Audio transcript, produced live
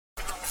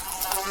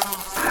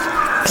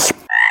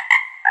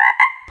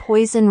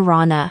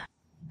POISONRANA.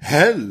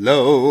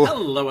 Hello.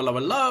 Hello, hello,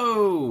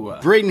 hello.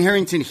 Braden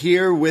Harrington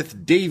here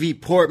with Davey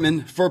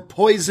Portman for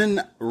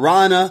Poison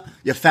Rana.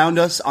 You found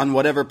us on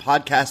whatever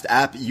podcast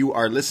app you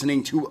are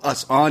listening to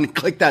us on.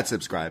 Click that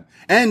subscribe.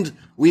 And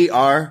we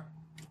are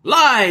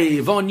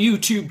live on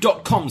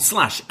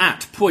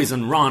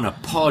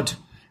youtube.com/@PoisonRanaPod.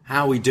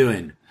 How we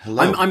doing?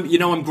 Hello.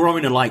 I'm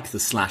growing to like the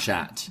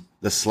 /@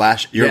 the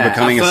slash. You're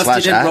becoming a at /@ first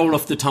it didn't roll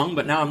off the tongue,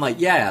 but now I'm like,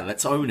 yeah,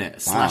 let's own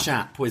it. Wow.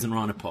 /@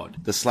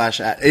 PoisonRanaPod. The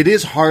 /@. It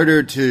is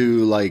harder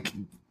to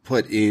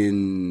put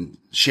in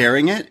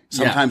sharing it.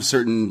 Sometimes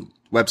certain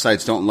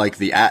websites don't like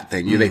the @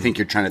 thing. They think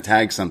you're trying to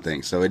tag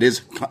something. So it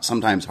is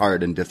sometimes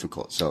hard and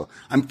difficult. So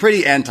I'm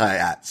pretty anti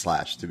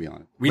 @ to be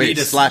honest. We need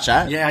a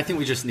 /@? Yeah, I think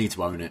we just need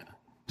to own it.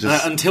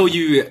 Until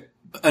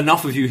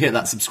enough of you hit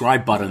that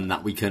subscribe button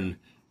that we can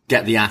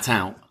get the @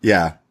 out.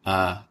 Yeah.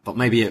 But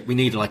maybe we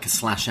need like a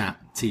 /@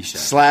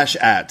 t-shirt.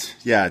 /@.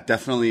 Yeah,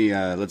 definitely.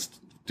 Let's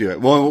do it.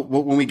 Well,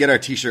 when we get our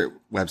t-shirt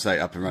website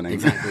up and running.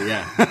 Exactly,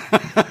 yeah.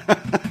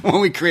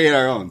 When we create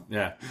our own.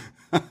 Yeah.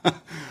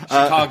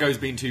 Chicago's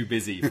been too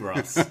busy for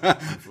us.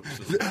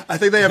 I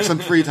think they have some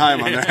free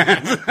time on their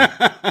hands.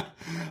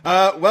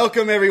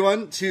 Welcome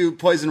everyone to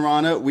Poison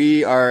Rana.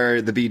 We are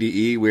the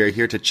BDE. We are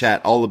here to chat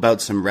all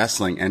about some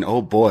wrestling. And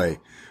oh boy,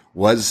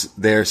 was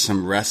there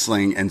some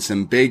wrestling and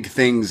some big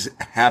things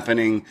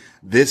happening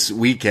this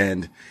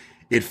weekend.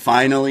 It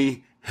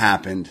finally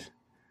happened.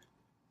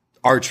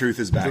 R-Truth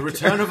is back. The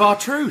return of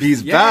R-Truth.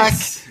 He's back.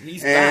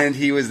 He's back.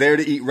 He was there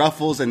to eat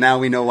Ruffles, and now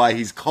we know why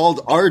he's called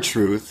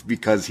R-Truth,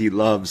 because he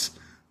loves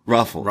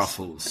Ruffles.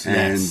 Ruffles,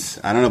 and yes.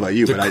 I don't know about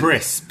you, the but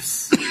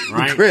crisps,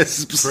 right?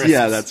 Crisps.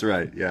 Yeah, that's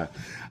right. Yeah.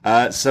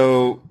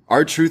 So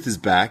R-Truth is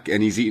back,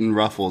 and he's eating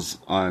Ruffles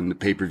on the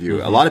pay-per-view.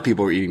 Mm-hmm. A lot of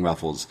people were eating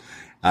Ruffles.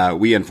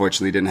 We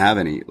unfortunately didn't have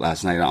any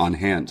last night on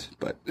hand,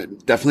 but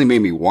it definitely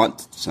made me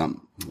want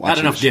some. Had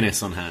enough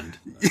Guinness on hand.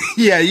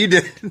 Yeah, you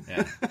did.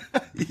 Yeah.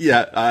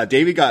 Yeah,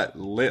 Davey got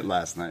lit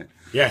last night.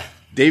 Yeah.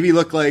 Davey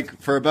looked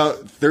like, for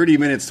about 30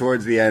 minutes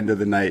towards the end of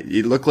the night,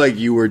 it looked like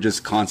you were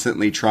just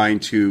constantly trying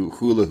to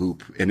hula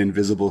hoop, an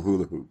invisible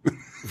hula hoop.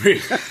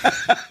 Really?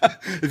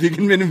 If you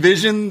can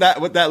envision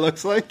what that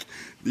looks like,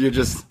 you're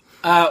just...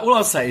 all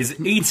I'll say is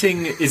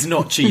eating is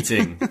not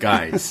cheating,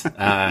 guys.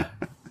 Yeah.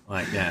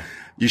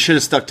 You should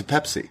have stuck to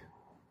Pepsi.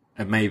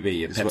 And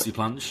maybe a Pepsi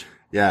plunge.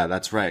 Yeah,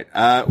 that's right.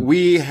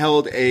 We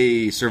held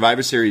a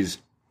Survivor Series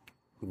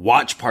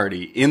watch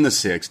party in the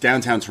 6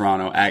 downtown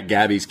Toronto at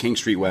Gabby's King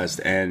Street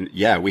West. And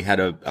yeah, we had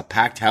a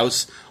packed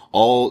house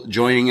all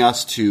joining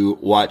us to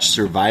watch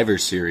Survivor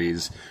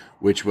Series,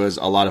 which was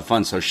a lot of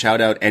fun. So shout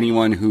out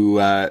anyone who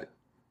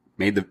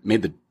made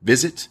the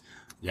visit,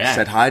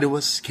 said hi to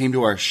us, came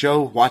to our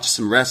show, watched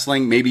some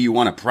wrestling. Maybe you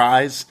won a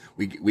prize.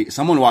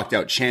 Someone walked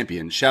out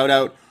champion. Shout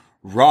out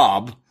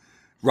Rob.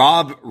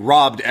 Rob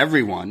robbed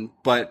everyone,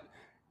 but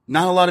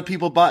not a lot of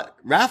people bought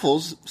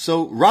raffles,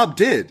 so Rob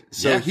did.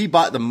 So he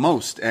bought the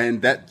most,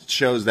 and that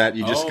shows that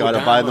you just gotta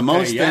buy the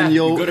most, and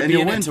you'll got to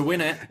be in win it to win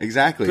it.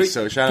 Exactly.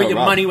 So shout out Put your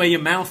Rob. money where your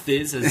mouth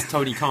is, as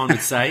Tony Khan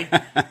would say.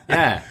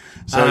 Yeah.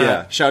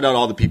 So shout out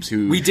all the peeps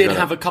who... We did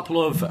have a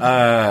couple of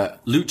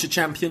Lucha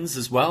champions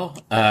as well,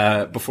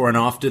 before and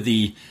after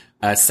the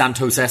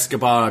Santos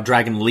Escobar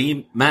Dragon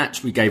Lee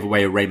match. We gave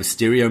away a Rey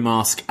Mysterio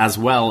mask as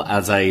well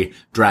as a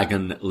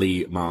Dragon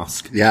Lee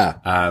mask. Yeah.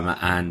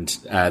 And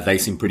they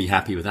seem pretty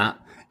happy with that.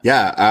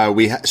 Yeah.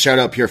 We shout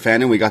out Pure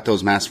Fandom. We got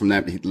those masks from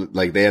them.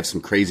 They have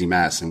some crazy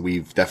masks, and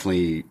we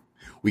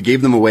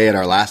gave them away at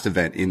our last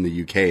event in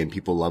the UK, and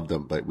people loved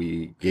them, but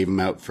we gave them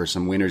out for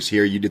some winners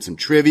here. You did some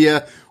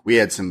trivia. We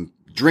had some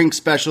drink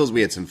specials.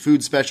 We had some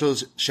food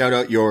specials. Shout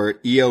out your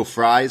EO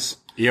fries.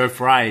 EO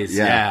fries.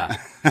 Yeah.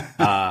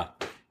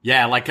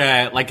 Yeah, like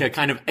a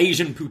kind of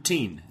Asian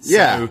poutine.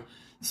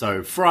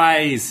 So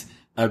fries,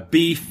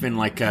 beef and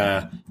like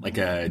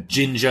a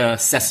ginger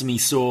sesame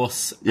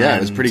sauce. Yeah, and,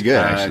 it was pretty good,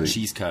 actually.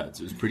 Cheese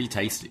curds. It was pretty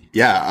tasty.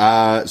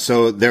 Yeah.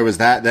 So there was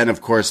that. Then, of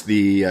course,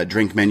 the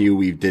drink menu.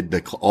 We did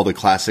all the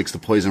classics: the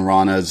Poison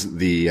Ranas,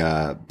 the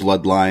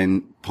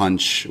Bloodline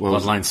Punch,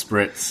 Bloodline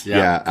Spritz.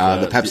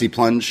 The Pepsi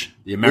Plunge,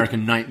 the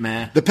American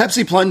Nightmare. The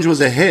Pepsi Plunge was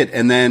a hit,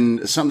 and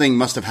then something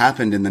must have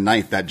happened in the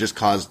night that just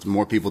caused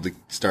more people to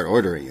start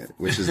ordering it,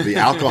 which is the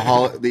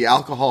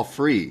alcohol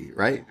free,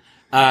 right?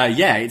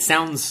 It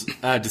sounds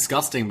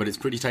disgusting, but it's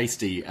pretty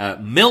tasty.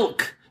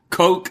 Milk,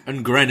 Coke,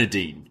 and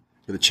grenadine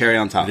with a cherry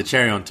on top.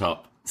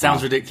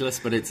 Sounds ridiculous,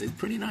 but it's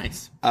pretty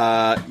nice.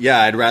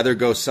 I'd rather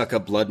go suck a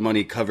blood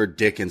money covered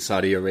dick in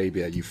Saudi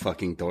Arabia, you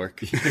fucking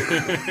dork.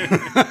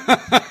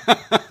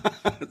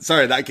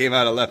 Sorry, that came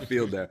out of left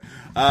field there.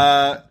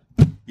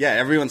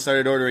 Everyone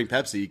started ordering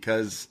Pepsi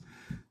because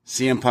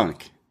CM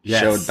Punk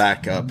showed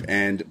back up.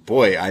 And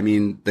boy, I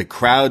mean, the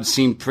crowd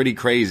seemed pretty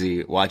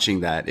crazy watching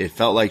that. It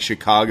felt like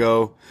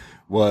Chicago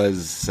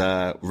was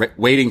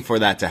waiting for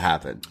that to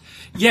happen.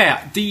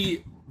 Yeah,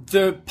 the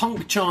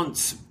Punk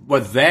chants were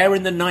there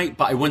in the night,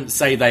 but I wouldn't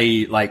say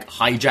they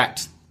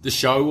hijacked the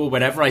show or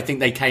whatever. I think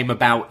they came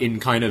about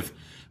in kind of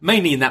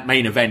mainly in that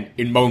main event,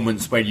 in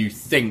moments where you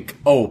think,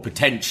 oh,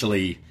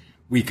 potentially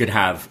we could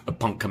have a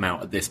Punk come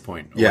out at this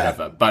point or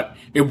whatever. But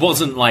it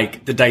wasn't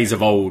like the days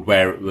of old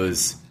where it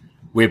was,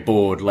 we're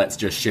bored, let's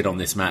just shit on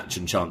this match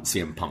and chant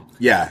CM Punk.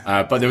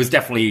 Yeah. But there was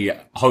definitely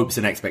hopes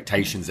and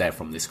expectations there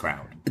from this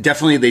crowd.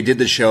 Definitely, they did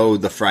the show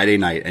the Friday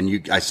night,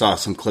 and I saw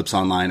some clips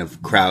online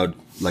of crowd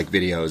like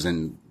videos,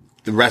 and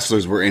the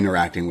wrestlers were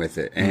interacting with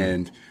it.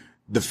 And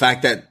the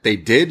fact that they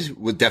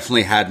would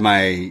definitely had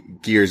my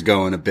gears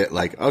going a bit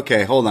like,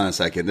 okay, hold on a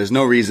second. There's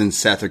no reason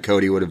Seth or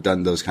Cody would have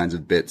done those kinds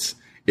of bits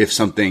if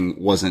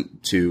something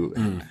wasn't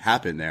to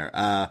happen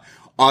there.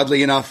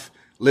 Oddly enough,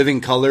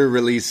 Living Color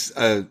released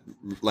a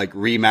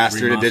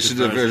remastered edition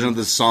version of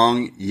the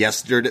song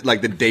yesterday,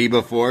 like the day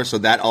before. So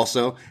that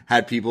also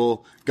had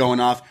people going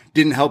off.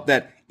 Didn't help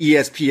that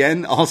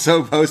ESPN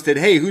also posted,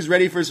 hey, who's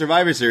ready for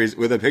Survivor Series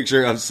with a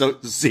picture of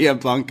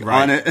CM Punk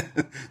on it.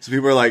 So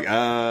people were like,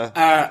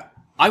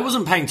 I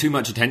wasn't paying too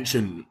much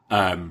attention,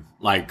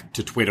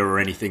 to Twitter or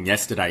anything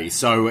yesterday.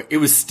 So it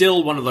was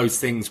still one of those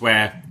things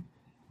where,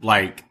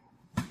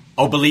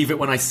 I'll believe it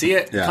when I see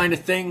it kind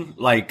of thing.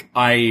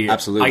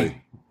 Absolutely.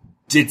 I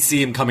did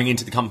see him coming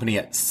into the company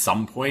at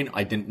some point.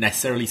 I didn't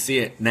necessarily see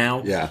it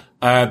now. Yeah.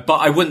 But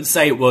I wouldn't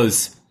say it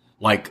was,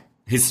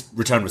 his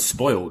return was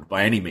spoiled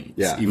by any means,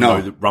 even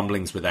though the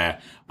rumblings were there.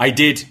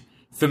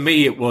 For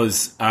me, it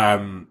was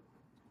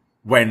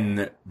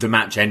when the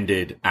match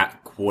ended at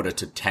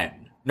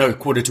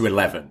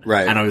 11.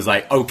 Right. And I was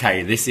like,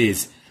 okay, this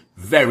is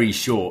very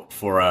short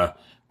for a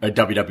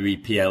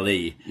WWE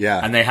PLE. Yeah.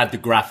 And they had the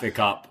graphic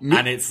up,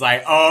 and it's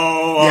like,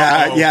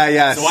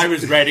 Yeah. So I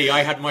was ready.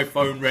 I had my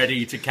phone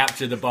ready to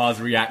capture the bar's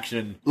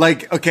reaction.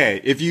 Okay,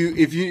 if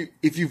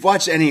you've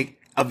watched any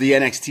of the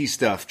NXT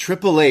stuff,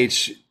 Triple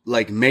H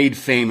made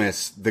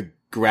famous the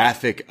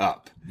graphic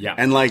up. Yeah.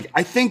 And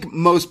I think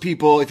most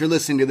people, if you're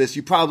listening to this,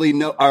 you probably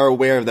are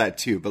aware of that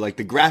too. But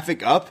the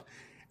graphic up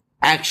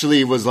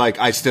actually was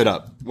I stood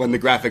up when the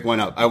graphic went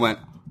up. I went,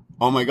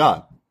 oh my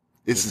God.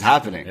 This is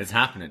happening. It's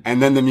happening.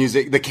 And then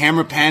the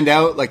camera panned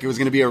out like it was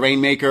going to be a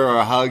rainmaker or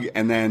a hug.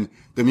 And then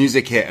the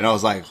music hit. And I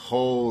was like,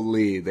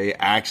 holy, they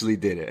actually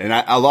did it. And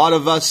a lot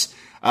of us,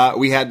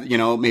 we had,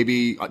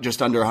 maybe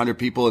just under 100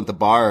 people at the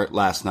bar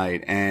last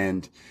night.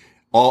 And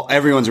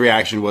everyone's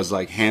reaction was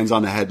hands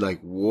on the head,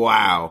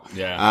 wow.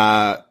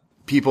 Yeah.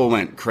 People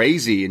went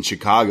crazy in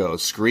Chicago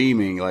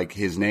screaming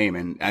his name.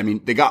 And I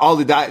mean, they got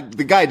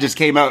the guy just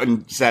came out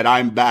and said,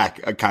 I'm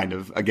back kind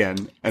of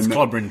again. And it's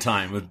clobbering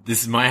time.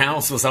 This is my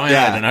house or something.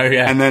 Yeah. I don't know.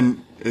 Yeah. And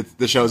then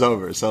the show's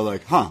over. So I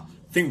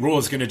think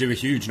Raw's going to do a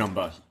huge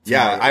number.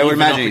 Yeah. I would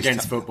imagine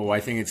against football. I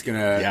think it's going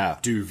to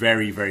do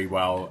very, very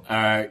well.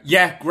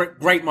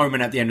 Great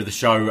moment at the end of the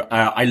show.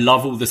 I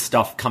love all the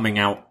stuff coming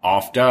out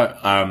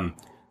after,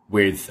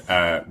 with,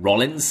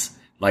 Rollins.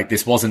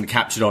 This wasn't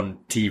captured on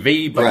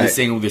TV, but you're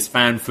seeing all this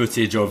fan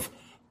footage of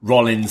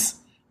Rollins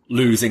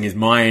losing his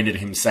mind and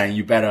him saying,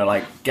 you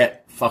better,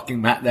 get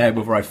fucking Matt there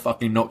before I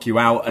fucking knock you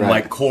out.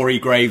 And, Corey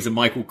Graves and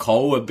Michael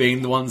Cole are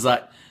being the ones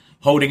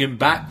holding him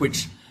back,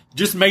 which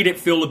just made it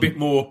feel a bit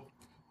more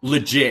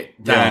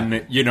legit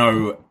than,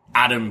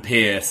 Adam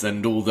Pearce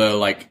and all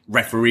the,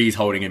 referees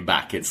holding him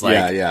back. It's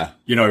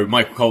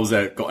Michael Cole's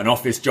got an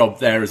office job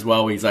there as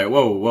well. He's like,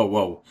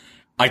 whoa.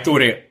 I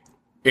thought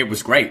it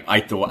was great. I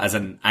thought as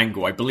an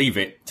angle, I believe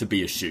it to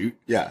be a shoot.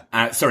 Yeah.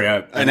 An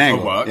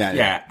angle. Work.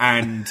 Yeah.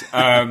 And,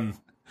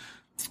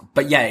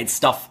 but yeah, it's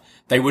stuff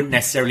they wouldn't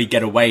necessarily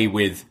get away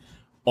with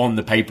on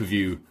the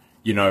pay-per-view,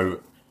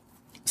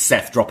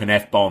 Seth dropping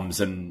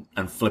F-bombs and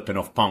flipping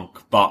off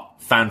Punk, but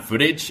fan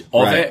footage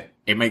of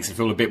it makes it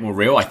feel a bit more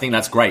real. I think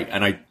that's great.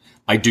 And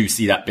I do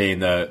see that being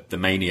the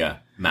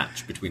Mania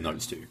match between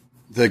those two.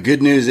 The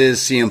good news is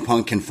CM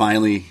Punk can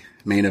finally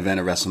main event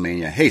of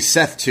WrestleMania. Hey,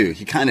 Seth too.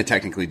 He kind of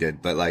technically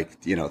did, but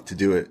to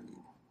do it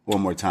one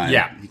more time.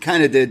 Yeah. He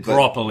kind of did, but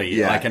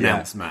properly,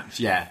 announced match.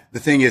 Yeah. The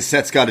thing is,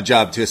 Seth's got a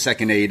job to a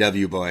second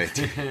AEW boy.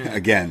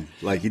 Again,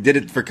 he did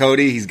it for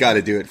Cody. He's got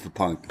to do it for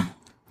Punk.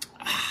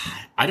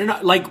 I don't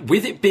know.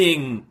 With it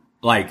being,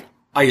 I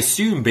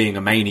assume being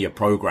a Mania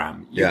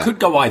program, you could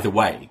go either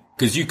way.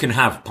 Because you can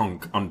have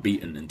Punk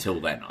unbeaten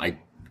until then. I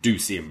do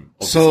see him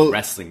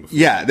wrestling before.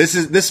 Yeah,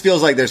 this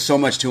feels like there's so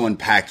much to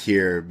unpack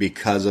here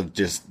because of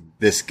just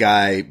this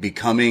guy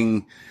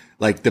becoming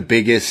the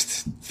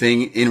biggest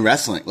thing in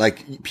wrestling.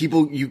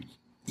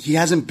 He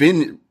hasn't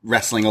been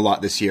wrestling a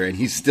lot this year, and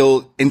he's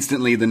still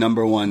instantly the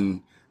number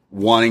one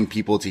wanting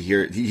people to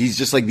hear it. He's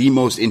just the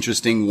most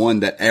interesting one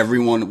that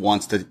everyone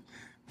wants to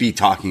be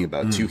talking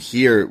about, to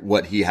hear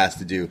what he has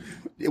to do.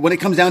 When it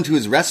comes down to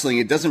his wrestling,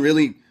 it doesn't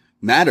really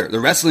matter. The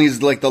wrestling is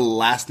the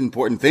last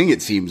important thing,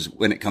 it seems,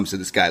 when it comes to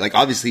this guy.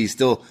 Obviously he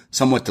still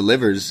somewhat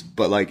delivers,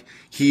 but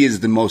he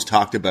is the most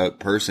talked about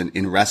person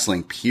in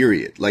wrestling,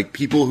 period.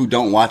 People who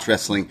don't watch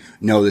wrestling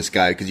know this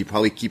guy because you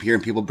probably keep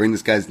hearing people bring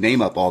this guy's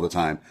name up all the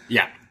time.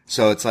 Yeah.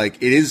 So it's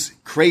it is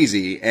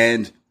crazy.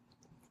 And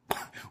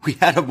we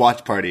had a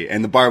watch party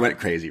and the bar went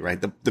crazy, right?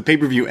 The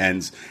pay-per-view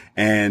ends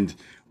and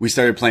we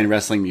started playing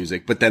wrestling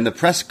music, but then the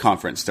press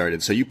conference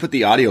started. So you put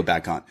the audio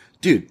back on.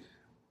 Dude,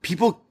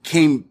 people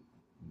came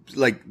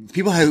like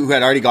people who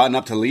had already gotten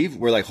up to leave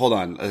were like, hold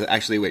on,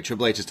 actually, wait,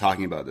 Triple H is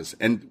talking about this.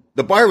 And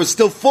the bar was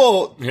still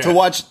full to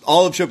watch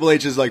all of Triple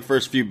H's like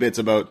first few bits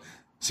about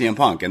CM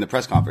Punk and the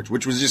press conference,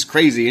 which was just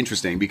crazy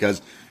interesting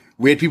because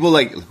we had people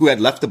like who had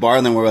left the bar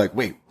and then we were like,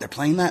 wait, they're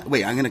playing that?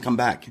 Wait, I'm going to come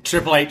back.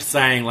 Triple H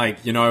saying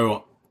like, you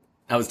know,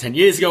 that was 10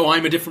 years ago.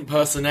 I'm a different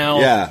person now.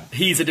 Yeah.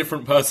 He's a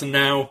different person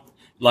now.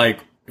 Like,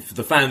 if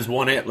the fans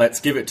want it, let's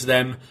give it to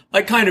them.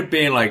 Like, kind of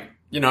being like,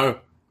 you know,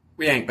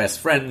 we ain't best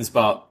friends,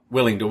 but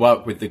willing to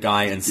work with the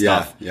guy and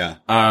stuff.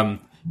 Yeah.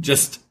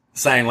 Just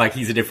saying like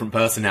he's a different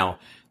person now.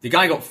 The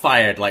guy got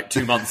fired like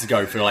 2 months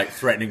ago for like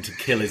threatening to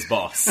kill his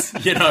boss,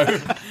 you know,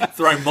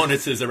 throwing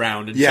monitors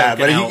around and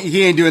but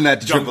he ain't doing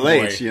that to Triple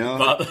H, Boy. you know.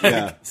 But,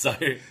 like, so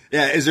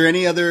is there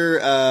any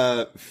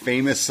other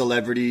famous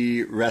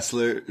celebrities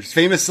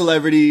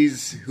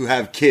who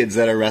have kids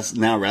that are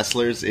now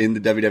wrestlers in the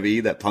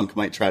WWE that Punk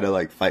might try to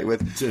like fight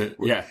with?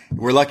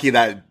 We're lucky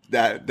that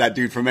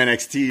dude from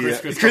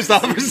NXT, Chris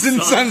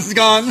Christopherson's son's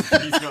gone.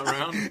 He's not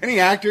around. Any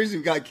actors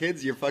who've got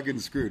kids, you're fucking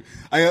screwed.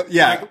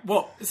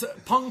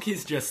 Punk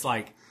is just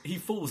like, he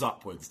falls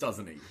upwards,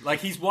 doesn't he? Like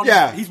he's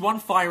one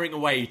firing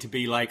away to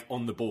be like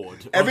on the board.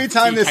 Every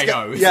time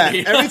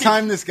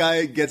this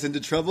guy gets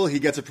into trouble, he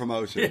gets a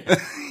promotion. Yeah.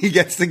 he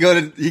gets to go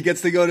to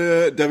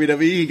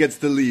WWE, he gets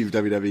to leave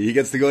WWE. He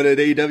gets to go to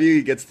AEW,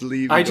 he gets to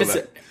leave. I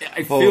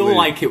feel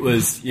like it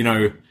was, you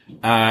know,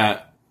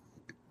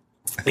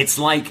 it's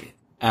like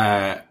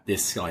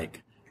this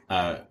like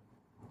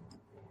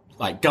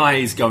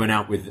guys going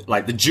out with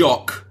like the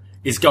jock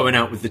is going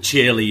out with the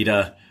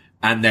cheerleader.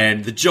 And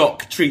then the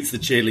jock treats the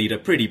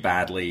cheerleader pretty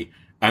badly.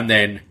 And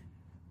then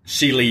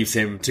she leaves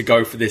him to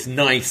go for this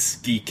nice,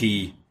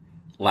 geeky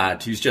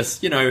lad who's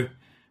just, you know,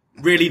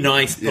 really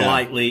nice,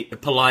 polite,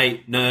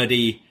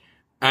 nerdy.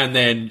 And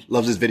then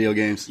loves his video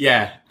games.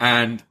 Yeah.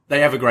 And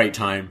they have a great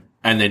time.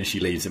 And then she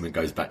leaves him and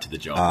goes back to the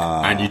jock.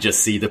 And you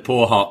just see the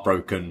poor,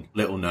 heartbroken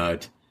little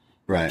nerd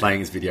playing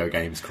his video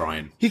games,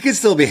 crying. He could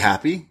still be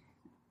happy.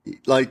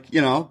 Like,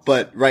 you know,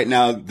 but right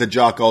now the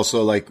jock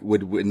also like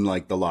would win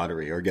like the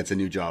lottery or gets a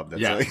new job.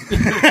 That's like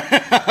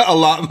a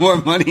lot more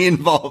money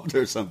involved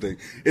or something.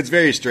 It's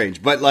very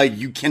strange, but like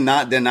you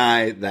cannot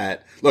deny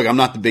that. Look, I'm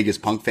not the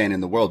biggest Punk fan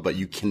in the world, but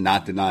you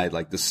cannot deny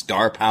like the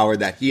star power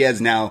that he has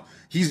now.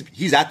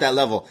 He's at that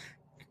level.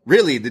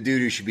 Really, the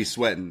dude who should be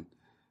sweating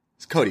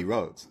is Cody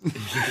Rhodes.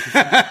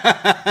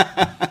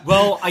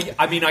 Well,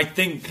 I mean, I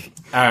think,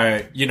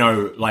 you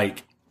know,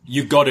 like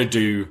you got to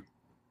do.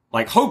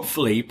 Like,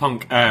 hopefully,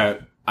 Punk,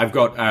 I've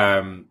got,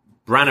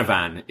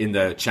 Branavan in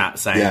the chat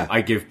saying,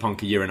 I give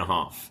Punk a year and a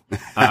half.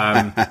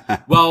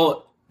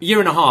 Well, a year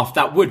and a half,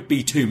 that would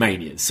be 2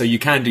 Manias. So you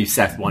can do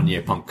Seth 1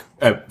 year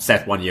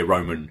Seth 1 year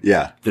Roman.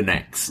 The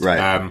next.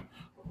 Right.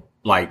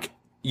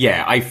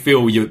 I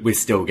feel we're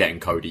still getting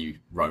Cody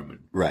Roman.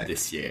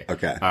 This year.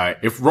 Okay.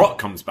 If Rock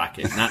comes back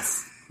in,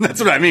 that's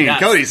what I mean.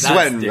 Cody's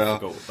sweating,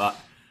 bro. But,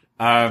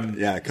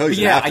 Cody's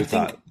an afterthought. I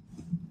think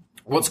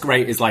what's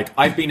great is like,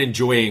 I've been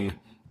enjoying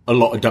a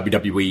lot of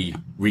WWE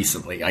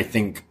recently. I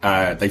think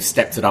they've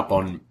stepped it up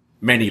on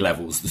many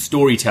levels. The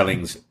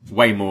storytelling's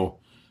way more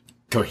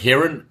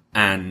coherent,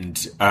 and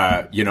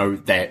you know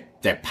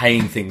they're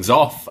paying things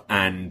off,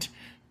 and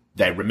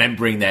they're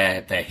remembering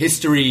their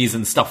histories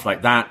and stuff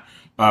like that.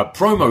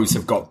 Promos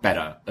have got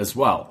better as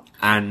well,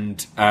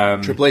 and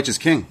Triple H is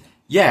king.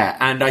 Yeah,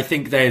 and I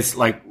think there's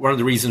like one of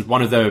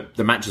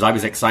the matches I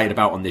was excited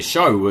about on this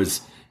show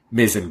was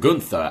Miz and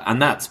Gunther,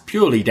 and that's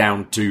purely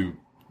down to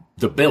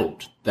the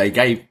build they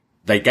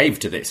gave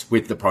to this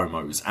with the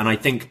promos. And I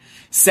think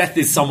Seth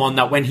is someone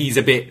that when he's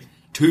a bit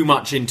too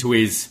much into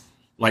his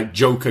like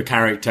Joker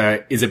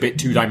character is a bit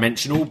two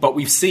dimensional, but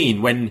we've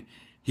seen when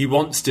he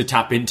wants to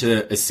tap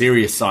into a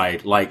serious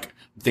side, like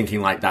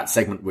thinking like that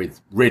segment with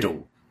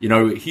Riddle, you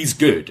know, he's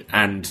good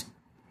and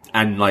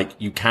like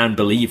you can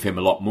believe him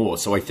a lot more.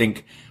 So I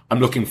think I'm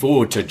looking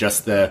forward to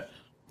just the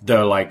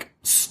like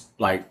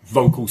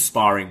vocal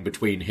sparring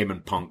between him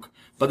and Punk.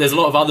 But there's a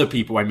lot of other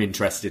people I'm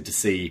interested to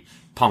see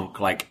Punk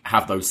like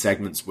have those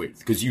segments with,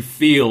 because you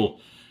feel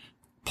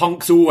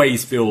Punk's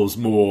always feels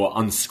more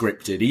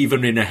unscripted,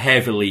 even in a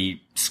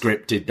heavily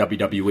scripted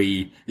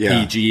WWE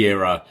PG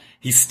era.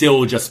 He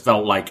still just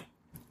felt like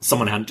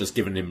someone hadn't just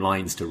given him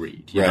lines to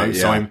read, you know?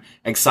 So I'm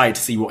excited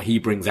to see what he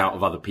brings out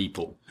of other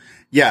people.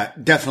 Yeah,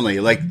 definitely.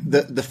 Like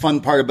the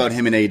fun part about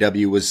him in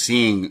AEW was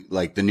seeing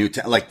like the new,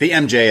 like the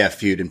MJF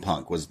feud in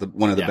Punk was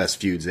one of the best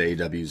feuds that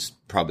AEW's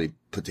probably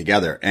put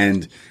together.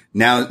 And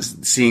now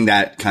seeing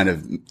that kind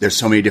of, there's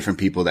so many different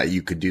people that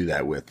you could do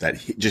that with, that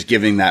just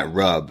giving that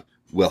rub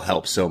will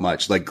help so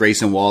much. Like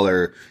Grayson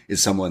Waller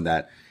is someone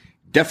that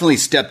definitely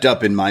stepped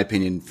up, in my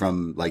opinion,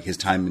 from like his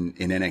time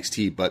in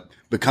NXT, but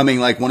becoming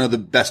like one of the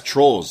best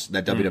trolls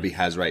that WWE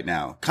has right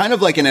now. Kind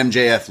of like an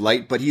MJF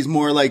light, but he's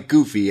more like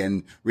goofy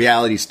and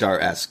reality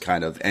star-esque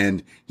kind of.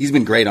 And he's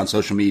been great on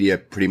social media,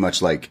 pretty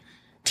much like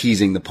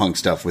teasing the Punk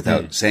stuff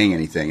without saying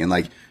anything. And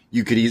like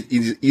you could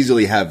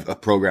easily have a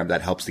program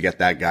that helps to get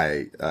that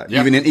guy,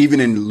 even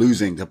in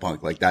losing to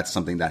Punk. Like that's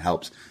something that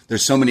helps.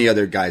 There's so many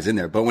other guys in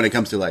there, but when it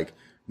comes to like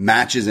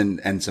matches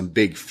and some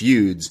big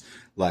feuds.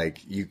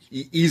 Like you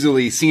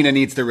easily, Cena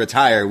needs to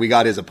retire. We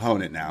got his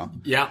opponent now.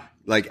 Yeah.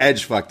 Like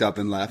Edge fucked up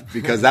and left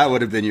because that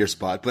would have been your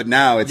spot. But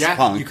now it's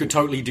Punk. You could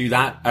totally do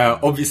that.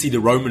 Obviously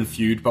the Roman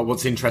feud, but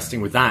what's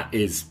interesting with that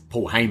is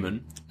Paul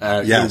Heyman.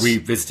 Yes.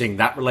 Revisiting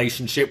that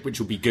relationship, which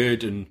will be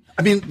good. And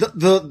I mean,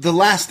 the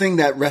last thing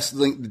that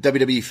wrestling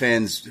WWE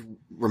fans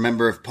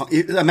remember of Punk,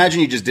 imagine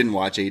you just didn't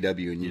watch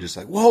AEW and you're just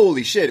like,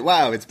 holy shit,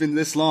 wow, it's been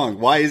this long.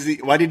 Why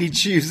did he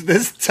choose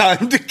this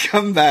time to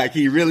come back?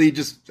 He really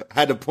just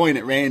had to point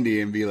at Randy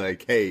and be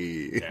like,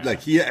 hey, like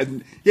he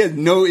had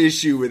no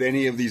issue with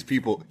any of these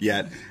people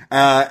yet.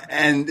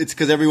 And it's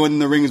because everyone in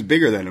the ring is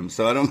bigger than him.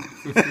 So I don't,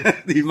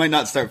 he might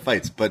not start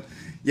fights, but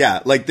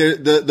yeah, like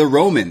the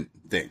Roman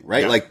thing,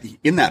 right? Yeah. Like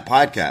in that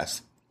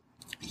podcast,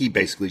 he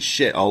basically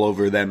shit all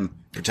over them,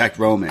 protect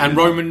Roman. And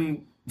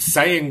Roman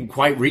saying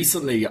quite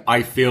recently,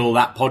 I feel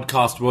that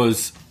podcast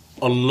was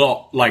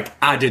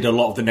added a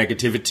lot of the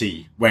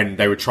negativity when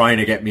they were trying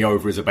to get me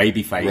over as a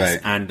babyface. Right.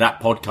 And that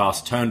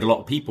podcast turned a lot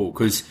of people,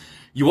 because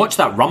you watch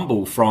that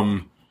Rumble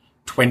from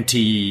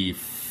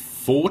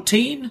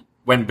 2014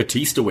 when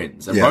Batista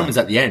wins and Roman's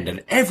at the end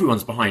and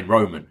everyone's behind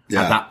Roman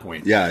at that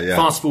point. Yeah.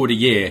 Fast forward a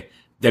year,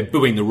 they're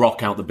booing The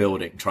Rock out the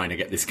building trying to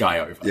get this guy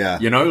over. Yeah.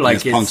 You know, like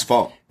it's Punk's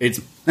fault.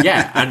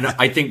 And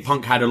I think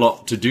Punk had a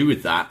lot to do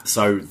with that.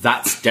 So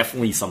that's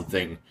definitely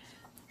something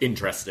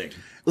interesting.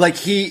 Like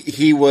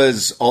he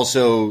was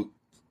also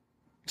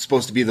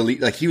supposed to be the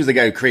lead, like he was the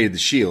guy who created the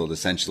Shield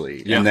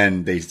essentially. Yeah. And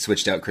then they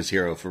switched out Chris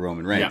Hero for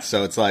Roman Reigns. Yeah.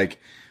 So it's like,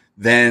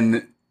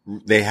 then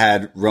they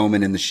had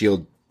Roman and the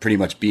Shield pretty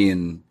much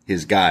being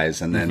his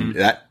guys. And then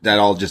that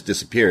all just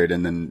disappeared.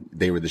 And then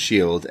they were the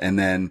Shield. And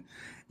then,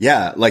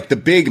 yeah, like the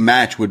big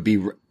match would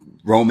be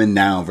Roman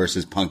now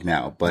versus Punk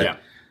now, but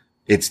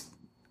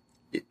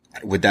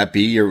would that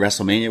be your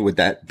WrestleMania? Would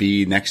that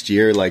be next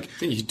year? Like, I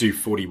think you could do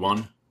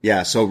 41.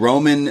 Yeah. So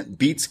Roman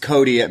beats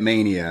Cody at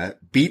Mania,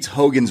 beats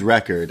Hogan's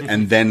record,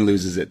 and then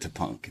loses it to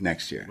Punk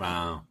next year.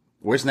 Wow.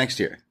 Where's next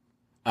year?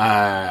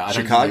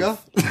 Chicago?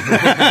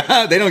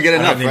 They don't get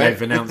enough, I don't think right?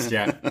 they've announced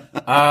yet.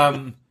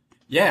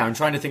 Yeah, I'm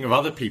trying to think of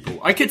other people.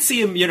 I could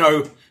see him,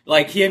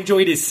 like he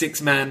enjoyed his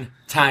 6-man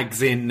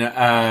tags in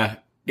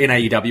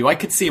AEW. I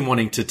could see him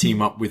wanting to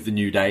team up with the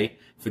New Day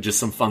for just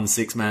some fun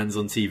 6-mans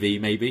on TV,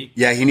 maybe.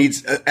 Yeah, he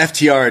needs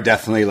FTR.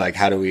 Definitely, like,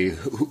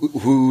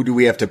 who do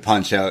we have to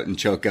punch out and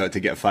choke out to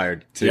get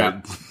fired?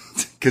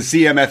 Because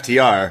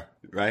CMFTR,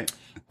 right?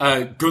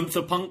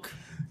 Gunther Punk.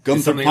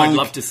 Something Punk, I'd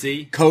love to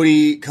see.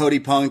 Cody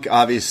Punk.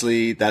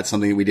 Obviously, that's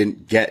something we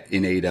didn't get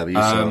in AEW.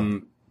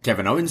 So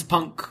Kevin Owens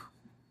Punk.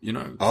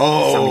 Sami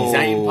Oh,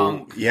 Zayn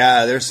Punk.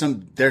 Yeah, there's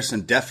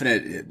some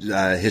definite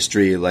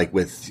history, like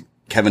with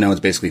Kevin Owens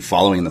basically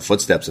following in the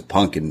footsteps of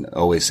Punk and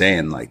always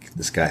saying like,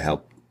 this guy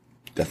helped.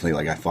 Definitely,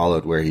 like I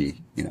followed where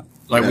he,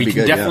 like we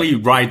can definitely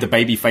ride the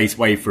babyface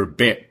wave for a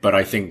bit, but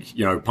I think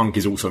Punk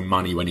is also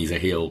money when he's a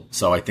heel.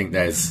 So I think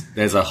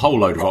there's a whole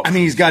load of options. I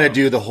mean, he's got to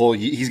do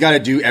he's got to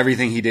do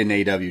everything he did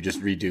in AEW,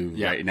 just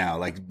redo right now.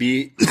 Like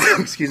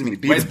excuse me.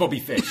 Where's Bobby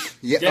Fish?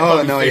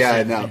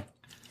 Yeah.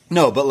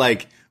 No, but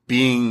like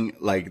being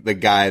like the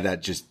guy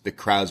that just the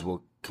crowds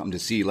will come to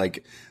see.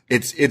 Like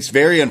it's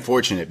very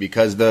unfortunate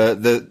because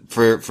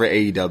for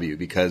AEW,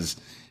 because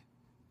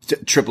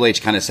Triple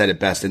H kind of said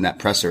it best in that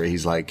presser.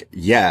 He's like,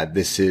 yeah,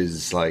 this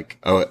is like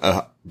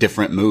a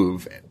different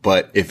move,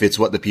 but if it's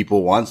what the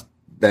people want,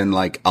 then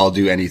like I'll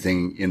do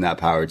anything in that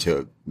power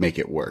to make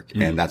it work.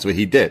 Mm-hmm. And that's what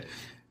he did.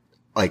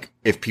 Like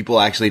if people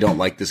actually don't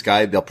like this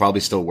guy, they'll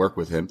probably still work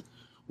with him.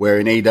 Where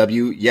in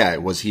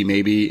AEW, was he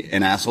maybe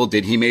an asshole?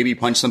 Did he maybe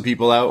punch some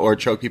people out or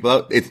choke people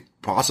out? It's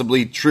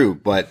possibly true,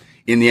 but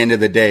in the end of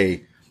the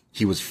day,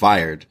 he was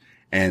fired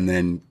and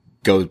then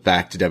goes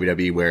back to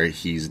WWE where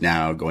he's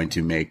now going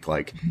to make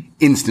like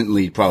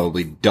instantly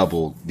probably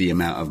double the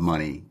amount of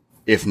money,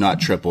 if not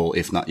triple,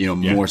 if not,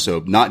 more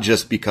so, not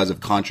just because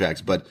of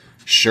contracts, but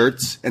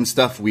shirts and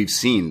stuff we've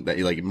seen that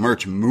like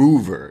merch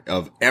mover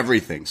of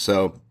everything.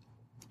 So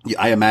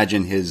I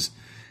imagine his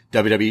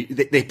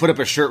WWE, they put up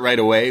a shirt right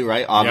away,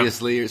 right?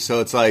 Obviously. Yep. So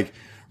it's like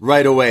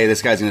right away,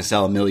 this guy's going to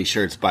sell 1 million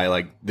shirts by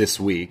like this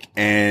week.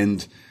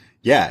 And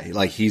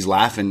like he's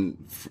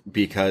laughing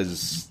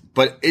because,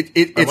 but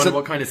I wonder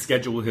what kind of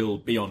schedule he'll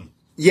be on.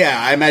 Yeah,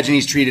 I imagine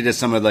he's treated as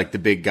some of like the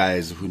big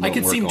guys who don't I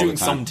could work see him all doing the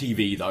time. some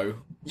TV though.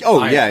 Oh,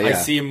 I yeah. I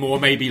see him more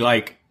maybe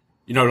like,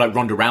 like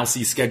Ronda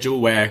Rousey's schedule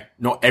where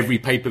not every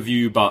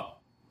pay-per-view, but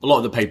a lot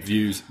of the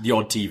pay-per-views, the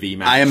odd TV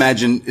match. I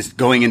imagine it's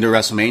going into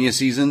WrestleMania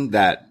season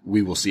that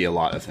we will see a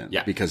lot of him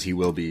because he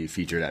will be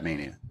featured at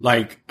Mania.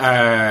 Like,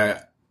 I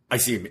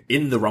see him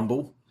in the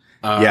Rumble.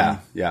 Yeah.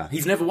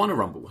 He's never won a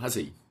Rumble, has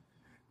he?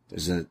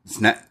 There's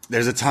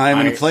a time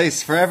and a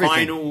place for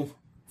everything.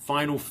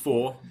 Final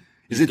four.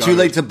 Is it too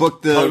late to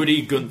book the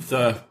Cody,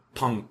 Gunther,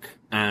 Punk,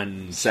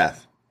 and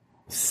Seth?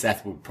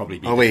 Seth will probably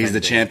be. Oh wait, he's the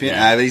champion.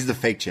 Yeah. He's the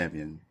fake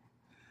champion.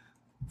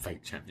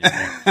 Fake champion.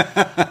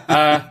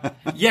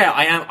 Yeah.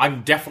 I am.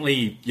 I'm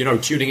definitely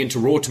tuning into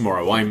Raw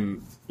tomorrow.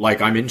 I'm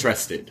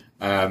interested.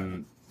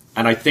 And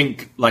I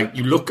think like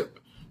you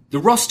look the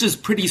roster's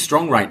pretty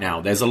strong right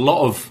now. There's a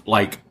lot of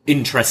like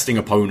interesting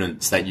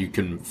opponents that you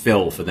can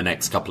fill for the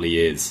next couple of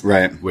years.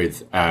 Right.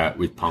 With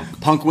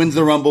Punk. Punk wins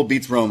the Rumble,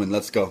 beats Roman.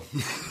 Let's go.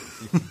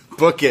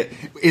 Book it.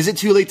 Is it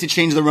too late to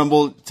change the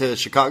Rumble to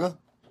Chicago?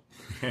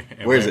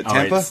 Where is it?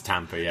 Tampa? It's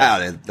Tampa,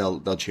 yeah.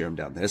 They'll cheer him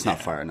down there. It's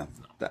not far enough.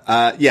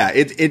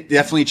 It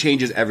definitely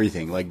changes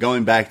everything. Like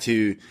going back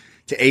to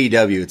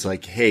AEW, it's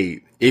like,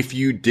 hey, if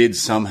you did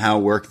somehow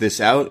work this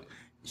out,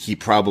 he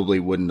probably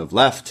wouldn't have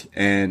left,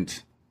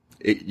 and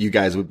you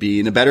guys would be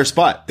in a better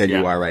spot than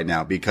you are right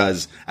now.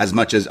 Because as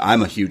much as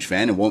I'm a huge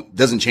fan, it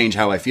doesn't change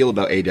how I feel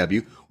about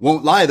AEW.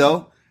 Won't lie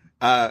though.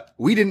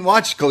 We didn't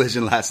watch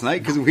Collision last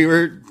night because we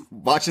were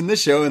watching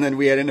this show, and then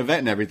we had an event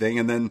and everything,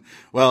 and then,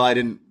 well, I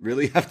didn't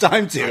really have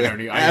time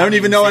to. I don't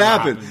even know what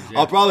happened.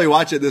 I'll probably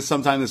watch it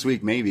sometime this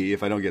week, maybe,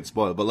 if I don't get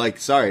spoiled. But like,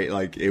 sorry,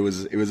 like it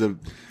was a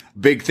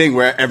big thing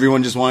where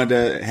everyone just wanted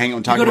to hang out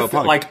and talk about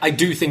Punk. Like, I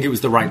do think it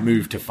was the right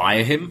move to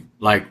fire him.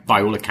 Like,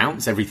 by all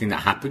accounts, everything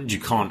that happened, you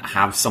can't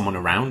have someone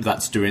around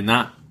that's doing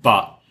that,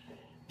 but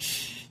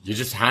you're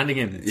just handing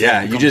him.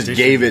 Yeah, you just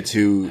gave it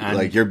to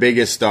like your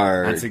biggest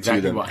star. That's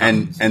exactly to them. what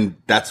happened. And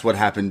that's what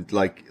happened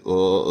like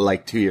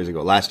 2 years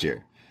ago, last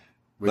year,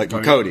 with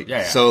Cody.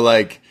 Yeah. So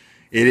like,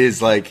 it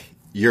is like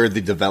you're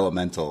the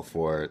developmental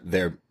for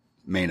their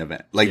main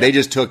event. Like they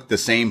just took the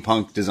same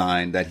Punk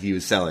design that he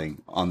was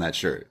selling on that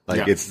shirt.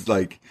 Like it's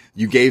like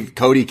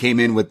Cody came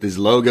in with his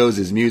logos,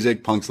 his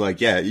music. Punk's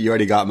like, yeah, you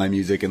already got my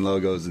music and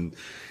logos, and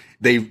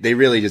they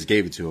really just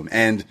gave it to him.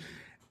 And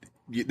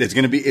it's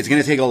going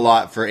to take a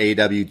lot for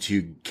AEW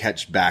to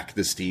catch back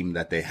the steam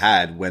that they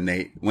had when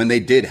they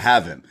did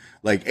have him.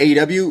 Like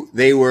AEW,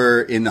 they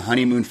were in the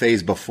honeymoon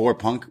phase before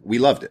Punk. We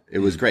loved it. It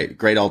was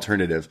great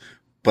alternative.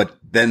 But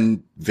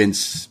then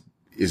Vince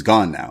is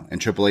gone now, and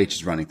Triple H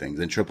is running things,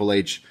 and Triple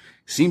H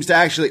seems to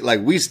actually,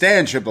 like, we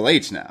stand Triple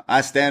H now.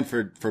 I stand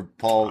for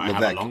Paul Levesque.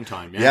 I have a long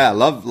time. Yeah,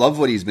 love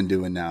what he's been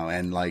doing now.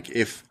 And like,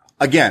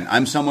 again,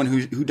 I'm someone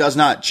who does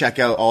not check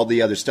out all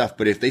the other stuff,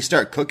 but if they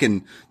start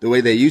cooking the way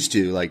they used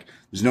to, like,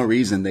 there's no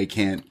reason they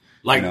can't.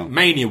 Like,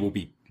 Mania will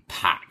be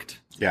packed.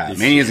 Yeah,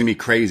 Mania's gonna be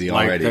crazy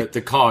already.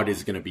 The card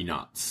is gonna be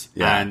nuts.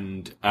 Yeah.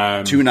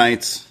 And 2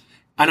 nights.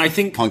 And I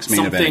think Punk's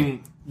main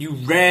event. You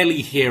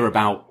rarely hear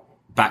about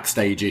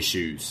backstage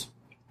issues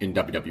in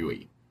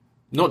WWE.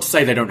 Not to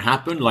say they don't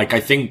happen. Like, I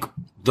think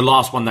the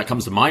last one that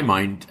comes to my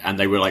mind, and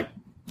they were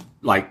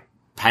like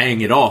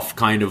paying it off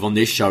kind of on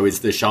this show, is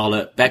the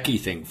Charlotte Becky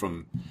thing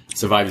from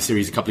Survivor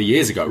Series a couple of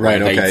years ago, where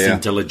they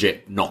seemed to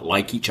legit not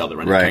like each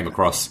other, and it came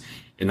across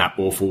in that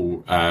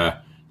awful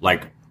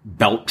like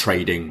belt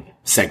trading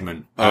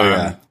segment.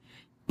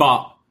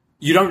 But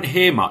you don't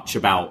hear much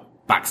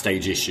about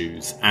backstage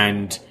issues,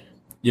 and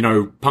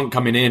Punk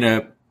coming in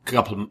a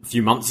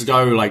few months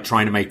ago, like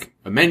trying to make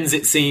amends,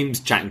 it seems,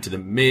 chatting to the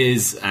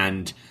Miz,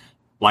 and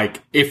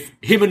like if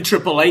him and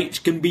Triple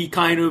H can be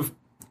kind of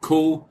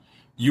cool,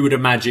 you would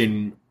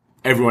imagine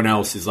everyone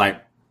else is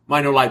like,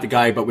 might not like the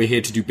guy, but we're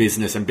here to do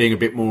business, and being a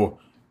bit more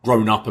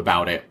grown up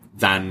about it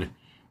than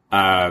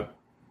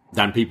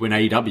people in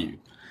AEW,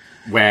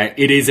 where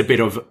it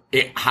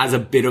has a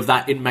bit of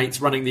that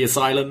inmates running the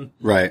asylum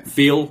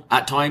feel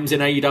at times in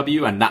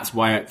AEW, and that's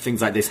why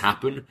things like this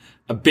happen.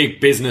 A big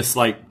business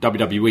like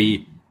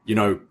WWE,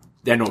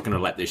 they're not going to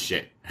let this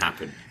shit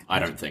happen, I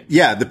don't think.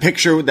 Yeah, the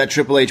picture that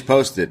Triple H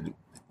posted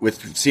with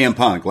CM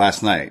Punk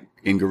last night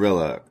in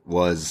Gorilla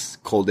was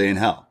Cold Day in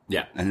Hell.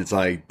 Yeah. And it's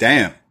like,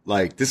 damn,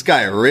 like, this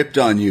guy ripped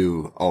on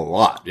you a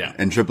lot. Yeah.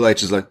 And Triple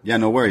H is like, yeah,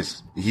 no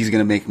worries. He's going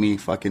to make me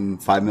fucking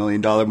 $5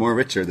 million more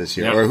richer this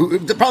year. Yeah. Or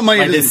the problem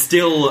is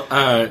still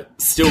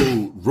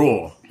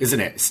Raw, isn't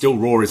it? Still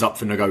Raw is up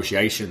for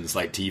negotiations,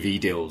 like TV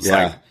deals.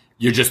 Yeah. Like,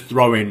 you're just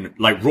throwing,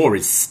 like, Raw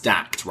is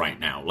stacked right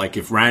now. Like,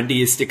 if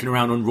Randy is sticking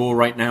around on Raw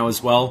right now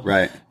as well.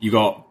 Right. You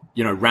got,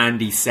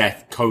 Randy,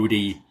 Seth,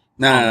 Cody.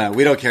 No.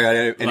 We don't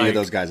care about any of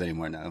those guys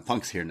anymore now.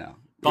 Punk's here now.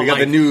 We got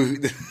the new...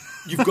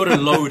 You've got a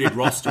loaded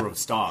roster of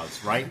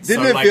stars, right?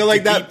 Didn't it feel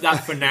like that? Keep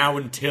that for now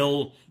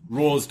until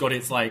Raw's got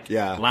its,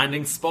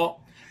 landing spot.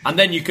 And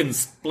then you can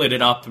split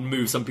it up and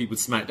move some people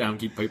to SmackDown,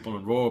 keep people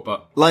on Raw,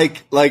 but...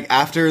 Like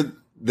after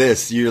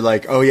this, you're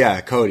like, oh yeah,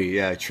 Cody,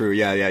 yeah, true,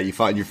 yeah, you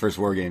fought in your first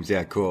War Games,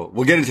 yeah, cool.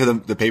 We'll get into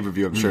the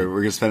pay-per-view, I'm sure.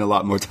 We're gonna spend a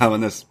lot more time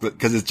on this, but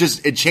because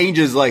it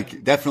changes,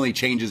 definitely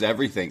changes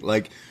everything.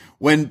 Like,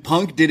 when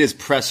Punk did his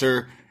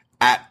presser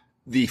at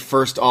the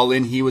first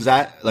All-In he was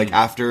at,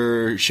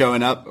 after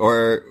showing up,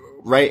 or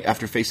right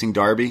after facing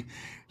Darby,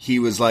 he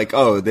was like,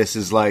 oh, this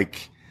is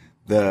like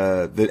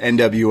the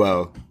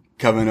NWO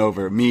coming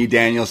over, me,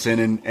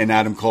 Danielson, and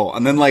Adam Cole.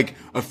 And then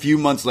a few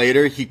months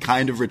later, he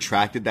kind of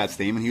retracted that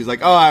statement. He was like,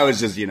 oh, I was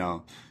just,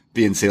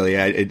 being silly.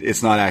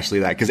 It's not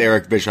actually that. Cause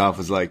Eric Bischoff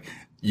was like,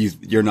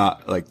 you're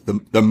not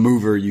the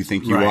mover you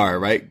think you are,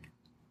 right?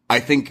 I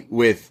think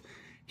with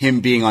him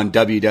being on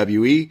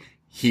WWE,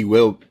 he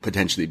will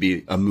potentially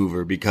be a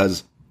mover,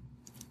 because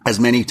as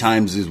many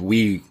times as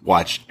we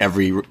watch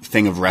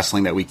everything of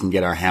wrestling that we can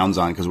get our hands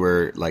on, because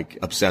we're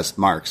obsessed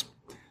marks,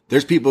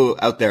 there's people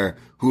out there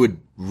who would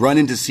run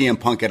into CM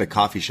Punk at a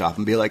coffee shop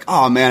and be like,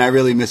 "Oh man, I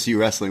really miss you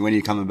wrestling. When are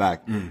you coming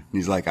back?" And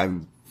he's like,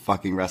 "I'm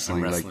fucking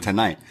wrestling like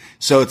tonight."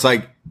 So it's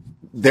like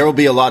there will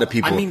be a lot of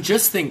people. I mean,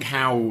 just think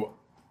how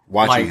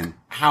watching him.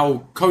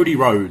 How Cody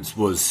Rhodes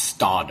was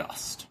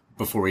stardust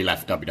before he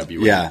left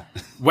WWE. Yeah,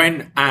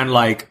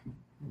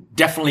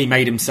 definitely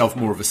made himself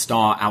more of a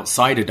star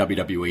outside of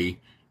WWE.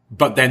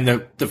 But then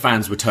the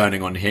fans were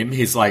turning on him.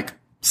 His like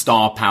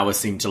star power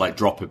seemed to like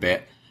drop a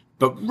bit.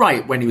 But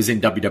right when he was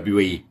in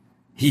WWE,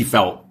 he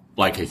felt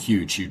like a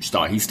huge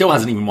star. He still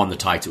hasn't even won the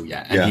title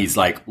yet. And he's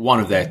like one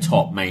of their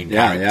top main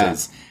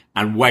characters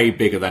and way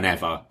bigger than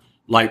ever.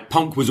 Like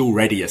Punk was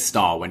already a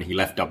star when he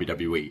left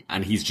WWE,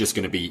 and he's just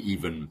going to be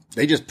even.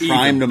 They just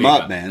primed him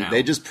up, man. Now.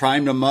 They just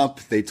primed him up.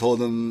 They told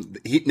him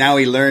now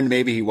he learned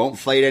maybe he won't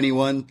fight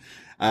anyone.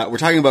 We're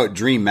talking about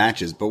dream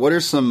matches, but what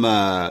are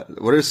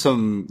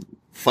some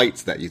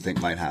fights that you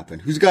think might happen?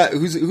 Who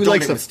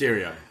likes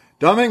Mysterio?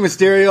 Dominic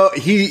Mysterio.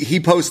 He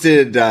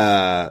posted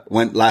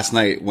last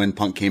night when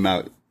Punk came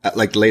out,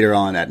 like later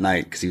on at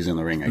night because he was in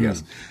the ring, I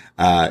guess.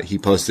 He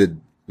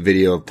posted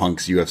video of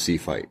Punk's UFC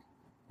fight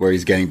where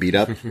he's getting beat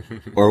up,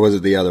 or was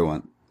it the other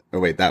one? Oh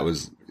wait, that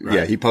was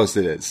he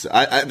posted it. So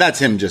that's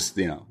him, just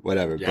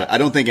whatever. Yeah. But I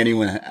don't think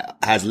anyone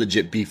has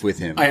legit beef with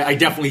him. I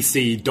definitely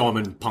see Dom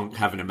and Punk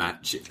having a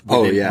match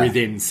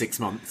within 6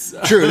 months.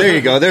 True, there you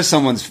go. There's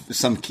some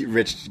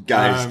rich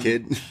guy's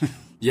kid.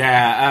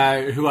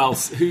 Yeah, who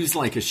else? Who's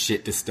like a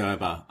shit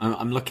disturber?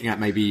 I'm looking at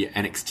maybe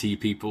NXT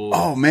people.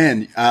 Oh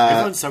man,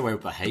 everyone's so well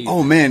behaved.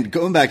 Oh man,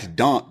 going back to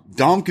Dom.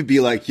 Dom could be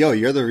like, "Yo,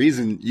 you're the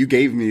reason you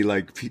gave me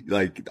like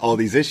all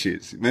these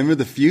issues." Remember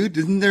the feud?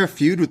 Isn't there a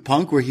feud with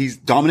Punk where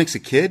Dominic's a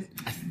kid?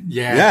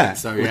 Yeah, yeah. I think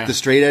so, with the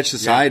Straight Edge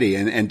Society,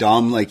 and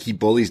Dom like he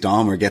bullies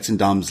Dom or gets in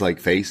Dom's like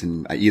face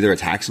and either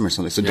attacks him or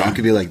something. So Dom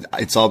could be like,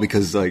 "It's all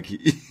because like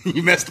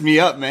you messed me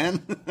up,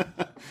 man."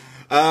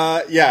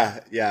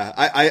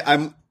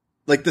 I'm.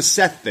 Like the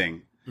Seth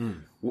thing.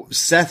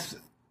 Seth,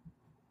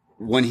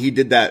 when he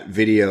did that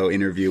video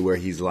interview where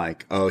he's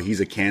like, "Oh, he's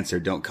a cancer,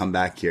 don't come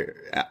back here."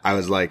 I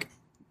was like,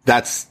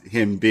 that's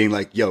him being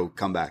like, "Yo,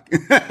 come back."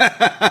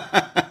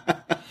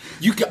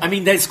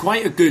 There's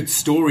quite a good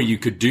story you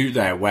could do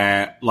there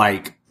where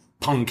like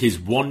Punk is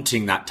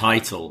wanting that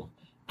title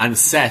and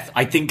Seth,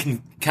 I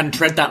think can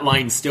tread that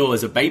line still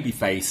as a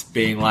babyface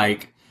being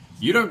like,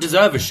 "You don't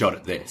deserve a shot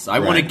at this. I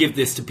want to give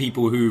this to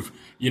people who've,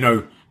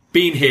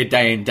 been here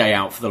day in, day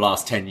out for the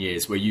last 10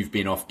 years where you've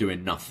been off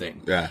doing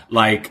nothing." Yeah.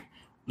 Like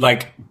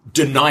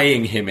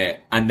denying him it,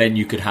 and then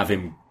you could have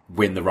him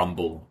win the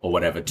Rumble or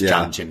whatever to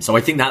challenge him. So I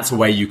think that's a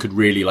way you could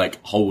really like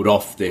hold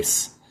off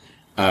this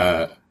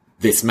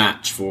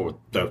match for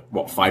the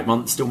 5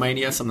 months till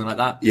Mania, something like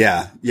that.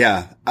 Yeah.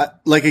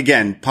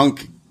 Again,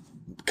 Punk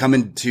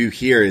coming to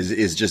here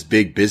is just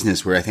big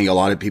business where I think a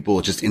lot of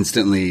people just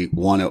instantly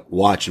want to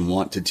watch and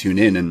want to tune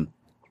in. And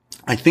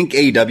I think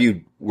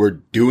AEW were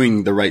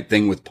doing the right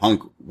thing with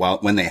Punk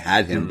when they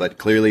had him, but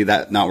clearly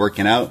that not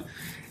working out.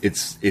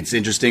 It's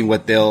interesting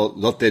what they'll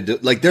do.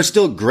 Like they're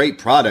still great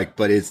product,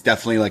 but it's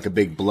definitely like a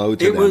big blow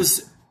to them.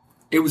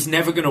 It was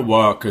never going to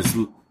work as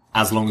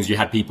long as you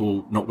had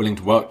people not willing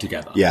to work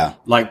together. Yeah.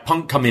 Like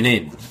Punk coming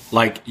in,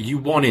 like you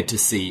wanted to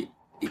see,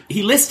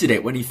 he listed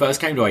it when he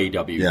first came to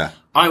AEW. Yeah.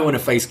 I want to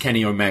face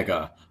Kenny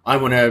Omega. I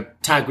want to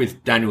tag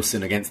with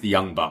Danielson against the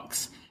Young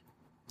Bucks.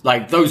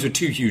 Like, those are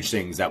two huge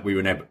things that we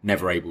were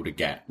never able to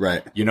get.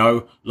 Right.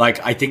 Like,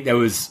 I think there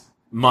was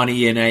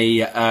money in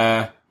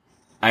a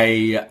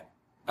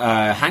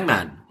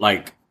Hangman,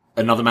 like,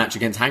 another match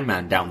against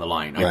Hangman down the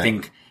line. Right. I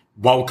think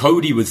while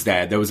Cody was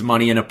there was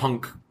money in a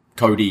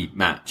Punk-Cody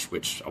match,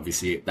 which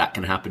obviously that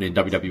can happen in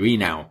WWE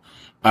now.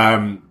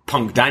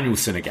 Punk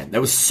Danielson again.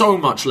 There was so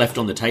much left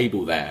on the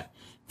table there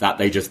that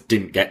they just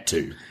didn't get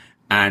to.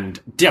 And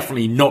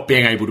definitely not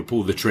being able to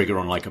pull the trigger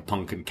on, like, a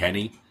Punk and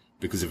Kenny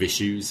because of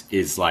issues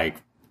is like,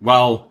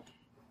 well,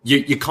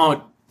 you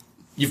can't,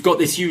 you've got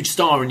this huge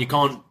star and you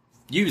can't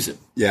use it.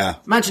 Yeah.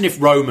 Imagine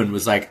if Roman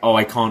was like, oh,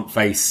 I can't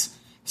face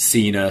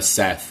Cena,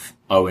 Seth,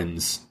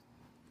 Owens,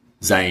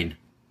 Zayn.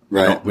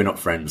 Right. We're not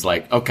friends.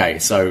 Like, okay,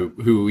 so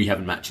who are we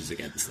having matches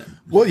against then?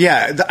 Well,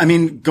 yeah,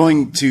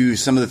 going to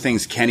some of the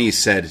things Kenny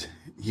said,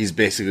 he's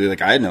basically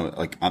like, I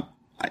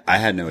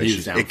had no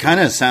issues. It kind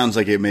of sounds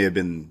like it may have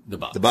been the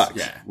Bucks.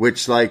 Yeah.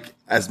 Which, like,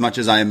 as much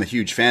as I am a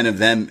huge fan of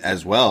them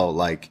as well,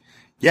 like,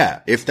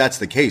 yeah, if that's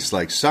the case,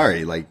 like,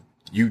 sorry, like,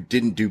 you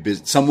didn't do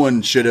business.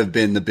 Someone should have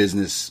been the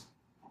business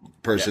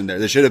person there.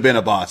 There should have been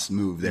a boss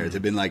move there to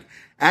been like,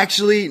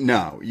 actually,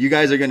 no, you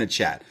guys are going to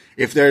chat.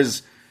 If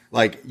there's,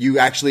 like,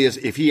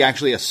 if he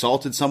actually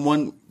assaulted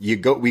someone, we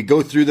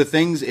go through the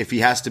things. If he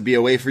has to be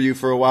away for you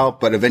for a while,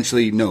 but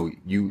eventually, no,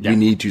 you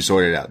need to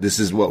sort it out. This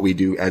is what we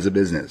do as a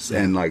business.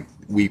 Yeah. And like,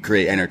 we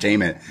create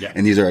entertainment. Yeah.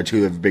 And these are our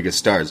two of the biggest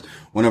stars.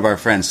 One of our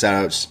friends,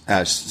 shout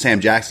out, Sam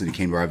Jackson, who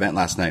came to our event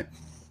last night.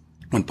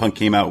 When Punk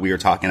came out, we were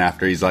talking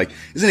after. He's like,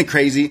 isn't it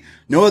crazy?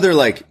 No other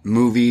like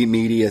movie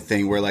media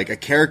thing where like a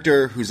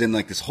character who's in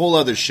like this whole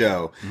other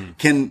show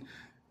can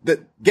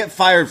get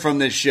fired from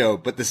this show,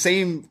 but the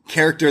same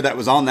character that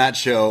was on that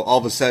show all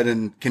of a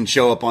sudden can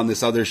show up on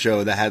this other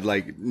show that had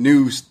like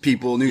new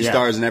people, new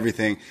stars and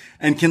everything,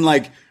 and can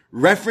like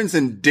reference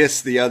and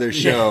diss the other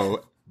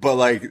show. But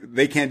like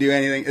they can't do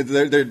anything.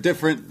 They're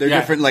different. They're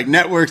different like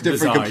networks,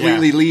 different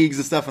completely leagues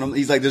and stuff. And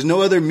he's like, there's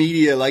no other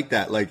media like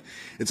that. Like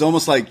it's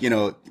almost like, you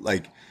know,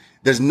 like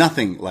there's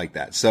nothing like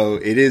that. So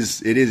it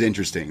is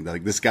interesting.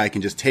 Like this guy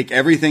can just take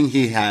everything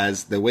he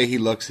has, the way he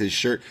looks, his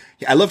shirt.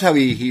 I loved how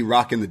he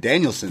rocking the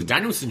Danielson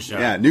shirt.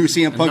 Yeah, new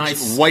CM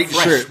Punk's nice, white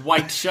fresh, shirt.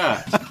 white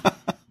shirt.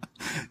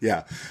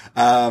 Yeah,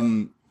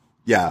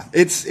 yeah.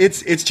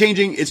 It's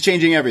changing. It's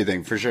changing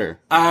everything for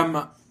sure.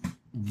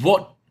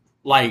 What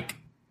like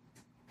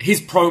his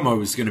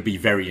promo is going to be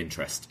very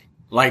interesting.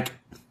 Like,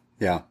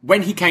 yeah,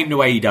 when he came to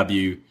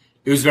AEW,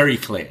 it was very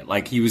clear.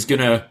 Like he was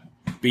going to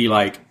be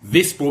like,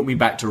 this brought me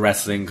back to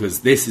wrestling because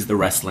this is the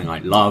wrestling I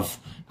love,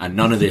 and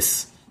none of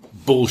this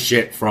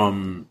bullshit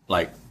from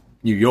like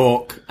New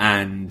York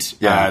and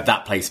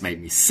that place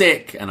made me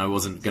sick, and I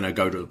wasn't going to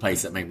go to a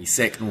place that made me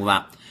sick and all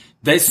that.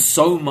 There's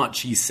so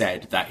much he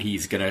said that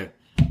he's going to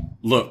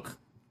look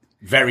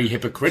very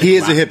hypocritical. He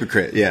is a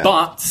hypocrite, yeah.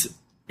 But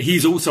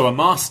he's also a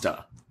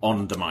master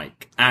on the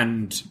mic,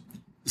 and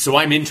so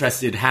I'm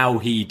interested how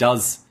he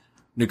does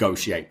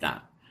negotiate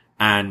that.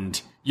 And,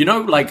 you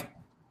know, like,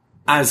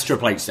 as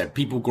Triple H said,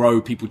 people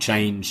grow, people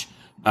change,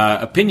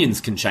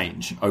 opinions can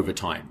change over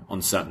time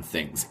on certain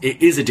things.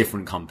 It is a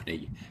different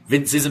company.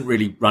 Vince isn't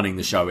really running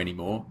the show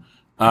anymore.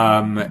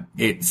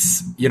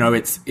 It's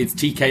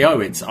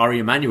TKO, it's Ari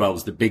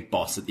Emanuel's the big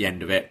boss at the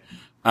end of it.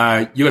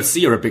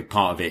 UFC are a big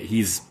part of it.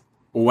 He's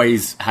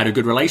always had a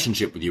good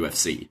relationship with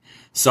UFC.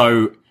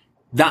 So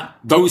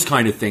those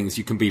kind of things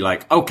you can be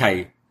like,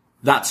 okay,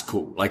 that's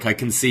cool. Like I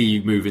can see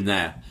you moving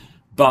there.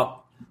 But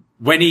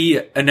when he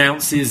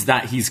announces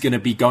that he's going to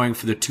be going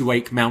for the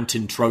Tuwaiq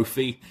Mountain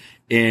Trophy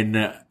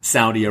in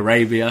Saudi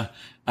Arabia,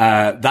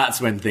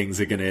 that's when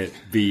things are going to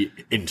be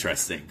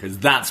interesting, because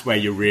that's where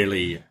you're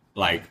really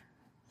like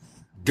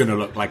going to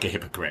look like a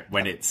hypocrite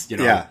when it's, you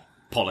know,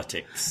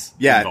 politics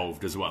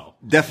involved as well.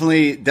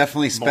 Definitely.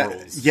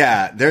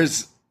 Yeah,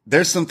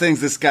 there's some things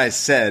this guy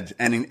said,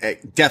 and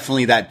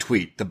definitely that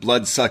tweet, the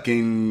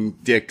blood-sucking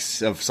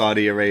dicks of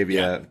Saudi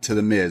Arabia to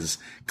The Miz.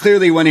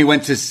 Clearly, when he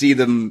went to see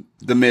The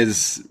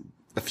Miz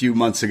a few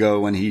months ago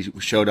when he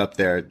showed up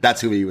there,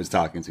 that's who he was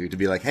talking to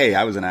be like, hey,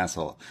 I was an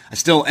asshole. I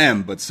still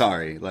am, but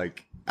sorry.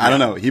 Like, I don't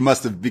know. He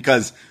must have,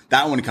 because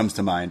that one comes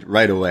to mind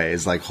right away.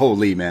 Is like,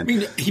 holy man. I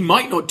mean, he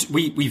might not.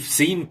 We've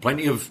seen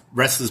plenty of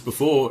wrestlers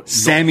before.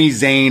 Sami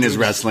Zayn is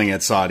wrestling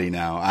at Saudi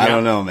now. I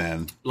don't know,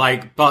 man.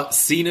 Like, but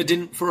Cena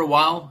didn't for a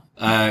while.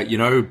 You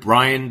know,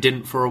 Bryan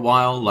didn't for a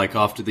while, like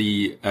after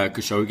the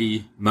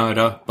Khashoggi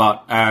murder.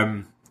 But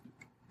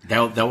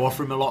they'll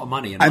offer him a lot of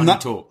money and money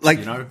talks. Like,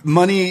 you know,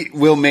 money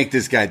will make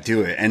this guy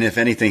do it. And if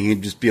anything,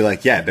 he'd just be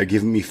like, yeah, they're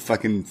giving me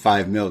fucking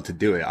 $5 million to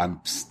do it. I'm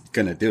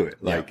gonna do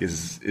it. Like,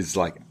 is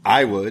like,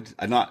 I would.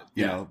 I'm not,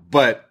 you know.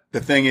 But the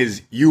thing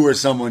is, you were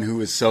someone who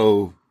was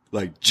so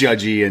like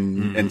judgy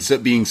and so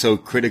being so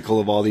critical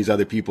of all these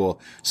other people.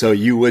 So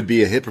you would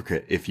be a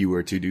hypocrite if you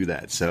were to do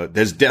that. So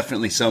there's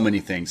definitely so many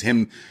things.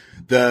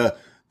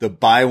 The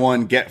buy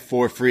one, get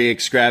four free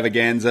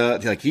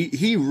extravaganza. Like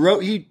he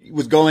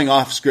was going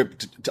off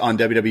script on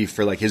WWE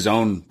for like his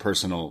own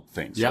personal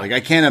things. Yeah. Like I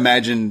can't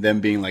imagine them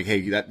being like,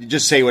 hey,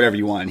 just say whatever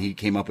you want. And he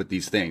came up with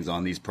these things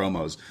on these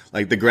promos.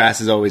 Like the grass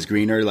is always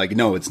greener. Like,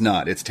 no, it's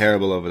not. It's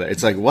terrible over there.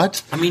 It's like,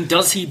 what? I mean,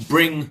 does he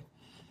bring,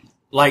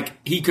 like,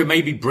 he could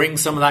maybe bring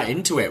some of that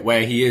into it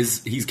where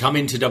he's come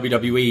into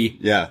WWE.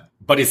 Yeah.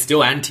 But is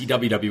still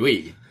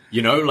anti-WWE.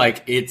 You know,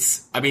 like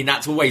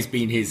that's always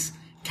been his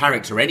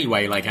character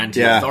anyway, like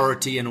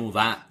anti-authority and all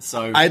that.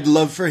 So I'd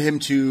love for him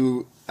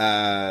to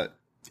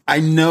I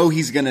know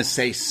he's gonna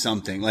say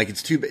something like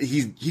it's too.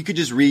 He could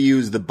just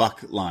reuse the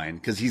Buck line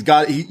because he's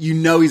got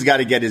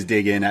to get his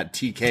dig in at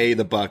TK,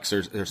 the Bucks,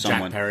 or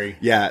someone. Jack Perry.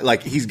 Yeah,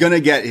 like he's gonna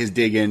get his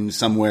dig in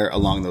somewhere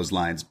along those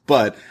lines.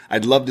 But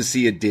I'd love to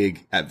see a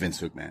dig at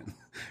Vince McMahon.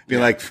 Be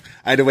like,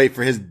 I had to wait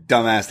for his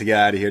dumbass to get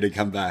out of here to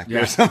come back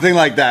or something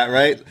like that,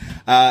 right?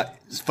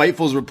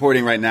 Fightful's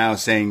reporting right now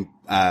saying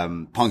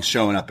Punk's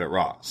showing up at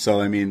Raw.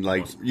 So I mean,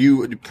 like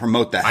you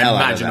promote the hell out of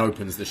that. I imagine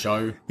opens the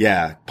show.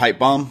 Yeah, pipe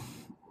bomb.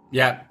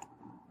 Yeah,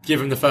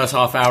 give him the first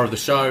half hour of the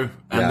show,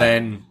 and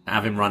then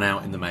have him run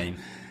out in the main.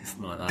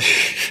 Something like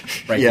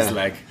that. Break his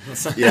leg.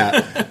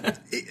 Yeah.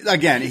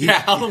 Again,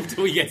 how long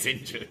till he gets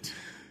injured?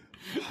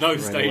 No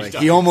stage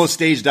dive. He almost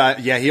stage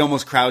dived. Yeah, he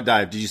almost crowd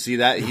dived. Did you see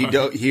that?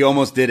 He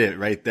almost did it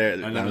right there.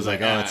 And I was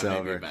like, oh, it's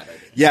over.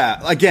 Yeah,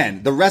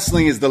 again, the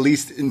wrestling is the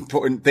least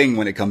important thing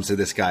when it comes to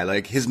this guy.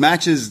 Like, his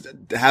matches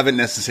haven't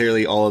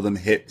necessarily all of them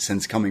hit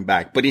since coming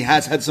back, but he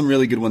has had some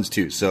really good ones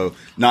too, so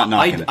not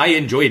knocking it. I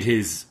enjoyed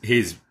his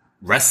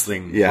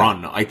wrestling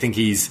run. I think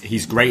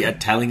he's great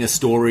at telling a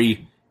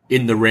story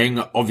in the ring.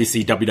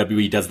 Obviously,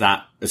 WWE does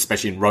that,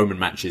 especially in Roman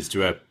matches,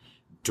 to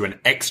an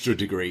extra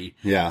degree.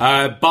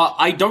 Yeah. But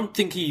I don't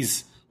think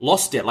he's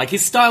lost it. Like,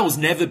 his style's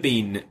never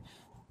been,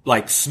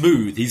 like,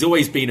 smooth. He's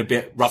always been a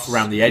bit rough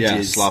around the edges.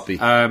 Yeah, sloppy.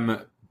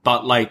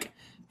 But like,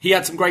 he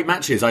had some great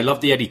matches. I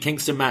loved the Eddie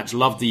Kingston match,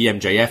 loved the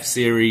MJF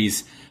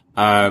series,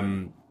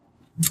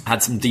 had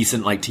some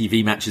decent like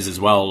TV matches as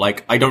well.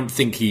 Like, I don't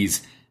think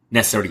he's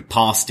necessarily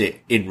past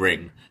it in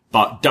ring,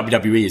 but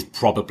WWE is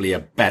probably a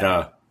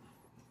better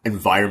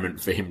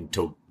environment for him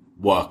to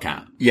work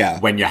at. Yeah.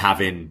 When you're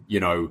having, you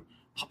know,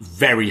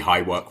 very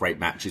high work rate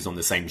matches on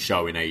the same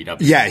show in AEW.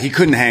 Yeah, he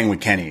couldn't hang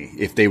with Kenny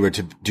if they were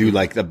to do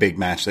like a big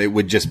match. It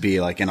would just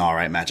be like an all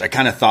right match. I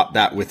kind of thought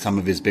that with some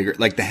of his bigger,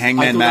 like the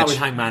Hangman match. That with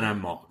Hangman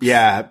and Mox.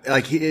 Yeah,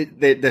 like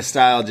the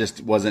style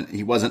just wasn't.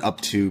 He wasn't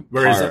up to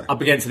Whereas par. up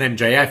against an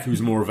MJF,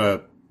 who's more of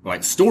a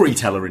like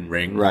storyteller in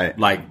ring, right?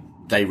 Like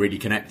they really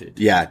connected.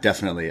 Yeah,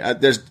 definitely.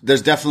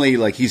 There's definitely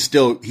like he's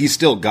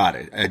still got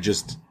it.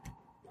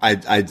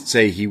 I'd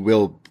say he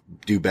will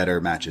do better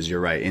matches. You're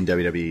right, in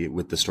WWE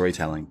with the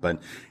storytelling, but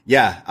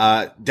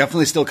yeah,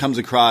 definitely still comes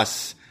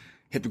across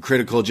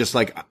hypocritical. Just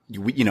like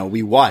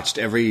we watched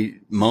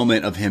every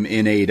moment of him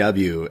in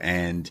AEW,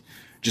 and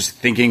just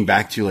thinking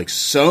back to like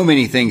so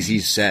many things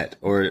he's said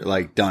or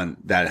like done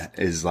that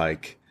is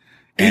like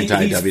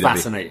anti-WWE. He's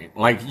fascinating.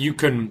 Like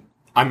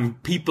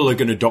people are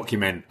going to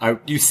document.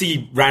 You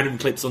see random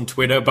clips on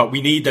Twitter, but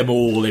we need them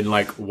all in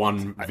like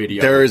one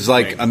video. There's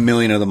like a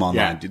million of them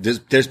online. Yeah.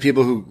 Dude. There's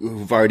people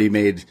who've already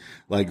made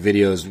like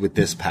videos with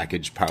this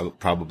package.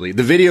 Probably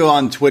the video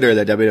on Twitter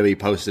that WWE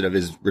posted of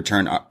his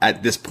return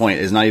at this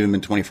point has not even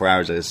been 24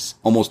 hours. It's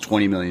almost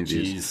 20 million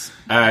views.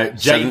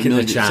 Jake in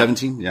the chat,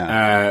 17,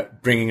 yeah,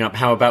 bringing up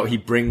how about he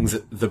brings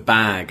the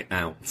bag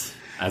out,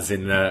 as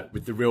in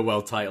with the real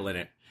world title in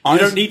it. You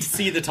don't need to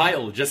see the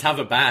title; just have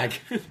a bag.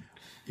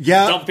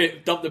 Yeah.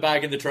 Dump the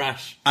bag in the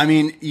trash. I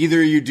mean,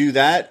 either you do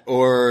that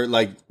or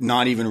like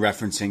not even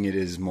referencing it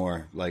is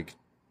more like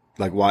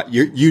what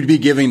you'd be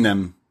giving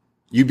them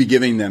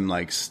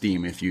like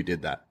steam if you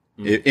did that,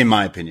 in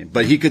my opinion.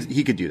 But he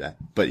could do that.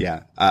 But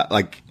yeah,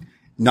 like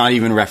not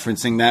even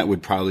referencing that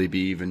would probably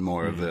be even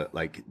more of a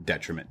like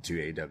detriment to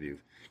AEW.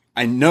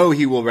 I know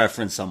he will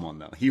reference someone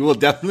though. He will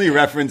definitely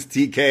reference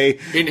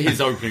TK in his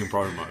opening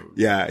promo.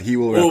 Yeah, he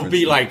will reference or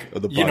be like,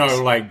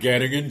 the like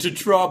getting into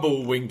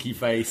trouble, winky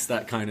face,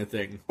 that kind of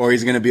thing. Or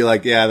he's gonna be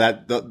like, yeah,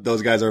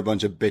 those guys are a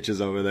bunch of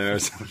bitches over there or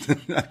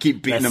something. I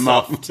keep beating them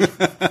up.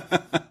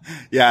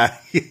 Yeah,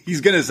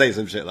 he's gonna say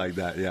some shit like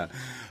that. Yeah.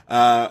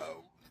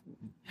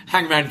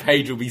 Hangman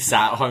Page will be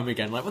sat at home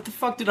again, like, what the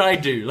fuck did I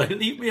do? Like,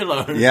 leave me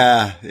alone.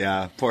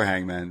 Yeah, poor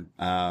Hangman.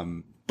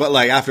 But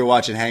like after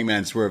watching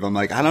Hangman swerve, I'm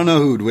like, I don't know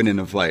who would win in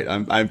a fight.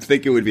 I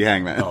think it would be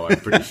Hangman. Oh, I'm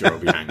pretty sure it'll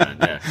be Hangman.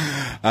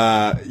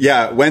 Yeah.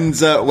 Yeah.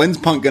 When's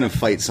Punk gonna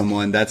fight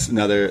someone? That's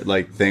another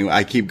like thing.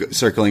 I keep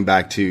circling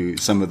back to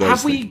some of those.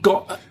 Have we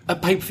got a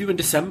pay-per-view in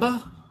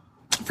December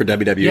for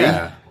WWE?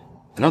 Yeah.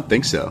 I don't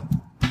think so.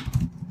 I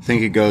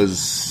think it goes.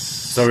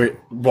 So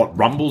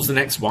Rumble's the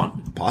next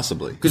one?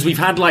 Possibly. Because we've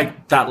had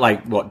like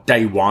that,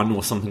 day one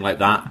or something like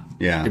that.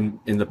 Yeah.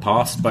 In the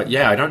past, but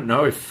yeah, I don't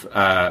know if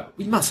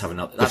we must have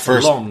another. That's a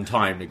long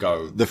time to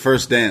go. The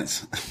First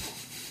Dance.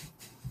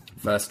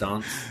 First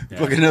Dance. Yeah.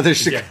 Book another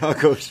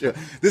Chicago show.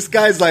 This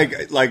guy's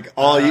like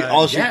all.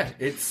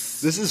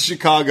 This is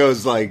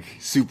Chicago's like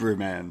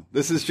Superman.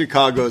 This is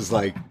Chicago's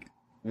like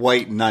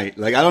White Knight.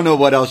 Like I don't know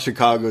what else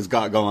Chicago's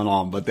got going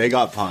on, but they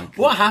got Punk.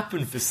 What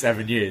happened for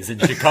 7 years in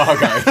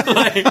Chicago?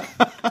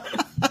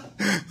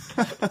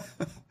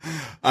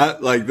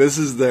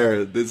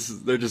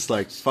 They're just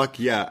like, fuck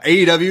yeah.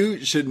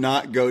 AEW should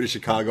not go to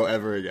Chicago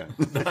ever again.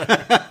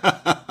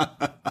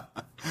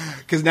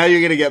 Because now you're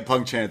going to get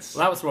Punk chants.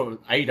 Well, that was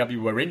what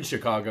AEW were in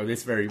Chicago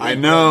this very week. I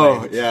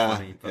know. Yeah.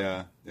 Funny,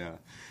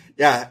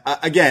 yeah.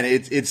 Again,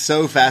 it's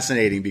so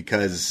fascinating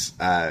because,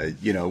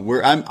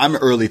 I'm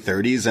early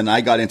 30s and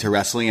I got into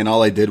wrestling and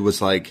all I did was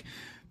like,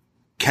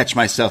 catch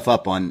myself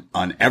up on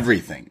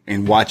everything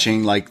and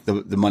watching like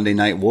the Monday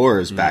Night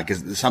Wars back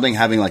is something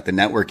having like the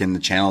network and the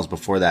channels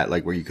before that,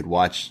 like where you could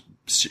watch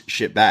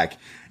shit back.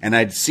 And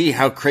I'd see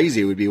how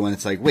crazy it would be when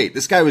it's like, wait,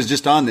 this guy was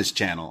just on this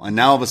channel and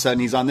now all of a sudden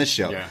he's on this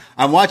show. Yeah.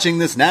 I'm watching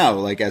this now,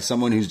 like as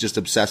someone who's just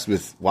obsessed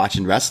with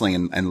watching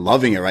wrestling and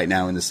loving it right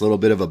now in this little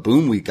bit of a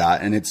boom we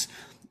got. And it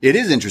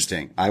is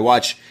interesting. I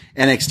watch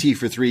NXT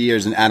for 3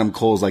 years and Adam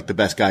Cole's like the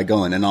best guy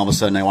going. And all of a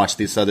sudden I watch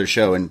this other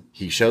show and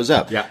he shows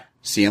up. Yeah.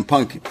 CM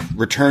Punk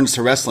returns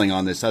to wrestling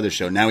on this other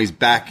show. Now he's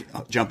back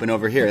jumping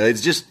over here.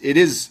 It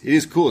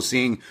is cool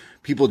seeing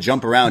people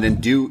jump around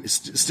and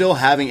still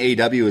having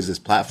AEW as this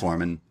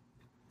platform. And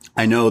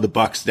I know the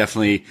Bucks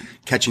definitely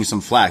catching some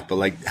flack, but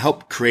like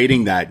help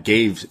creating that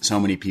gave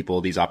so many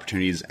people these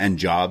opportunities and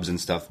jobs and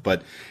stuff.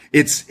 But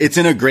it's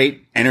in a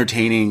great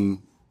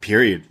entertaining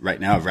period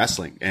right now of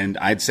wrestling. And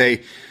I'd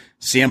say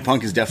CM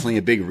Punk is definitely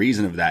a big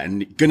reason of that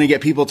and going to get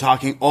people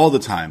talking all the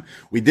time.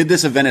 We did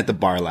this event at the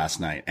bar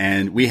last night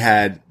and we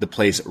had the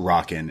place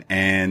rocking.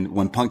 And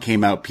when Punk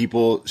came out,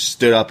 people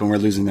stood up and were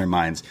losing their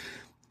minds.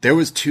 There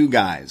was two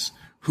guys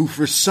who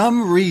for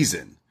some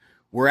reason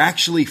were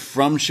actually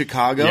from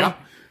Chicago,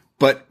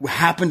 but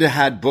happened to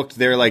had booked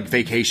their like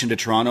vacation to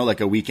Toronto, like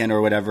a weekend or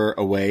whatever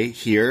away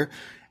here.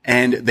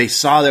 And they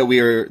saw that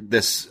we were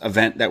this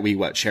event that we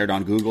shared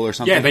on Google or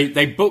something. Yeah,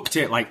 they booked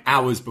it like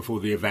hours before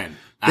the event.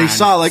 They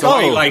saw like,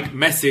 I like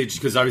messaged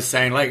because I was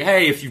saying like,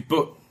 hey, if you've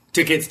booked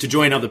tickets to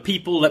join other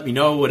people, let me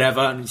know, whatever.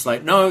 And it's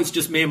like, no, it's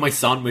just me and my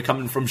son. We're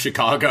coming from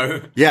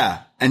Chicago.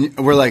 Yeah. And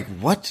we're like,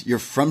 what? You're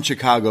from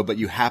Chicago, but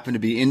you happen to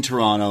be in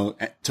Toronto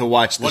to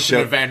watch the show.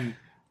 An event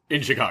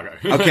in Chicago.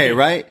 Okay,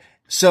 right?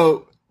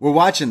 So we're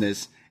watching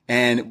this,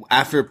 and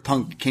after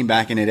Punk came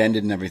back and it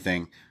ended and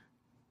everything,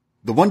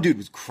 the one dude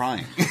was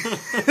crying.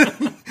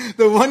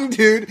 The one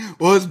dude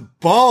was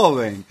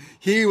bawling.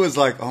 He was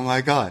like, oh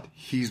my God,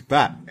 he's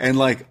back. And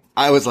like,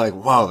 I was like,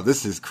 whoa,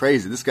 this is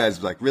crazy. This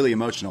guy's like really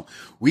emotional.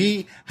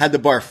 We had the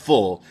bar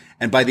full,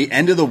 and by the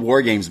end of the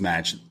War Games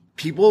match,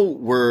 people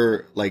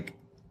were like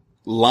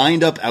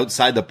lined up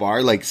outside the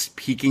bar, like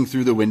peeking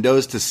through the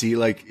windows to see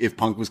like if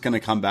Punk was going to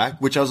come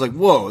back, which I was like,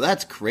 whoa,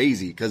 that's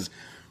crazy. Because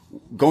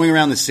going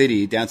around the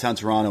city, downtown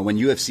Toronto, when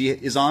UFC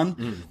is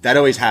on, that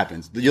always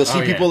happens. You'll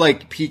see people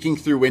like peeking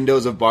through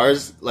windows of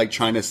bars, like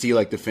trying to see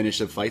like the finish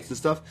of fights and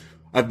stuff.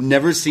 I've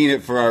never seen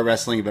it for our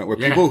wrestling event where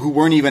people who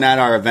weren't even at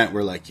our event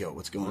were like, yo,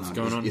 what's going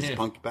on? Is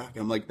Punk back?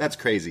 I'm like, that's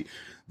crazy.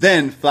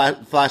 Then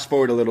flash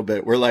forward a little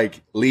bit. We're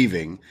like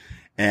leaving,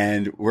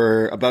 and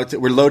we're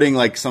loading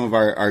like some of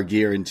our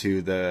gear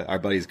into our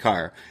buddy's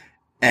car.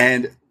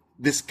 And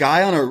this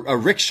guy on a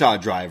rickshaw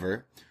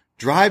driver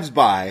drives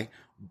by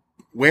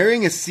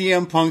wearing a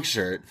CM Punk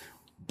shirt,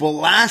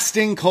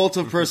 blasting Cult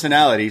of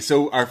Personality.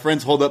 So our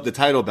friends hold up the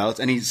title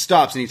belts, and he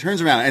stops and he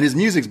turns around and his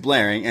music's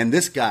blaring, and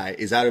this guy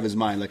is out of his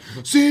mind, like,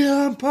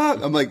 CM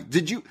Punk. I'm like,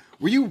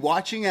 were you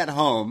watching at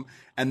home?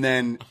 And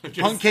then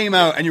Punk came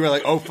out, and you were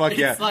like, "Oh fuck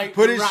yeah!" Like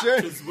put his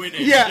shirt.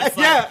 Winning. Yeah, like,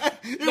 yeah.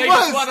 It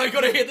was. Won, I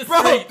gotta hit the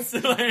streets.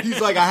 He's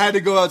like, I had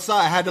to go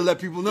outside. I had to let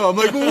people know. I'm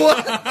like,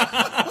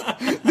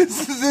 what?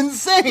 This is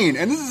insane,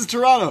 and this is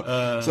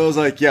Toronto. So I was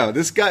like, yo,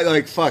 this guy,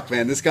 like, fuck,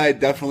 man, this guy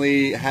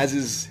definitely has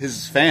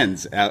his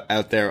fans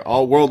out there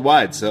all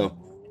worldwide. So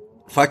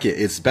fuck it,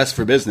 it's best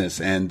for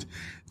business, and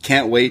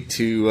can't wait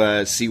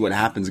to see what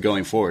happens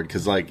going forward,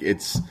 because like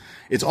it's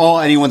all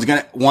anyone's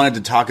wanted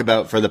to talk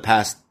about for the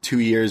past 2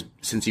 years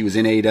since he was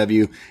in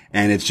AEW,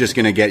 and it's just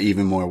gonna get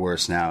even more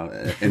worse now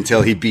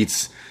until he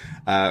beats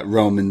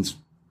Romans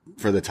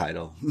for the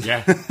title.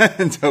 Yeah,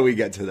 until we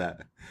get to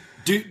that.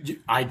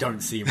 I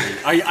don't see him.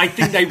 I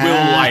think they will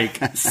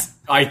like.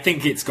 I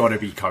think it's got to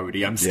be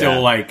Cody. I'm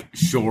still like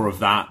sure of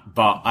that,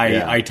 but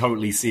I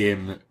totally see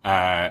him.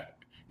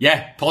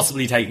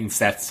 Possibly taking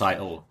Seth's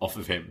title off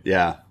of him.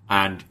 Yeah.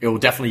 And it will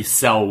definitely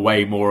sell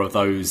way more of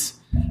those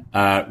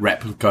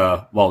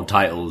replica world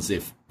titles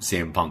if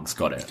CM Punk's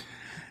got it.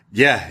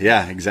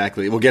 Yeah,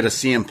 exactly. We'll get a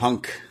CM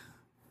Punk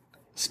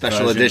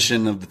special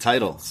edition of the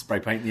title. Spray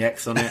paint the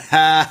X on it.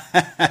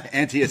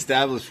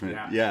 Anti-establishment.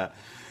 Yeah.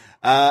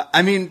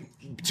 I mean,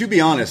 to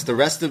be honest, the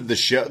rest of the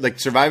show, like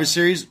Survivor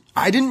Series,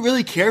 I didn't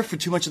really care for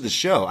too much of the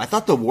show. I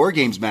thought the War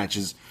Games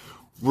matches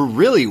were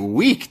really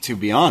weak, to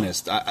be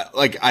honest.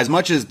 Like, as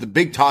much as the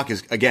big talk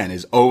is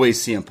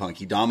always CM Punk.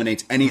 He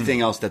dominates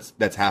anything else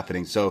that's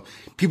happening. So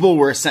people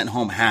were sent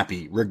home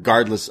happy,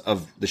 regardless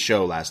of the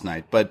show last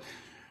night. But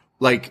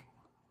like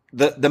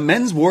the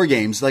men's War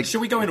Games, like,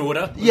 should we go in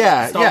order?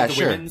 Yeah, Start with the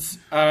sure. Women's.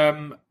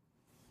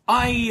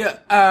 I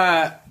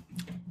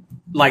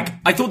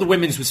thought the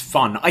women's was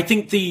fun. I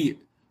think the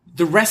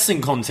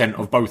wrestling content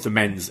of both the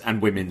men's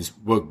and women's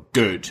were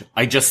good.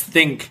 I just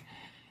think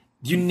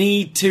you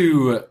need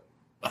to,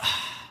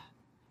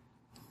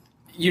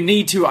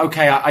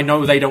 okay, I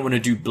know they don't want to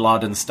do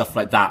blood and stuff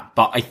like that,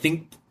 but I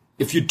think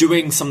if you're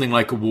doing something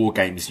like a War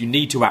Games, you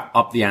need to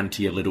up the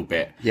ante a little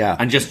bit. Yeah.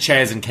 And just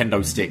chairs and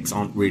kendo sticks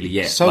aren't really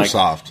it. So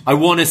soft. I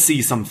want to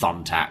see some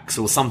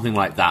thumbtacks or something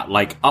like that.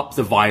 Like, up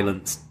the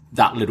violence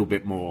that little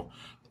bit more.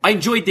 I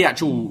enjoyed the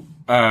actual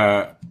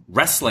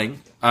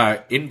wrestling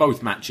in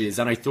both matches,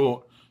 and I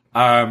thought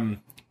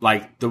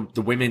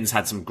the women's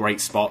had some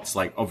great spots,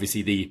 like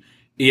obviously the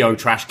EO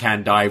trash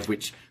can dive,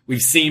 which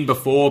we've seen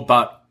before,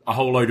 but a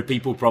whole load of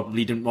people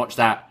probably didn't watch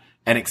that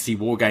NXT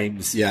War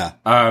Games. Yeah.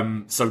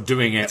 So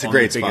doing it on the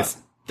biggest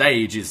spot.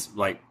 stage is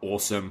like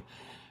awesome.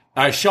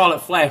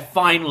 Charlotte Flair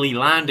finally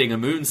landing a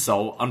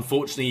moonsault,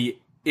 unfortunately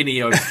in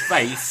EO's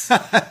face,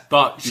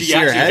 but she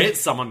actually hit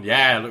someone.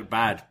 Yeah, it looked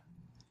bad.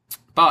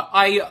 But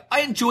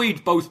I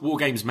enjoyed both War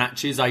Games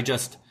matches. I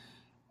just,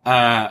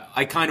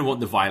 I kind of want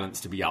the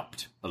violence to be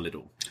upped a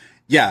little.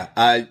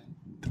 Yeah,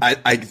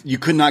 you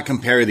could not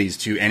compare these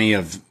to any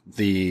of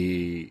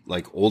the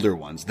like older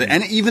ones.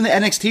 Even the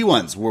NXT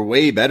ones were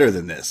way better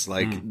than this.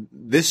 Like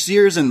this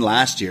year's and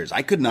last year's,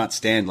 I could not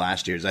stand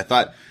last year's. I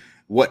thought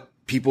what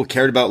people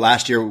cared about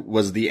last year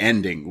was the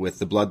ending with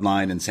the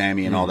Bloodline and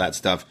Sammy and all that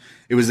stuff.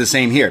 It was the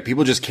same here.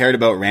 People just cared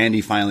about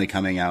Randy finally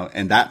coming out,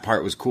 and that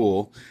part was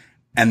cool.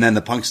 And then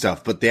the Punk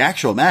stuff. But the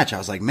actual match, I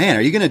was like, man,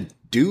 are you going to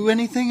do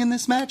anything in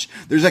this match?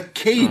 There's a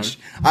cage.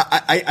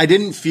 I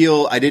didn't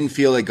feel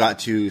it got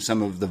to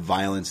some of the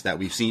violence that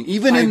we've seen.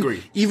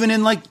 Even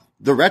in like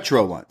the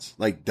retro ones,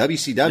 like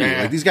WCW.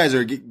 Yeah. Like these guys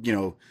are,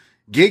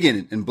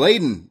 gigging and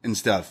blading and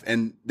stuff.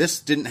 And this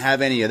didn't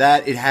have any of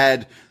that. It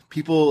had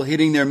people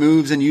hitting their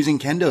moves and using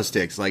kendo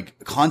sticks, like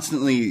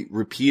constantly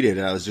repeated.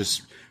 I was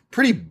just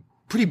pretty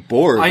pretty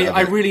bored.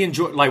 I really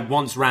enjoyed, like,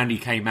 once Randy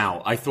came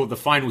out, I thought the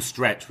final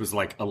stretch was,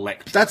 like,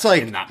 electric. That's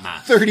like in that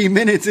match. 30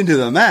 minutes into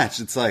the match.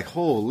 It's like,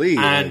 holy.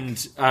 And,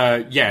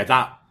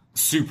 that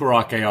Super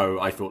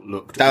RKO I thought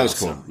looked that was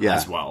awesome cool, yeah.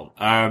 as well.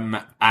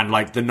 And,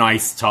 like, the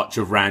nice touch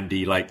of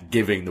Randy, like,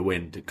 giving the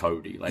win to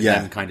Cody, like,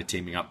 them kind of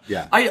teaming up.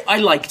 Yeah. I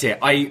liked it.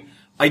 I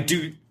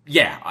do,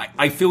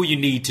 I feel you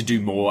need to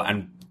do more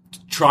and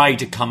try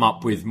to come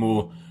up with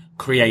more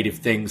creative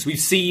things. We've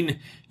seen,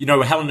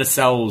 Hell in a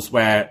Cells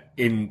where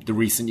in the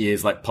recent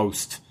years, like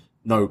post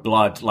No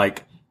Blood,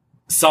 like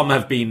some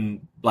have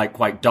been like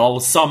quite dull.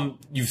 Some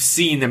you've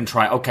seen them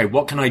try, okay,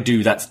 what can I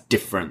do that's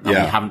different that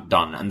we haven't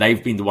done? And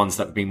they've been the ones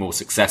that have been more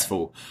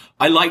successful.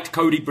 I liked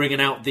Cody bringing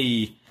out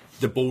the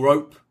bull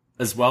rope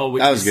as well,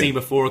 which we've seen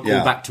before, a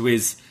callback to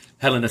his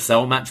Hell in a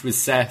Cell match with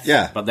Seth,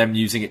 but them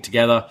using it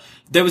together.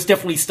 There was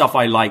definitely stuff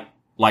I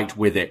liked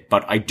with it,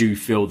 but I do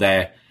feel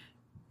there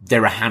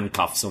are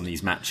handcuffs on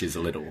these matches a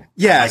little.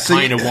 Yeah. I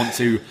kind of want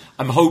to,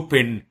 I'm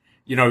hoping,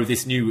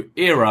 this new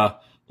era,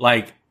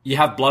 like, you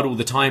have blood all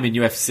the time in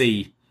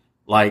UFC.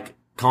 Like,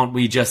 can't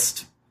we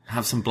just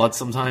have some blood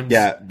sometimes?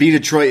 Yeah. B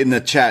Detroit in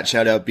the chat,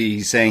 shout out B.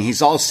 He's saying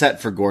he's all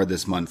set for Gore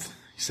this month.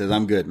 He says,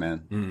 I'm good,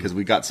 man. Because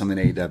we got some in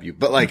AEW.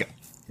 But, like,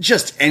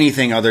 just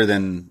anything other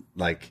than,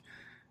 like,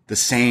 the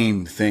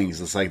same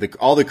things. It's like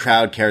all the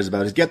crowd cares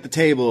about is get the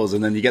tables,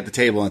 and then you get the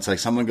table, and it's like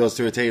someone goes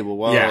through a table.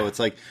 Whoa, it's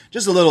like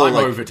just a little I'm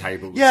like, over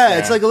tables. Yeah,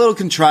 it's like a little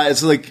contrived.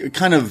 It's like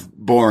kind of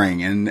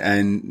boring,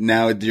 and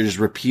now you're just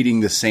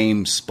repeating the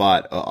same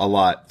spot a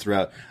lot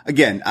throughout.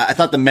 Again, I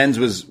thought the men's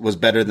was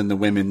better than the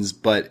women's,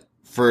 but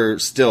for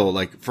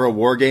a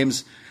War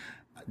Games,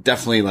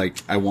 definitely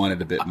like I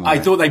wanted a bit more. I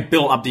thought they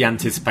built up the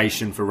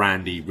anticipation for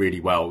Randy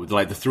really well with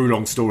like the through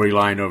long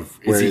storyline of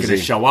is he going to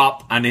show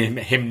up, and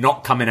him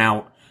not coming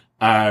out.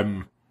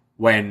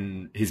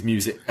 When his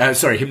music,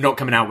 him not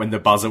coming out when the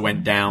buzzer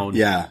went down.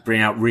 Yeah. Bring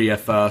out Rhea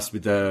first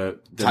with the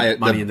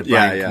Money in the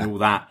Bank and all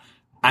that.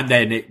 And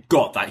then it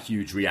got that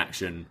huge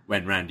reaction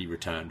when Randy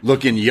returned.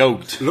 Looking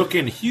yoked.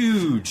 Looking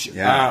huge.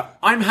 Yeah.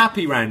 I'm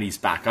happy Randy's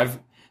back.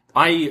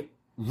 I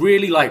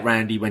really liked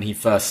Randy when he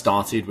first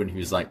started, when he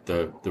was like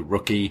the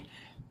rookie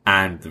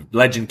and the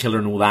legend killer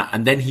and all that.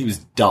 And then he was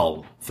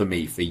dull for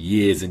me for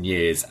years and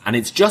years. And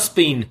it's just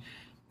been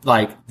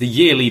like the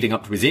year leading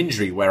up to his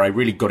injury where I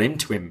really got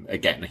into him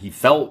again. He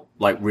felt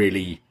like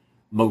really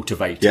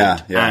motivated.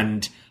 Yeah.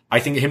 And I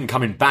think him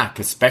coming back,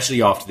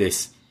 especially after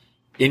this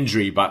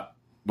injury, but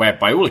where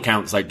by all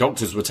accounts, like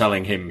doctors were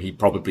telling him he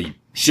probably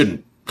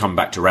shouldn't come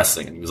back to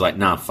wrestling. And he was like,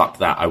 nah, fuck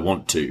that. I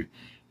want to.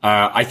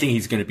 I think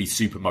he's going to be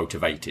super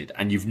motivated.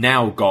 And you've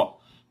now got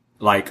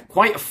like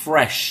quite a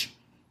fresh,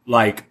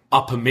 like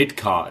upper mid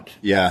card.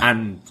 Yeah.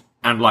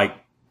 And like,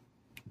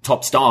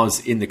 top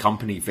stars in the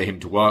company for him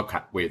to work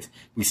with.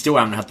 We still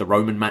haven't had the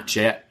Roman match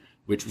yet,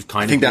 which was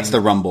kind of that's the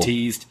Rumble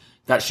teased.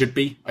 That should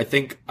be, I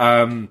think.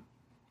 And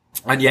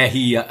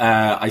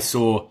yeah, I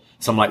saw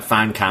some like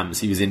fan cams.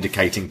 He was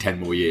indicating 10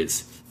 more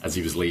years as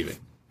he was leaving.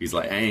 He's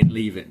like, I ain't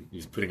leaving.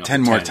 He's putting up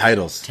 10 more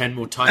titles. 10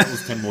 more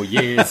titles, 10 more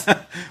years.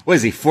 What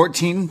is he,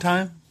 14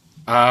 time?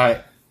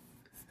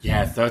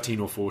 Yeah, 13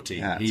 or 14.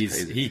 Yeah,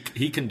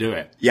 he can do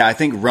it. Yeah, I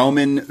think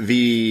Roman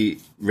v.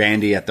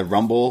 Randy at the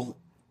Rumble.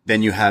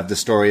 Then you have the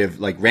story of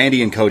like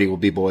Randy and Cody will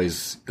be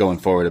boys going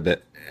forward a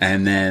bit.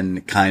 And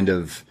then kind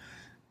of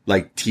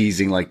like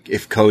teasing, like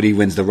if Cody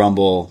wins the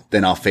Rumble,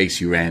 then I'll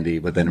face you, Randy.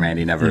 But then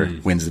Randy never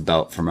wins the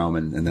belt from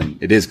Roman. And then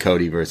it is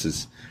Cody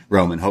versus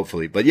Roman,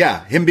 hopefully. But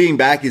yeah, him being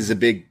back is a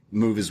big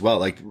move as well.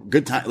 Like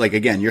good time. Like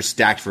again, you're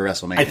stacked for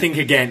WrestleMania. I think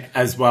again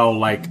as well,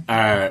 like,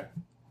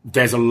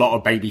 there's a lot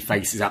of baby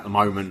faces at the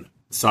moment.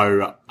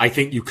 So I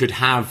think you could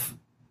have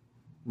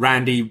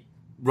Randy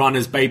run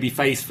as baby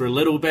face for a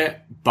little bit,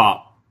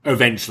 but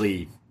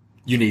eventually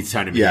you need to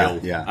turn him heel,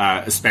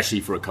 especially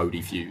for a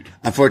Cody feud.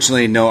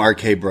 Unfortunately, no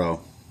RK Bro.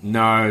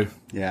 No.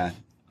 Yeah.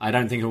 I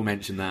don't think he'll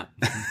mention that.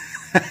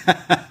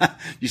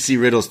 You see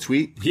Riddle's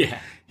tweet? Yeah.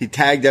 He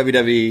tagged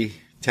WWE,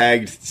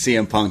 tagged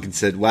CM Punk and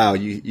said, wow,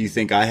 you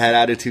think I had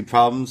attitude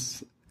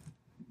problems?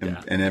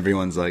 And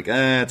everyone's like,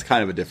 it's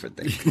kind of a different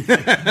thing.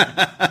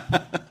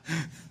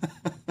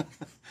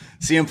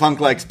 CM Punk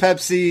likes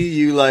Pepsi,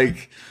 you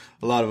like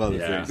a lot of other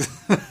things.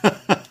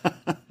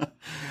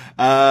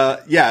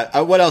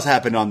 What else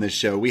happened on this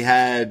show? We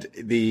had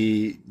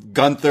the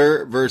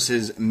Gunther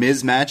versus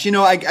Miz match. You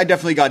know, I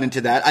definitely got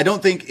into that. I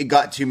don't think it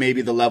got to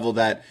maybe the level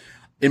that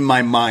in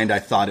my mind I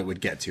thought it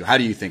would get to. How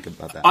do you think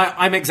about that?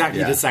 I'm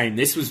exactly the same.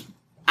 This was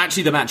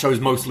actually the match I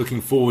was most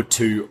looking forward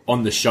to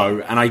on the show,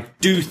 and I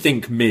do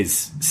think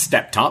Miz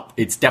stepped up.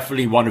 It's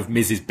definitely one of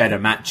Miz's better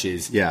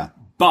matches. Yeah.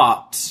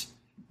 But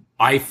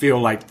I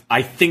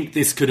think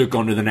this could have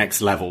gone to the next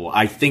level.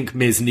 I think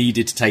Miz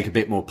needed to take a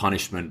bit more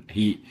punishment.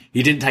 He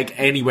didn't take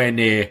anywhere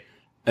near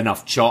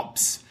enough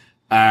chops.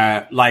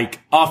 Like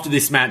after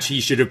this match, he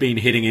should have been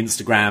hitting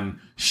Instagram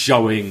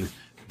showing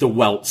the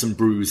welts and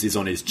bruises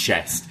on his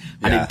chest,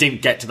 and it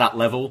didn't get to that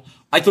level.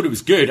 I thought it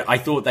was good. I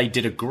thought they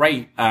did a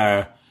great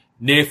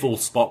near fall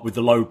spot with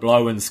the low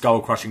blow and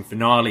skull crushing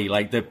finale.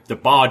 Like the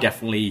bar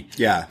definitely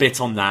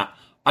bit on that.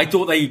 I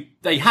thought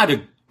they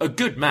had a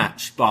good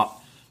match, but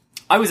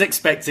I was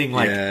expecting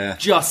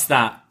just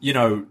that,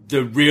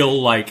 the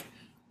real like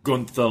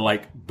Gunther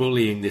like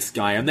bullying this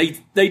guy, and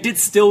they did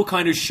still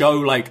kind of show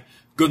like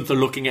Gunther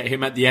looking at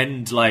him at the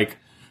end like,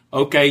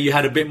 okay, you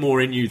had a bit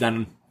more in you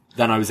than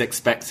I was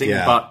expecting,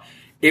 but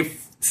it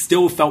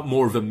still felt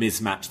more of a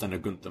Miz match than a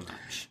Gunther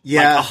match.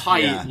 Yeah, like a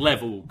high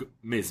level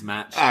Miz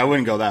match. I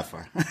wouldn't go that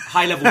far.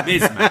 High level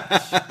Miz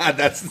match.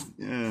 That's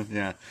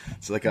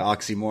it's like an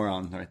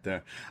oxymoron right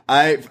there.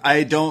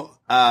 I don't.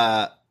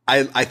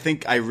 I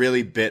think I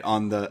really bit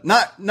on the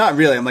not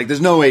really. I'm like,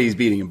 there's no way he's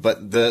beating him,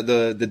 but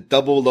the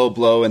double low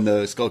blow and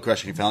the skull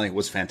crushing finale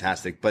was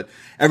fantastic. But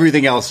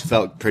everything else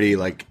felt pretty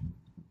like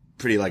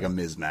a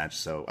Miz match.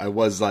 So I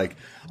was like,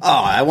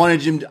 I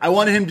wanted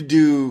him to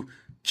do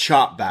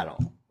chop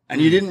battle,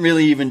 and you didn't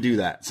really even do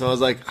that. So I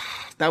was like,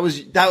 that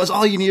was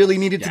all you really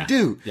needed to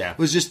do. Yeah.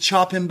 Was just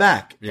chop him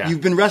back. Yeah.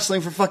 You've been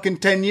wrestling for fucking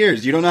 10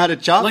 years. You don't know how to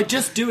chop? Like,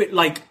 just do it,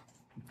 like,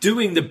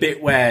 doing the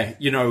bit where,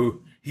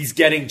 he's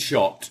getting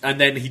chopped, and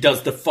then he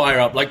does the fire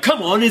up, like,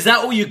 come on, is that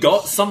all you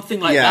got? Something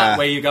like that,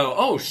 where you go,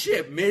 oh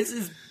shit, Miz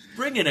is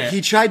bringing it.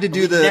 He tried to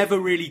do never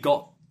really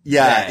got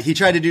there. He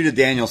tried to do the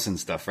Danielson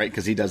stuff, right?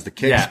 Because he does the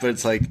kicks, but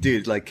it's like,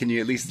 dude, like, can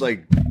you at least,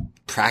 like,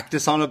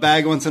 practice on a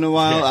bag once in a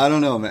while? Yeah. I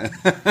don't know, man.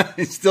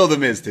 It's still the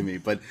Miz to me,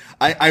 but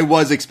I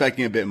was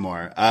expecting a bit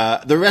more.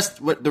 The rest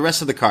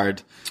of the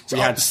card. So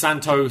we had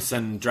Santos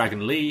and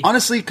Dragon Lee.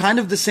 Honestly, kind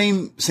of the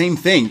same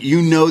thing.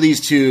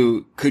 These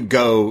two could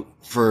go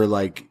for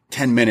like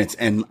 10 minutes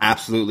and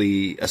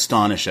absolutely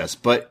astonish us,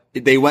 but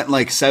they went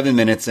like 7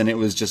 minutes and it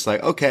was just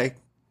like, okay,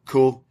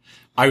 cool.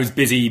 I was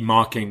busy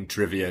marking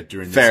trivia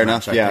during this Fair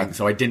match, enough, I think,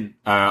 so I didn't,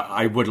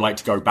 I would like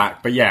to go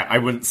back, but yeah, I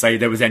wouldn't say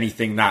there was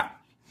anything that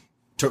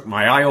took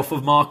my eye off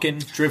of marking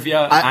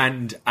trivia,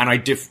 and I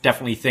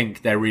definitely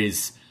think there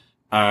is,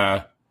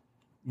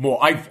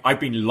 more. I've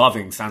been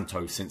loving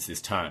Santos since this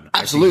turn.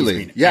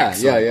 Absolutely. Yeah.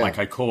 Like,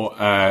 I caught,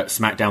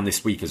 SmackDown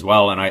this week as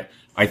well, and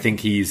I think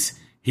he's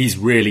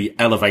really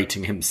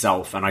elevating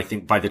himself, and I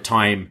think by the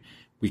time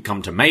we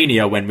come to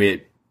Mania,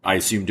 when I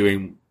assume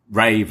doing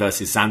Rey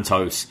versus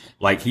Santos,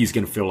 like, he's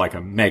going to feel like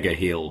a mega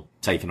heel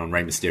taking on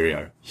Rey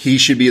Mysterio. He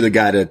should be the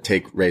guy to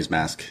take Rey's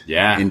mask.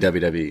 Yeah. In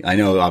WWE. I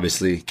know,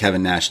 obviously,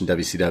 Kevin Nash in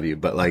WCW,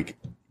 but like,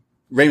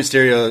 Rey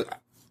Mysterio,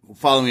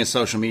 following his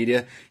social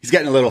media, he's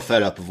getting a little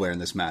fed up of wearing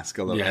this mask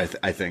a little. Yeah.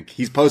 I think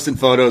he's posting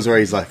photos where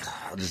he's like,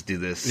 I'll just do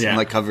this and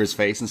like cover his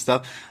face and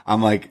stuff.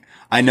 I'm like,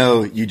 I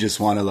know you just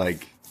want to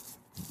like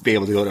be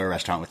able to go to a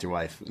restaurant with your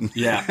wife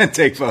and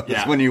take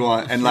photos when you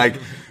want, and like,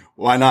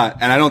 why not?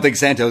 And I don't think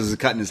Santos is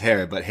cutting his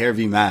hair, but hair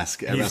v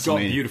mask at WrestleMania. He's got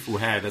beautiful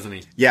hair, doesn't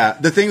he? Yeah.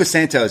 The thing with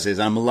Santos is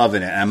I'm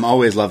loving it. I'm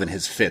always loving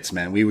his fits,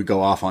 man. We would go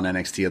off on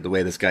NXT at the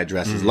way this guy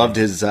dresses. Loved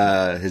his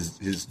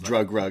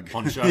drug rug.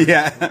 Poncho.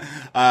 Yeah.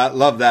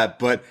 Love that.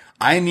 But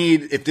I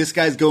need, if this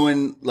guy's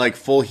going like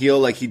full heel,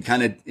 like he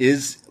kind of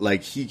is,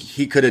 like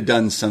he could have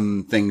done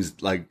some things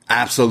like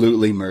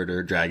absolutely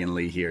murder Dragon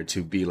Lee here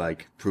to be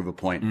like, prove a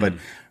point. But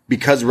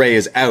because Rey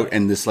is out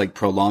and this like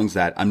prolongs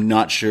that, I'm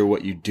not sure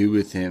what you do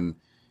with him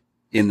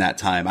in that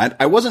time.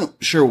 I wasn't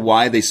sure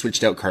why they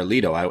switched out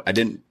Carlito. I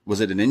didn't,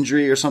 was it an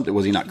injury or something?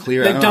 Was he not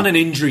clear? They've done an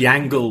injury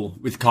angle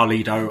with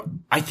Carlito.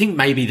 I think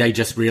maybe they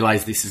just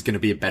realized this is going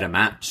to be a better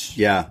match.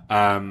 Yeah.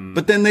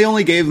 But then they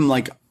only gave him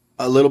like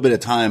a little bit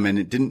of time and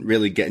it didn't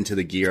really get into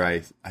the gear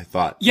I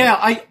thought. Yeah,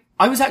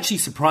 I was actually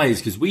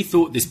surprised because we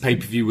thought this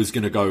pay-per-view was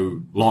going to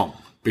go long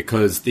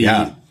because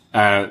the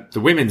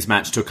women's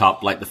match took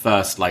up like the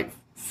first like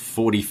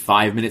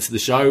 45 minutes of the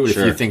show. If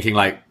you're thinking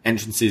like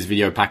entrances,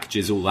 video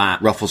packages, all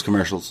that. Ruffles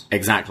commercials.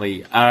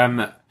 Exactly.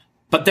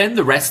 But then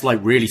the rest like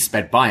really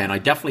sped by, and I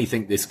definitely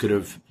think this could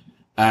have,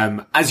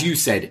 as you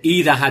said,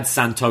 either had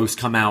Santos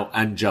come out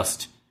and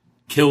just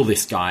kill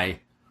this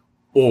guy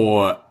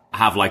or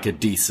have like a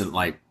decent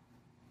like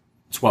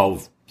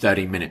 12,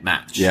 30-minute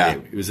match. Yeah.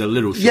 It was a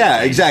little short.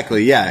 Yeah,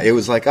 exactly. Yeah. It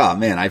was like, oh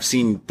man, I've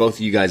seen both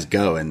of you guys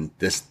go and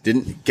this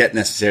didn't get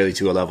necessarily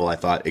to a level I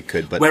thought it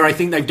could. But where I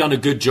think they've done a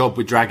good job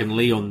with Dragon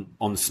Lee on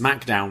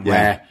SmackDown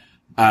where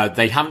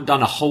they haven't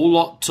done a whole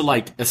lot to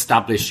like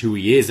establish who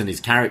he is and his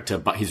character,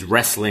 but his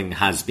wrestling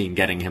has been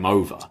getting him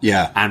over.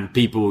 Yeah. And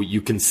people, you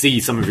can see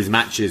some of his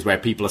matches where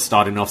people are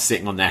starting off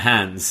sitting on their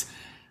hands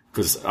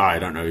because I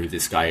don't know who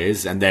this guy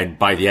is. And then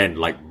by the end,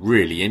 like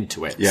really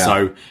into it. Yeah.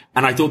 So,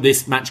 and I thought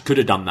this match could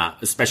have done that,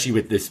 especially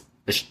with this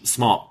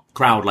smart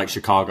crowd like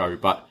Chicago,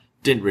 but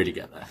didn't really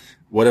get there.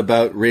 What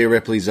about Rhea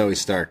Ripley, Zoe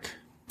Stark?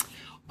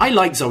 I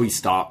like Zoe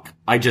Stark.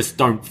 I just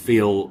don't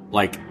feel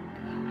like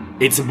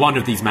it's one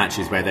of these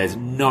matches where there's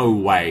no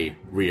way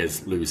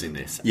Rhea's losing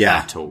this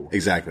at all.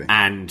 Exactly.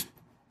 And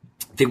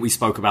I think we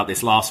spoke about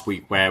this last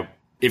week where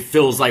it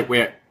feels like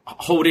we're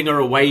holding her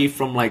away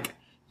from like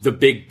the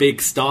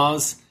big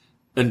stars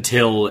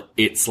until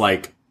it's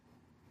like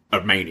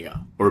a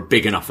Mania or a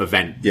big enough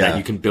event that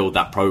you can build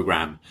that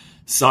program.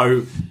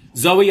 So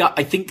Zoe,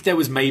 I think there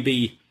was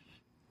maybe,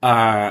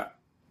 I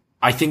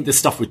think the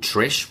stuff with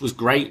Trish was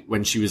great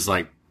when she was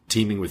like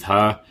teaming with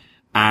her.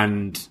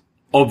 And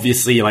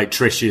obviously like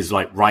Trish's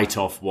like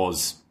write-off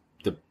was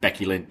the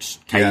Becky Lynch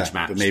cage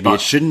match. But maybe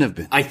it shouldn't have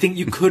been. I think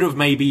you could have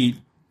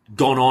maybe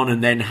gone on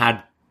and then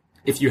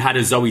if you had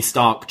a Zoe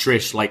Stark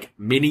Trish like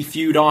mini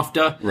feud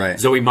after, right.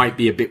 Zoe might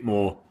be a bit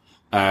more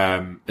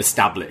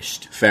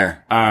established.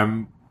 Fair.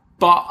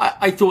 But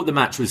I thought the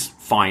match was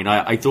fine.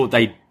 I thought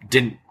they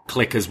didn't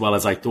click as well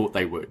as I thought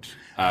they would.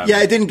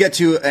 It didn't get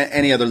to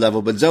any other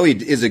level, but Zoe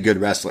is a good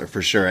wrestler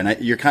for sure. And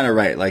you're kind of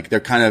right. Like, they're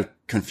kind of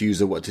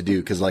confused of what to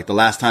do. Cause like the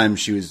last time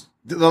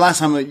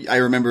I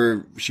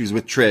remember she was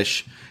with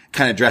Trish,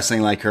 kind of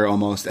dressing like her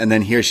almost. And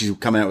then here she's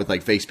coming out with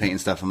like face paint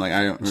and stuff. I'm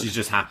like, she's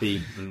just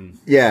happy.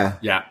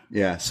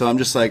 Yeah. So I'm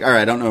just like, all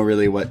right, I don't know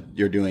really what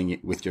you're doing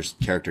with your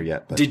character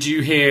yet. But. Did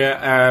you hear,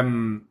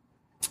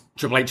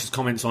 Triple H's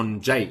comments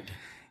on Jade?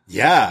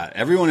 Yeah,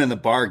 everyone in the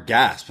bar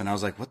gasped, and I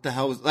was like, what the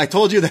hell I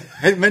told you that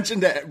I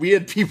mentioned that we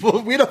had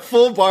a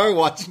full bar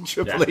watching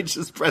Triple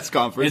H's press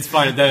conference. It's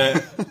funny,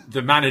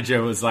 the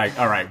manager was like,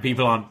 all right,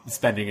 people aren't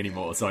spending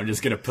anymore, so I'm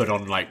just going to put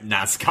on like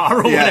NASCAR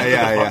or whatever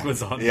the fuck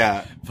was on.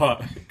 Yeah.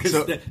 But,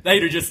 because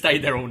they'd have just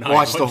stayed there all night.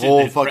 Watched the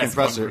whole fucking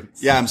presser.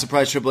 Yeah, I'm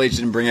surprised Triple H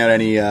didn't bring out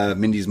any,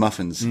 Mindy's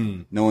muffins.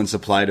 No one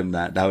supplied him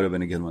that. That would have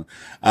been a good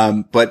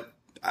one. But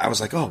I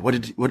was like, oh,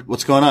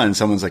 what's going on? And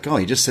someone's like, oh,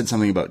 he just said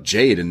something about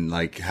Jade and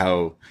like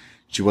how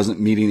she wasn't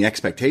meeting the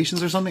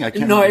expectations or something. I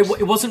can't. No,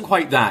 it wasn't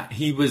quite that.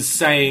 He was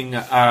saying,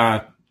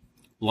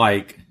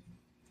 like,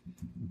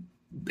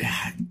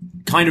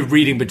 kind of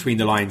reading between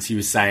the lines. He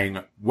was saying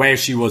where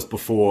she was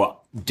before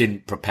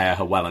didn't prepare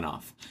her well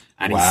enough,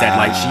 and he said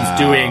like she's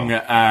doing.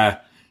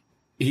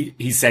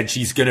 He said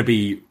she's going to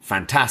be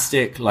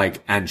fantastic,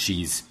 like, and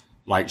she's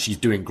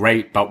doing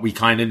great, but we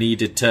kind of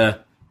needed to.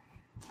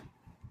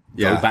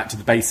 Go back to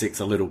the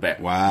basics a little bit.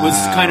 Wow. Was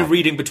kind of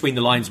reading between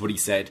the lines what he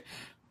said.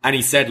 And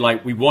he said,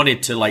 like, we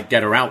wanted to, like,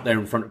 get her out there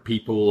in front of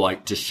people,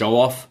 like, to show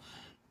off.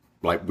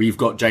 Like, we've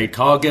got Jade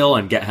Cargill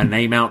and get her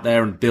name out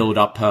there and build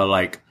up her,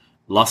 like,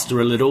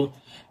 luster a little.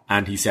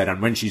 And he said,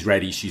 and when she's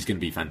ready, she's going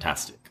to be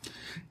fantastic.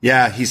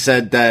 Yeah, he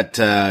said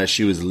that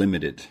she was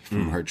limited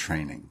from her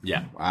training.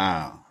 Yeah.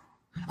 Wow.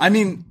 I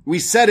mean, we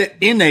said it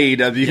in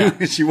AEW.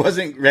 Yeah. She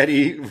wasn't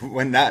ready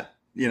when that,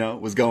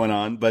 was going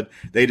on, but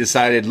they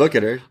decided, look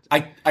at her.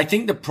 I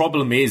think the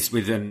problem is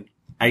with an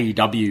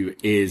AEW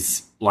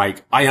is,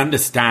 like, I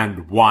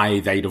understand why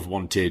they'd have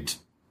wanted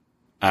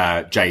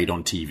Jade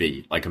on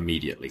TV, like,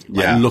 immediately.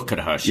 Like, look at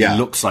her. She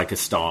looks like a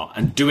star.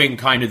 And doing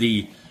kind of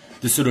the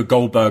sort of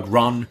Goldberg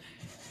run,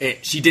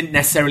 she didn't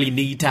necessarily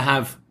need to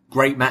have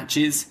great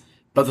matches.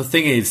 But the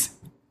thing is,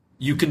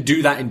 you can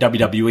do that in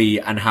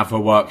WWE and have her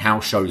work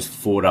house shows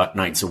 4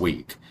 nights a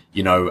week,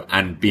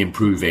 and be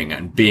improving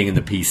and being in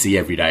the PC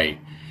every day.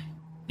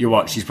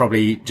 She's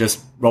probably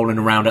just rolling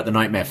around at the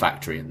Nightmare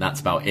Factory and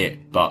that's about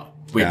it. But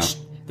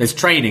there's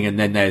training and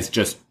then there's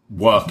just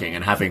working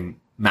and having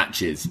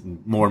matches,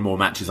 more and more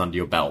matches under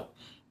your belt.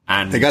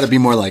 And they got to be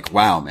more like,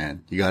 wow,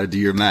 man, you got to do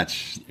your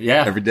match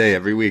every day,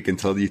 every week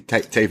until you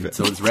tape it.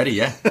 Until it's ready,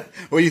 yeah.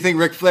 What do you think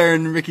Ric Flair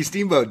and Ricky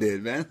Steamboat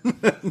did, man?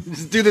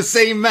 Just do the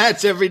same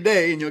match every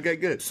day and you'll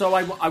get good. So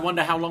I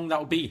wonder how long that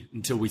will be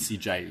until we see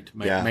Jade.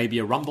 Maybe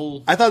a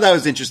Rumble. I thought that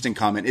was an interesting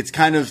comment. It's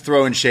kind of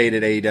throwing shade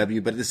at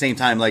AEW, but at the same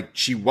time, like,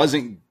 she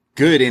wasn't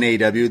good in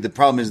AEW. The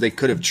problem is they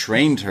could have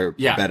trained her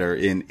better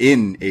in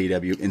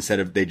AEW instead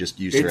of they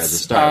just used her as a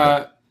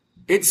star.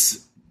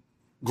 It's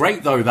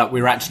great, though, that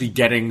we're actually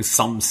getting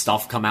some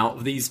stuff come out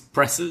of these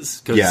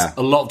presses, because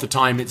a lot of the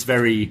time it's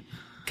very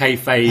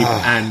kayfabe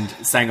and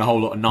saying a whole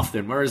lot of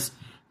nothing. Whereas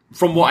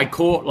from what I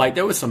caught, like,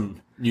 there were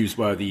some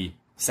newsworthy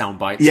sound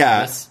bites.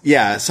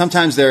 Yeah.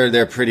 Sometimes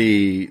they're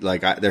pretty,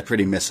 like, they're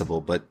pretty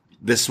missable, but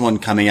this one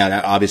coming out,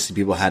 obviously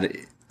people had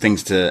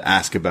things to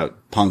ask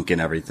about Punk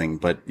and everything.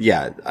 But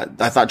yeah,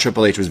 I thought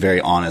Triple H was very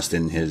honest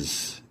in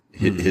his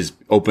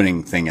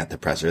opening thing at the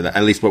presser,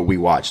 at least what we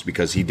watched,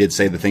 because he did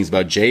say the things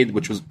about Jade,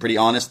 which was pretty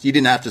honest. He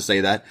didn't have to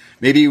say that.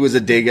 Maybe it was a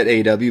dig at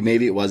AEW,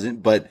 maybe it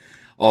wasn't, but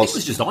also, it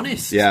was just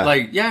honest. Yeah.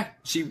 Like,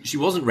 she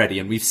wasn't ready,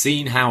 and we've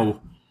seen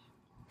how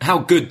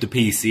good the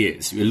PC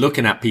is. We're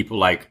looking at people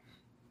like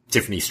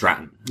Tiffany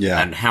Stratton,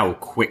 and how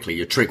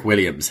quickly, Trick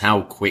Williams,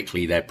 how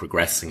quickly they're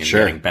progressing and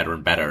getting better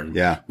and better.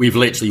 And we've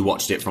literally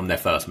watched it from their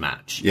first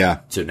match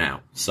to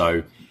now.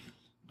 So,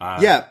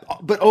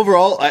 but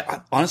overall,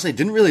 I honestly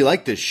didn't really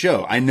like this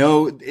show. I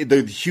know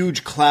the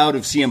huge cloud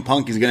of CM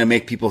Punk is going to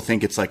make people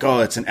think it's like, oh,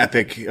 it's an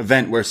epic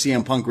event where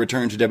CM Punk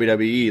returned to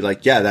WWE.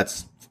 Like,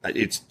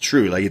 it's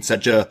true. Like, it's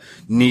such a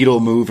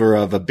needle mover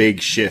of a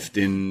big shift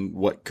in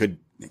what could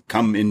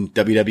come in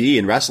WWE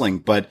and wrestling.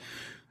 But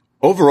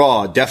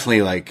overall,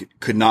 definitely, like,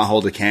 could not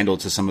hold a candle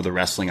to some of the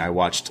wrestling I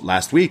watched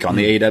last week on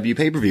the AEW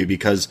pay-per-view,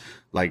 because,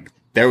 like,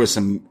 there was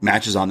some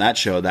matches on that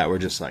show that were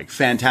just, like,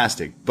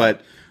 fantastic.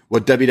 But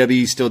what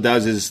WWE still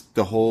does is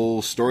the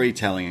whole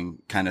storytelling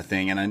kind of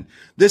thing. And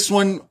this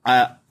one,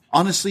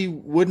 honestly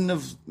wouldn't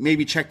have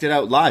maybe checked it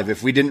out live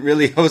if we didn't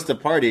really host a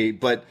party,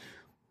 but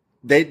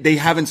they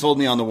haven't sold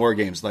me on the War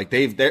Games. Like,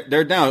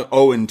 they're now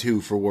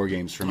 0-2 for War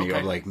Games for me. Okay.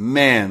 I'm like,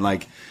 man,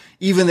 like,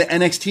 even the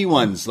NXT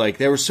ones, like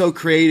they were so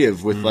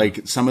creative with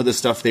like some of the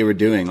stuff they were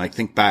doing. Like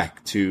think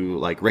back to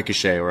like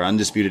Ricochet or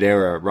Undisputed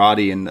Era,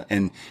 Roddy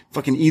and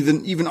fucking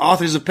even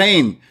Authors of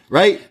Pain,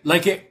 right?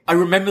 Like I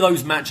remember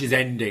those matches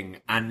ending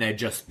and they're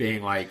just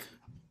being like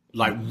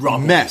rubble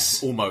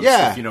mess almost,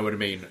 yeah. if you know what I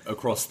mean,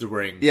 across the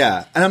ring.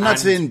 Yeah, and I'm not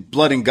saying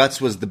Blood and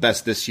Guts was the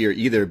best this year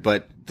either,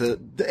 but the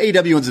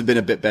AEW ones have been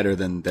a bit better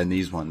than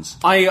these ones.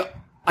 I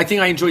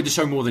think I enjoyed the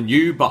show more than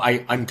you, but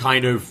I'm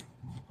kind of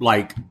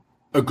like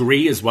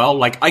agree as well.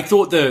 Like I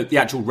thought the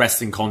actual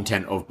wrestling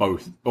content of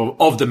both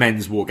of the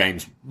men's War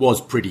Games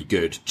was pretty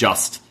good.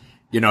 Just,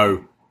 you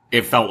know,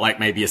 it felt like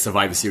maybe a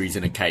Survivor Series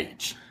in a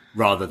cage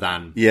rather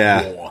than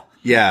war.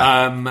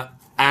 Yeah.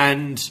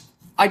 And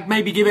I'd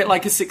maybe give it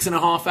like a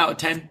 6.5 out of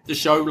 10, the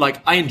show.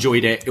 Like, I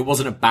enjoyed it. It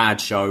wasn't a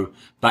bad show,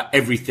 but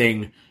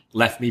everything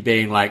left me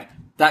being like,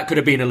 that could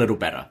have been a little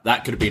better.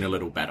 That could have been a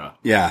little better.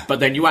 Yeah. But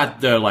then you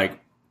add the, like,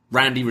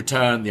 Randy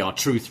return, the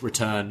R-Truth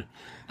return,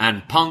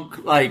 and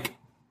Punk, like,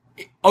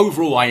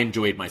 overall, I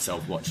enjoyed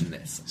myself watching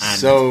this.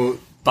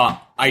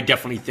 But I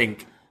definitely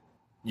think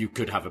you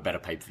could have a better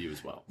pay-per-view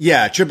as well.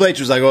 Yeah, Triple H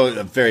was like, oh,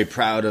 I'm very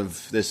proud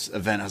of this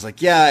event. I was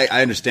like, yeah,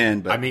 I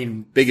understand, but I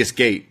mean, biggest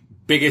gate,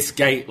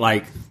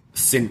 like,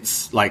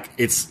 since, like,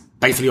 it's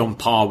basically on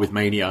par with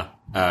Mania,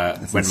 when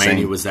insane.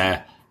 Mania was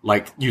there.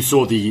 Like, you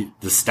saw the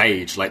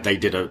stage, like, they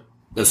did a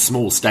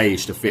small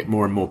stage to fit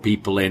more and more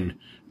people in.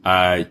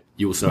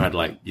 You also had,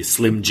 like, your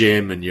Slim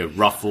Jim and your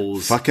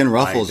Ruffles. Fucking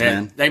Ruffles, like,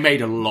 man. They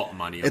made a lot of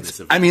money on this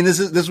event. I mean,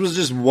 this was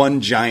just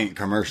one giant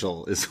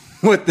commercial is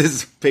what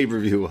this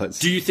pay-per-view was.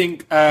 Do you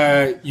think,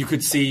 you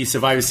could see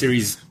Survivor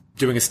Series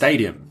doing a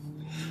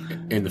stadium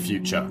in the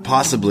future?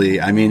 Possibly.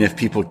 I mean, if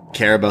people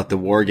care about the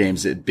War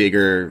Games, it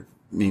bigger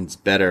means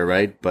better,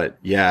 right? But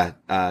yeah,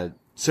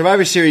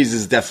 Survivor Series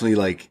is definitely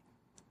like,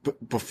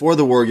 before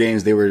the War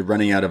Games, they were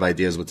running out of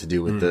ideas what to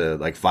do with the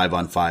like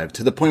 5-on-5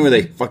 to the point where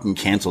they fucking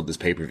canceled this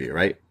pay-per-view,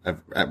 right?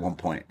 At one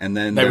point. And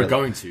then they were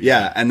going to.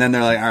 Yeah. And then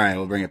they're like, all right,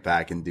 we'll bring it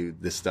back and do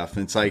this stuff.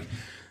 And it's like,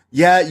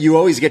 yeah, you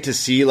always get to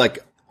see like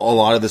a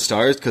lot of the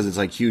stars because it's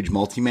like huge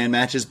multi-man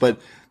matches,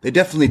 but they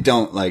definitely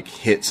don't like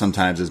hit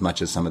sometimes as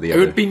much as some of the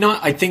other. It would be not,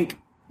 I think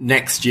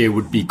next year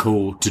would be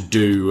cool to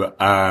do,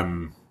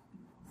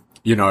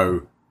 you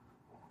know,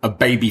 a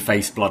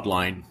babyface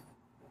bloodline,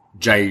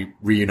 Jay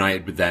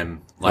reunited with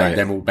them, like right.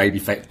 them all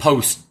babyface.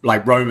 Post,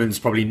 like Roman's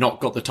probably not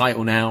got the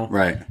title now.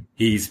 Right.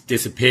 He's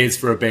disappears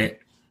for a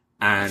bit.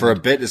 And for a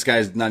bit, this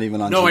guy's not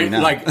even on TV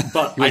now.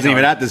 But he wasn't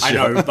even at this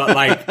show. I know, but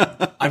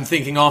like, I'm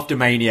thinking after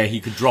Mania,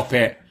 he could drop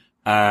it,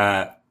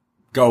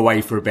 go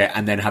away for a bit,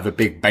 and then have a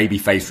big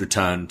babyface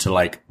return to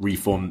like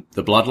reform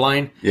the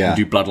bloodline. Yeah. And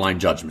do Bloodline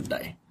Judgment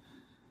Day.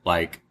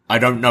 Like, I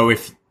don't know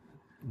if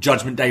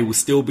Judgment Day will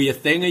still be a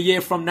thing a year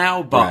from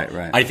now, but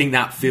right. I think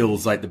that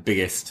feels like the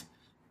biggest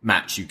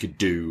match you could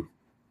do,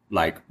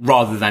 like,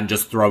 rather than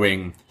just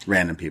throwing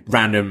random people,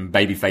 random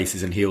baby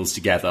faces and heels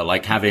together,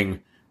 like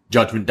having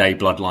Judgment Day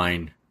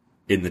Bloodline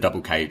in the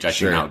double cage. I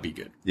think that would be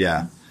good.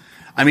 Yeah.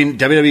 I mean,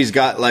 WWE's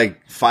got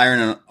like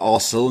firing on all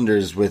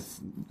cylinders with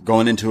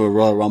going into a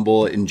Royal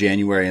Rumble in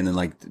January and then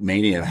like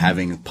Mania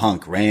having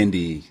Punk,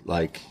 Randy,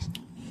 like.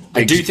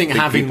 I do think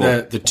having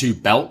the two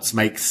belts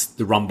makes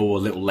the Rumble a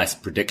little less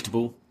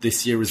predictable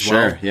this year as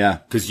well. Sure, yeah.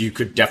 Because you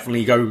could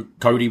definitely go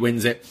Cody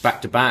wins it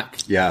back to back.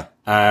 Yeah.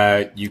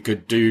 You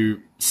could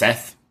do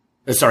Seth.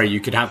 You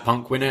could have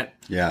Punk win it.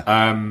 Yeah.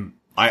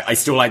 I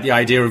still like the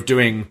idea of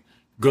doing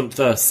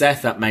Gunther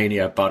Seth at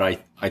Mania, but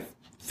I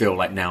feel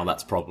like now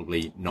that's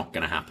probably not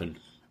going to happen.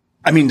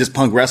 I mean, does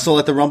Punk wrestle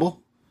at the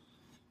Rumble?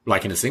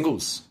 Like in a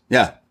singles?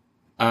 Yeah.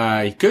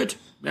 He could.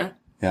 Yeah.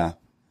 Yeah.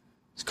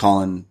 It's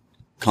Colin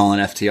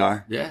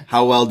FTR. Yeah.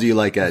 How well do you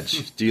like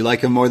Edge? Do you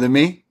like him more than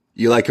me?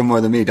 You like him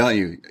more than me, don't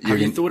you? Have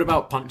you thought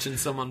about punching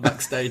someone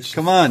backstage?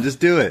 Come on, just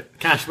do it.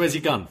 Cash, where's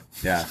your gun?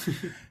 Yeah.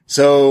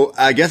 So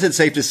I guess it's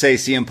safe to say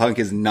CM Punk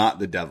is not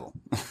the devil.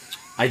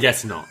 I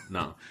guess not.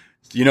 No.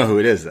 You know who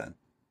it is then?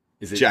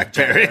 Is it Jack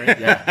Perry?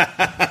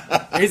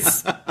 Yeah. It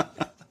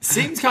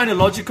seems kind of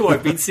logical.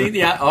 I've been seeing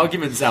the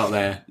arguments out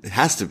there. It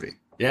has to be.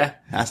 Yeah.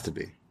 It has to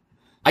be.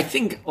 I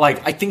think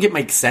it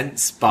makes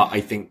sense, but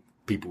I think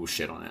people will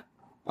shit on it.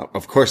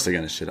 Of course they're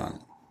going to shit on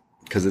it.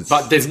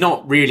 But there's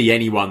not really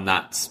anyone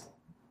that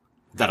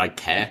I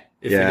care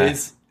if it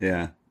is.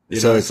 Yeah.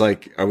 So it's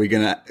like, are we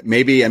going to,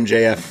 maybe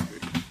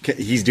MJF,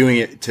 he's doing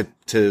it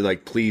to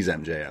like please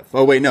MJF.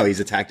 Oh wait, no, he's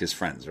attacked his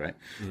friends, right?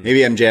 Maybe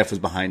MJF was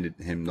behind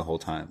him the whole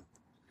time.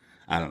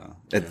 I don't know.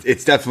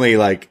 It's definitely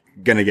like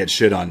going to get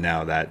shit on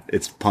now that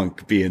it's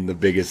Punk being the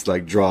biggest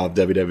like draw of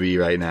WWE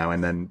right now.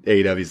 And then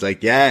AEW's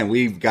like, yeah, and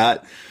we've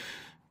got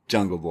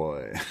Jungle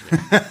Boy.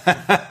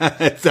 Yeah.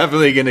 It's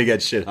definitely going to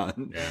get shit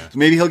on. Yeah. So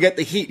maybe he'll get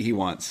the heat he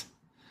wants.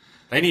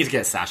 They need to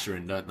get Sasha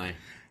in, don't they?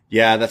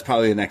 Yeah, that's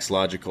probably the next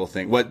logical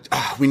thing.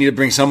 We need to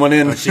bring someone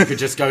in. But she could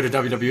just go to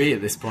WWE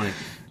at this point.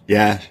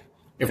 Yeah.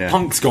 If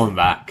Punk's going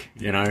back,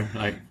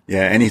 like.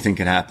 Yeah, anything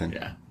can happen.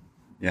 Yeah.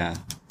 Yeah.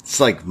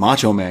 It's like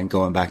Macho Man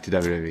going back to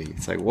WWE.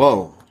 It's like,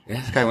 whoa. Yeah.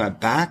 This guy went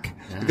back?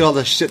 Yeah. Look at all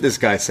the shit this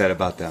guy said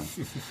about them.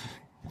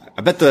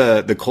 I bet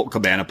the Colt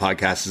Cabana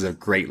podcast is a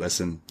great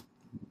listen.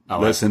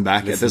 Listen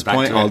back at this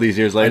point, all these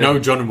years later. I know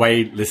John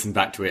Wade listened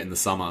back to it in the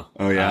summer.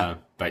 Oh yeah,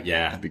 but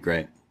yeah, that'd be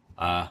great.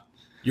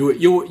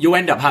 You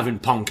end up having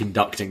Punk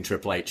inducting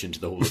Triple H into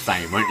the Hall of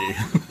Fame, won't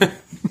you?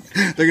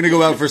 They're gonna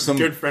go out for some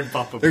good friend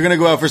Papa. They're gonna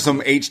go out for some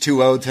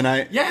H2O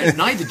tonight. Yeah,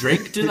 neither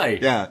drink, do they?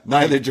 Yeah,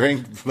 neither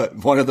drink, but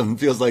one of them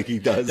feels like he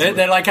does.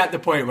 They're like at the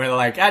point where they're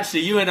like,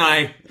 actually, you and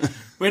I,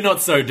 we're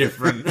not so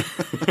different.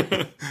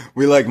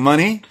 We like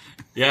money.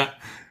 Yeah.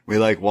 We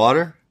like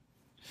water.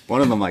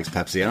 One of them likes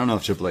Pepsi. I don't know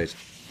if Triple H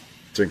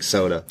drinks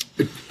soda.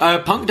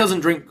 Punk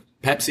doesn't drink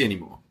Pepsi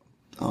anymore.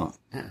 Oh,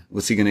 yeah.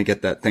 What's he gonna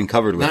get that thing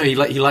covered with? No, he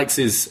likes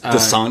his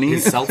Dasani,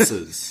 his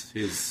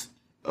seltzers.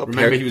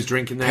 Remember he was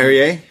drinking that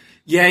Perrier.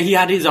 Yeah, he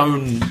had his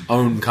own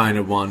kind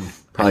of one.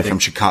 Probably from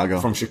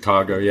Chicago. From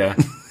Chicago, yeah.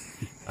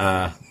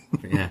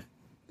 Yeah.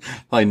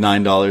 Probably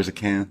 $9 a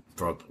can.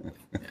 Probably.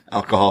 Yeah.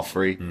 Alcohol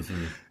free.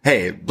 Mm-hmm.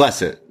 Hey,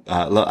 bless it.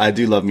 I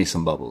do love me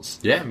some bubbles.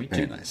 Yeah, me too.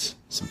 Very nice.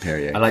 Some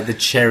Perrier. I like the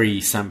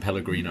cherry San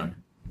Pellegrino.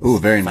 Ooh,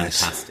 very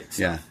nice. Fantastic.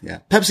 Yeah.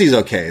 Pepsi's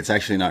okay. It's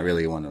actually not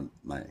really one of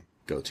my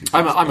go-to.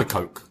 I'm a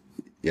Coke.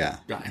 Yeah.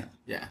 Guy.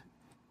 Yeah.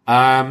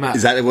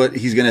 Is that what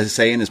he's going to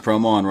say in his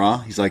promo on Raw?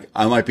 He's like,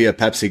 I might be a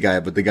Pepsi guy,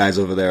 but the guys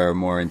over there are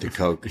more into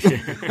Coke.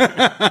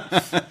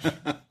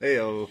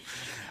 Hey-o.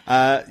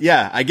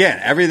 Yeah, again,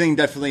 everything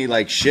definitely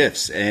like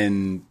shifts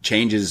and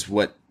changes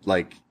what,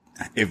 like,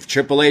 if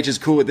Triple H is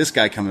cool with this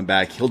guy coming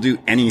back, he'll do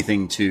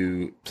anything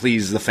to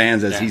please the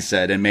fans, as he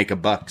said, and make a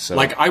buck. So,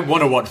 like, I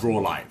want to watch Raw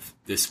live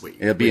this week.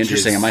 It'll be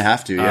interesting. I might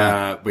have to,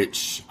 yeah.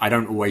 Which I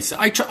don't always.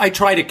 I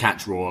try to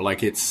catch Raw.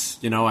 Like, it's,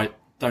 I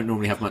don't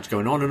normally have much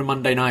going on a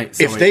Monday night,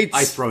 so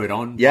I throw it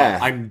on. Yeah,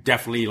 but I'm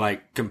definitely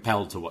like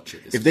compelled to watch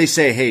it. If they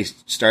say, "Hey,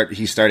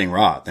 he's starting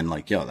Raw," then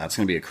like, that's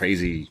going to be a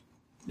crazy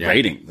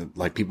rating.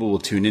 Like, people will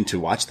tune in to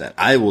watch that.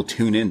 I will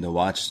tune in to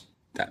watch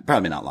that.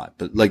 Probably not live,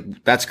 but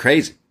like, that's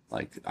crazy.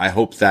 Like, I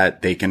hope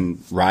that they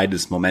can ride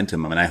this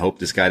momentum. I mean, I hope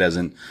this guy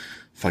doesn't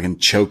fucking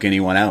choke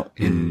anyone out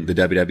in the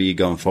WWE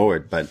going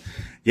forward. But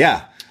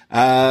yeah,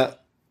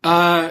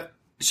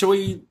 shall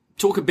we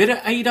talk a bit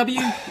at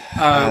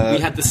AEW?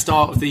 We had the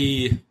start of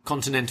the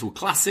Continental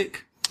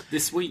Classic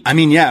this week. I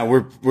mean, yeah,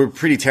 we're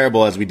pretty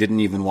terrible, as we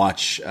didn't even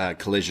watch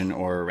Collision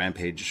or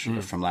Rampage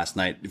from last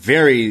night.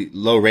 Very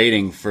low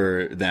rating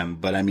for them,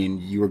 but I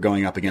mean, you were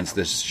going up against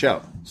this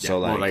show, so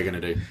like, what are they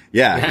going to do?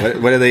 Yeah,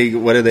 what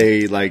are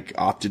they like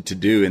opted to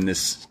do in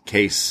this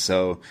case?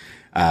 So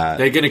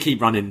they're going to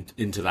keep running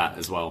into that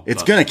as well.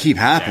 It's going to keep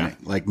happening,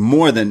 like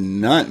more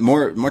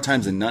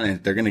times than none.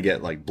 They're going to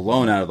get like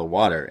blown out of the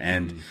water,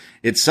 and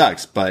it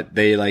sucks. But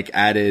they like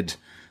added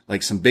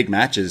like some big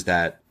matches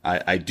that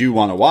I do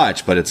want to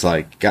watch, but it's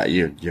like, God,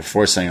 you're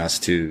forcing us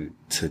to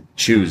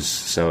choose.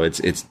 So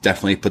it's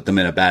definitely put them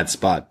in a bad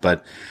spot.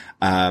 But,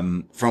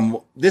 from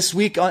this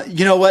week on,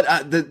 you know what?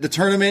 The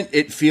tournament,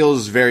 it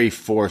feels very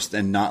forced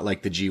and not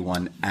like the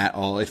G1 at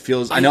all. It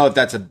feels, I know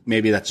if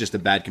maybe that's just a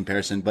bad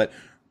comparison, but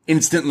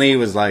instantly it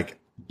was like,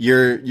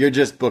 you're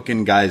just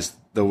booking guys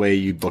the way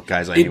you book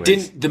guys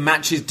anyways. The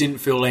matches didn't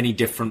feel any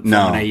different from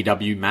an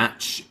AEW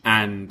match.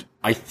 And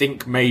I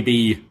think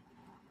maybe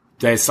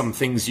there's some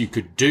things you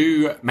could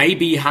do.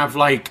 Maybe have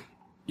have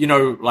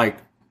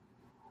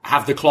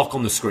the clock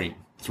on the screen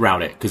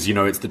throughout it. Cause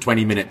it's the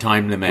 20-minute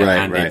time limit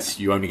and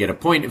you only get a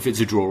point if it's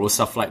a draw or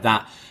stuff like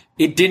that.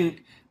 It didn't.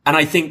 And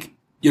I think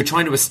you're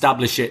trying to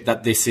establish it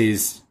that this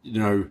is,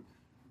 no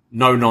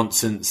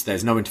nonsense.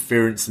 There's no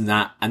interference in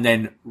that. And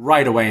then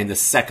right away in the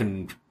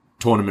second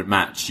tournament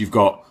match, you've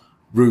got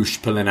Roosh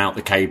pulling out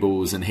the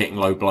cables and hitting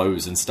low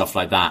blows and stuff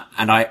like that.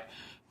 And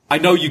I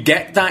know you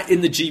get that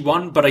in the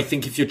G1, but I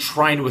think if you're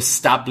trying to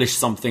establish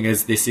something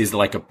as this is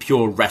like a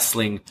pure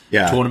wrestling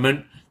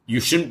tournament, you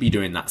shouldn't be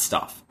doing that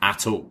stuff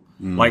at all.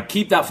 Like,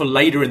 keep that for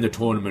later in the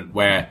tournament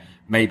where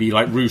maybe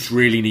like Roosh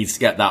really needs to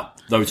get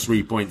those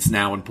 3 points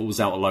now and pulls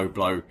out a low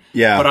blow.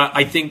 Yeah. But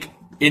I think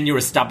in your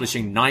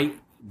establishing night,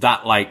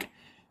 that like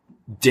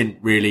didn't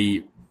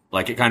really,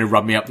 like, it kind of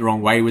rubbed me up the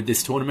wrong way with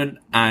this tournament.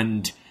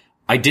 And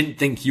I didn't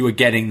think you were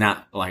getting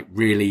that like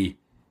really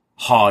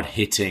hard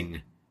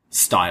hitting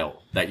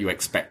style that you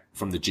expect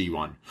from the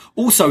G1.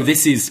 Also,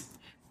 this is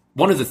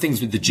one of the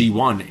things with the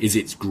G1 is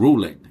it's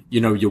grueling.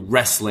 You're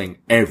wrestling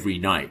every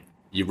night.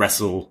 You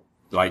wrestle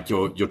like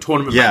your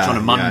tournament match on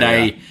a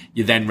Monday.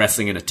 You're then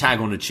wrestling in a tag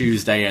on a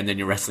Tuesday, and then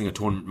you're wrestling a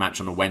tournament match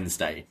on a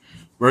Wednesday.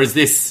 Whereas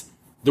this,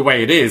 the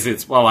way it is,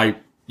 it's,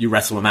 you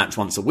wrestle a match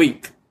once a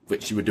week,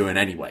 which you were doing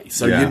anyway.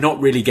 So you're not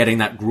really getting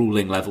that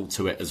grueling level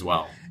to it as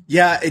well.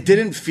 Yeah, it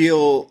didn't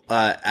feel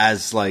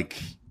as like,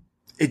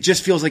 it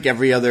just feels like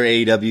every other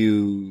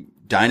AEW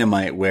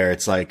Dynamite where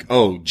it's like,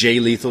 oh, Jay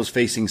Lethal's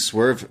facing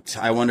Swerve.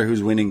 I wonder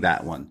who's winning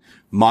that one.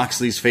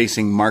 Moxley's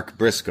facing Mark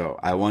Briscoe.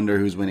 I wonder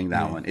who's winning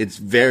that one. It's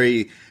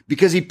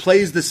because he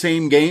plays the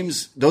same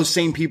games, those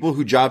same people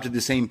who job to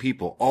the same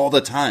people all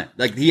the time.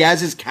 Like, he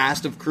has his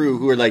cast of crew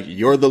who are like,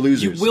 you're the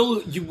losers.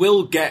 You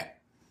will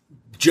get,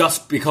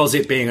 just because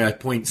it being a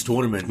points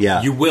tournament,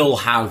 you will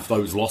have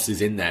those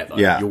losses in there though.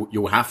 Yeah.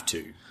 You'll have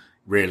to.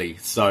 really.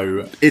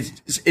 So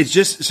it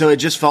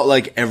just felt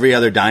like every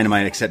other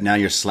Dynamite, except now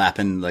you're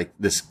slapping like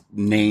this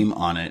name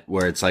on it,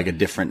 where it's like a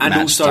different and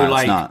match also style.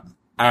 like It's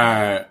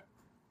not.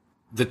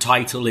 The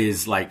title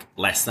is like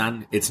less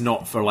than. It's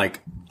not for like.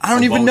 I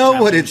don't even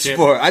know what it's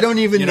for. I don't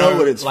even know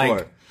what it's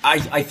for.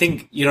 I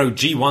think,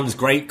 G1's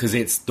great because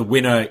it's the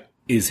winner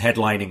is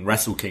headlining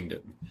Wrestle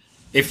Kingdom.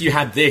 If you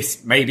had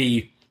this,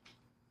 maybe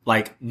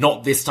like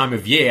not this time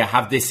of year,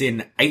 have this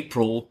in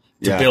April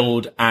to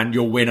build, and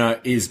your winner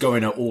is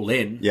going to All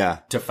In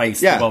to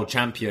face the world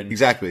champion.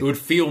 Exactly. It would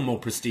feel more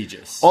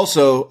prestigious.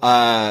 Also,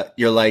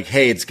 you're like,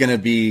 hey, it's going to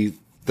be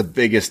the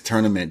biggest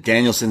tournament.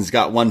 Danielson's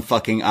got one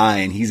fucking eye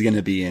and he's going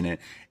to be in it.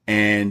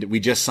 And we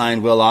just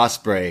signed Will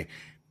Ospreay,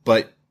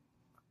 but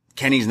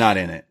Kenny's not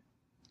in it.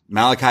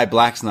 Malachi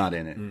Black's not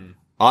in it.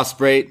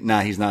 Ospreay,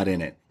 nah, he's not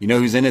in it. You know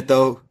who's in it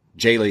though?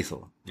 Jay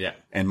Lethal. Yeah.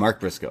 And Mark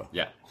Briscoe.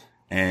 Yeah.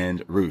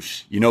 And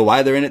Roosh. You know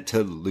why they're in it?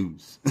 To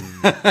lose.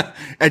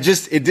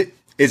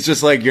 It's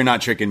just like, you're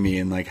not tricking me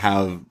in like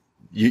how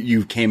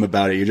you came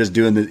about it. You're just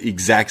doing the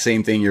exact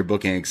same thing you're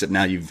booking, except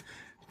now you've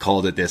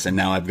called it this, and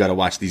now I've got to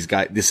watch these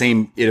guys, the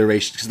same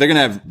iteration, because they're going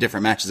to have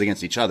different matches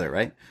against each other,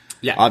 right?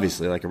 Yeah.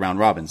 Obviously, like a round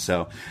robin.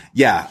 So,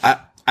 yeah,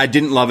 I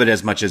didn't love it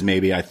as much as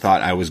maybe I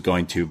thought I was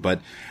going to,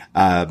 but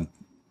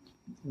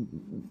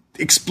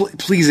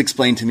please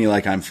explain to me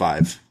like I'm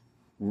 5.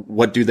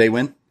 What do they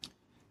win?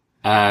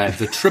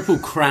 The Triple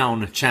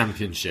Crown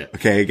Championship.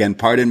 Okay, again,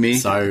 pardon me.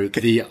 So,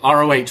 the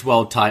ROH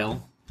World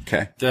title.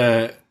 Okay.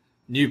 The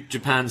New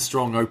Japan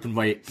Strong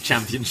Openweight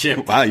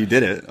Championship. Wow, you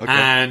did it. Okay.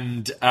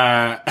 And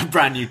a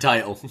brand new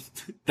title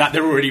that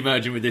they're already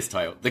merging with this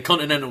title. The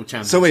Continental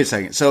Championship. So, wait a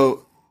second.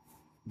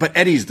 But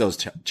Eddie's those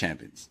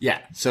champions.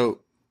 Yeah. So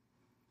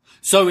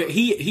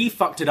he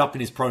fucked it up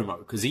in his promo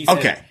because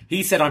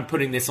he said I'm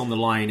putting this on the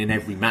line in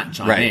every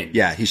match I'm in.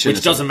 Yeah, he should.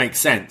 Which doesn't make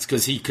sense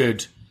because he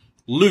could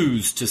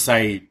lose to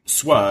say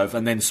Swerve,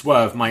 and then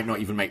Swerve might not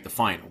even make the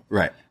final.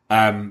 Right.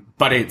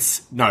 But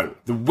the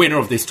winner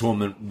of this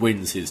tournament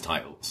wins his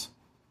titles.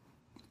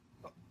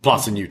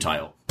 Plus a new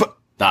title. But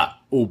that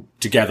all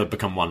together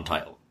become one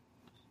title.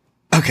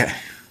 Okay.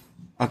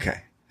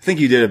 I think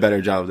you did a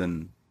better job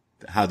than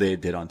how they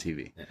did on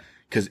TV.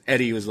 Because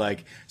Eddie was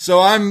like,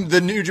 so I'm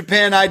the New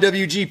Japan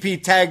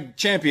IWGP Tag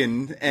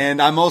Champion,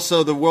 and I'm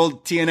also the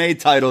World TNA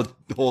title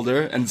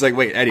holder. And it's like,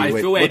 wait, Eddie, I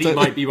feel Eddie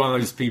might be one of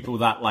those people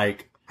that,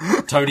 like,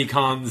 Tony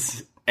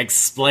Khan's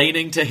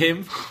explaining to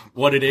him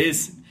what it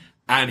is,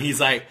 and he's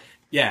like,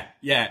 yeah.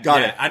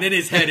 Got it. And in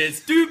his head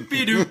it's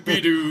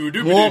doopy-doopy-doo,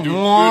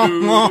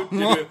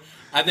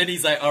 and then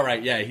he's like, all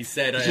right, yeah, he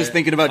said, he's just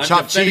thinking about I'm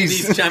chopped defending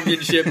cheese. these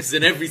championships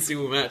in every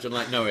single match. I'm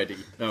like, no, Eddie.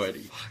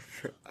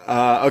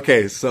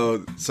 Okay, so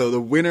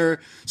the winner.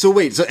 So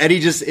wait, so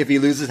Eddie just, if he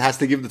loses, has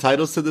to give the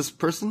titles to this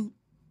person,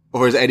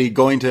 or is Eddie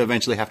going to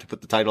eventually have to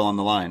put the title on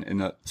the line in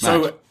the match?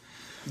 So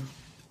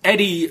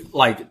Eddie,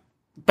 like,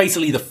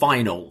 basically the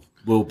final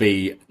will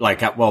be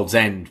like at World's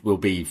End will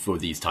be for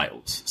these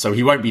titles, so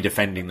he won't be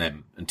defending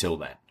them until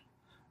then.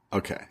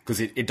 Okay, because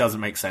it doesn't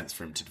make sense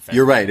for him to defend.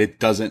 You're right; it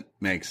doesn't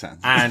make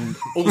sense, and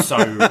also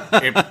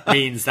it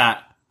means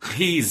that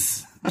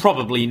he's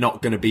probably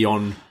not going to be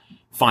on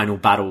Final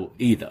Battle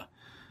either.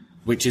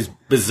 Which is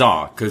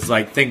bizarre, because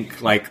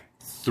think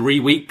 3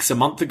 weeks, a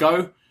month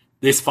ago,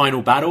 this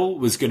Final Battle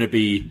was going to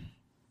be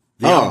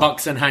the Young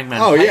Bucks and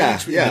Hangman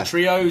Page in the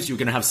trios. You're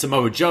going to have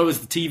Samoa Joe as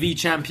the TV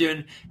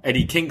champion,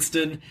 Eddie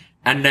Kingston,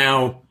 and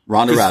now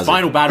Ronda Rousey.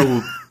 Final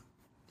Battle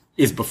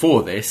is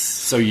before this,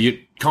 so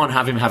you can't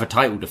have him have a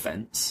title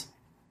defense.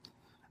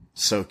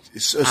 So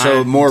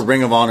more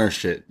Ring of Honor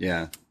shit,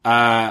 yeah.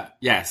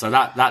 So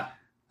that's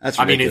ridiculous.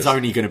 I mean, it's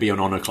only going to be on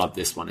Honor Club,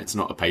 this one. It's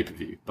not a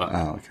pay-per-view, but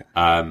okay.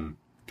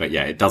 But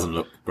yeah, it doesn't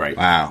look great.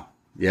 Wow.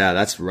 Yeah,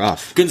 that's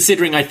rough.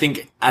 Considering, I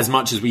think, as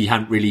much as we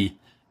hadn't really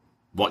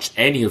watched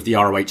any of the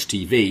ROH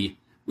TV,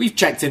 we've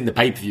checked in the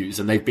pay-per-views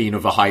and they've been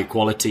of a high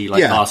quality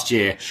last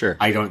year. Sure.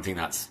 I don't think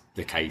that's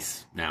the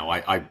case now.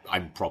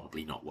 I'm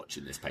probably not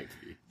watching this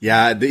pay-per-view.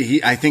 Yeah,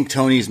 I think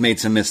Tony's made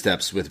some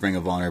missteps with Ring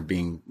of Honor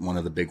being one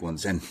of the big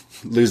ones and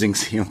losing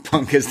CM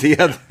Punk as the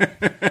other.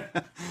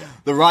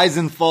 The rise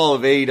and fall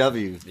of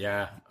AEW.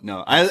 Yeah.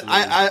 No,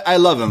 I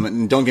love him,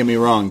 and don't get me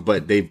wrong,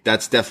 but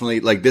that's definitely,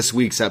 like, this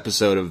week's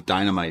episode of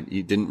Dynamite,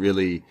 he didn't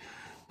really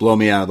blow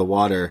me out of the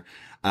water.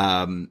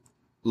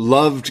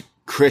 Loved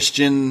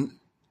Christian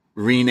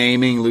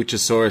renaming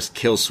Luchasaurus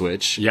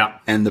Killswitch. Yeah.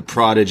 And the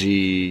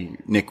prodigy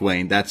Nick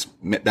Wayne. That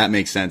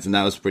makes sense, and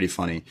that was pretty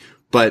funny.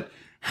 But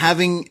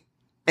having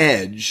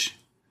Edge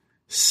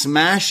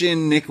smash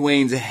in Nick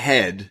Wayne's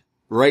head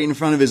right in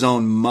front of his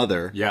own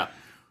mother. Yeah.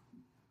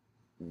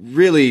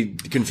 Really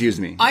confused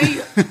me.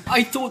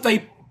 I thought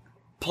they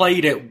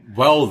played it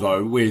well,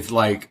 though, with,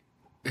 like,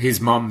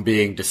 his mum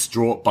being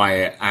distraught by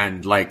it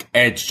and, like,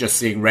 Edge just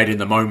seeing red in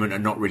the moment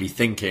and not really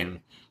thinking.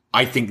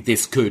 I think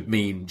this could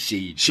mean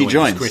she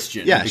joins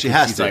Christian. Yeah, she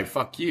has she's to. Like,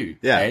 fuck you,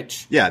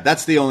 Edge. Yeah,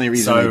 that's the only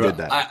reason they did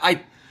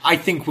that. I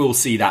think we'll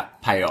see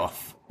that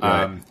payoff.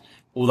 Right.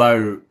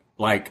 Although,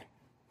 like,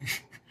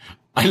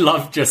 I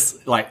love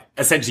just, like,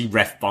 essentially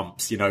ref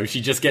bumps, you know? She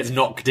just gets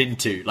knocked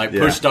into, like,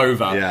 pushed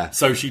over. Yeah.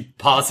 So she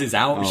passes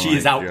out. Oh she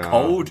is out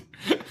cold.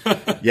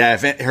 Yeah,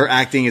 if her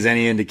acting is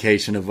any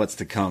indication of what's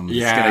to come,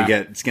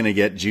 it's gonna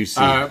get juicy.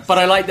 But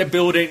I like they're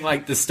building,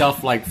 like, the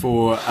stuff, like,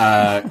 for,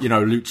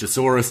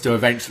 Luchasaurus to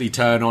eventually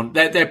turn on.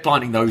 They're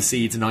planting those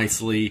seeds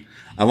nicely.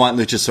 I want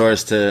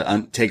Luchasaurus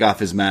to take off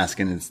his mask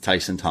and it's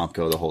Tyson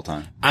Tomko the whole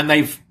time. And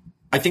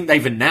I think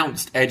they've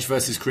announced Edge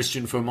versus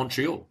Christian for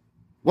Montreal.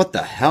 What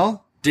the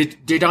hell?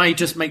 Did I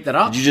just make that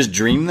up? Did you just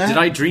dream that? Did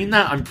I dream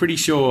that? I'm pretty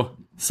sure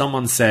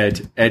someone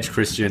said Edge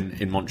Christian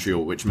in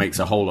Montreal, which makes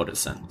a whole lot of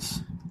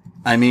sense.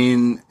 I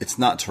mean, it's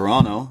not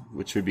Toronto,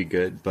 which would be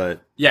good,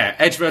 but... Yeah,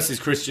 Edge versus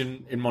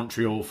Christian in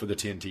Montreal for the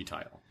TNT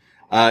title.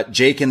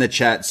 Jake in the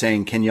chat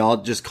saying, can y'all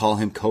just call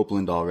him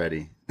Copeland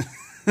already?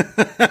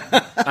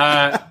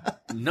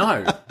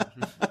 No.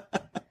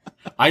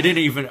 I didn't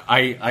even...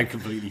 I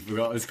completely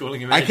forgot I was calling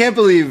him Edge. I can't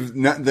believe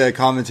the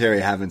commentary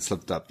haven't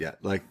slipped up yet.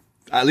 Like,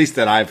 at least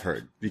that I've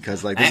heard.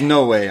 Because, like, there's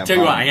no way I'm tell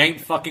you what, I ain't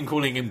fucking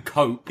calling him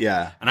Cope.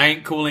 Yeah. And I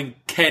ain't calling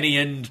Kenny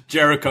and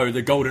Jericho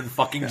the Golden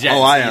fucking Jets.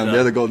 Oh, I am. either.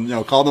 They're the golden...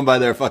 No, call them by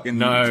their fucking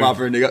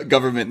proper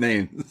government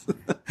names.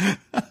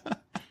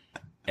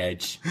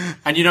 Edge.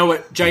 And you know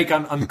what, Jake?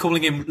 I'm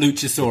calling him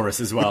Luchasaurus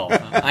as well.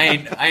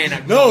 I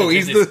ain't. No,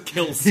 he's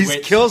kill switch. He's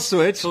kill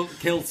switch.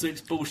 Kill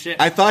switch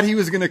bullshit. I thought he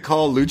was gonna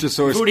call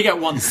Luchasaurus. We already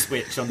got one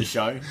switch on the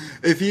show.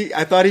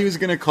 I thought he was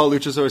gonna call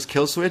Luchasaurus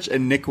kill switch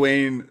and Nick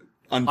Wayne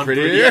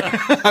unprettier.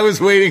 I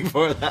was waiting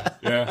for that.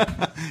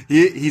 Yeah.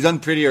 He's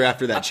unprettier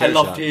after that chair I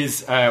loved shot.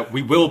 his.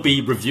 We will be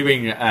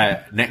reviewing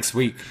next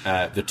week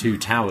the Two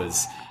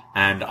Towers,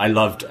 and I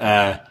loved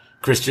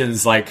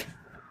Christian's like.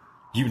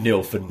 You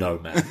kneel for no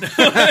man.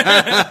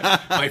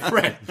 My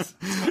friends.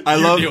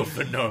 Kneel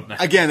for no man.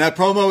 Again, that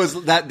promo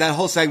was that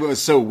whole segment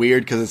was so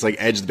weird because it's like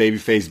Edge the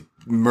babyface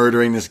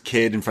murdering this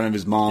kid in front of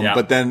his mom. Yeah.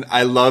 But then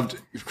I loved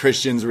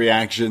Christian's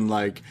reaction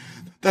like,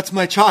 that's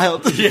my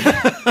child.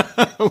 Yeah.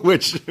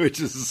 which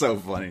is so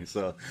funny.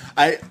 So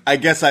I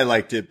guess I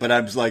liked it, but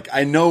I was like,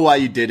 I know why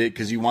you did it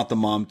because you want the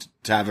mom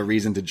to have a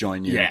reason to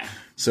join you. Yeah.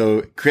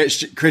 So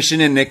Christian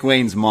and Nick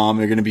Wayne's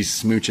mom are going to be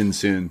smooching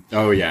soon.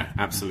 Oh yeah,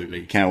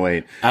 absolutely. Can't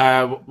wait.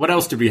 What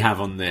else did we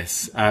have on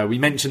this? We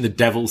mentioned the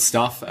devil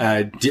stuff.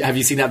 Have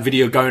you seen that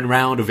video going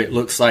around of it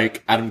looks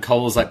like Adam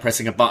Cole's like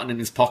pressing a button in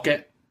his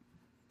pocket?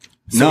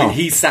 So no.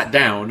 He sat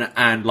down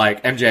and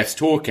like MJF's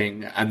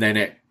talking and then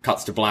it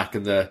cuts to black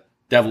and the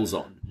devil's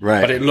on.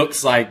 Right. But it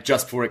looks like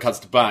just before it cuts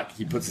to black,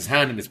 he puts his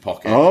hand in his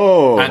pocket.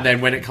 Oh. And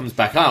then when it comes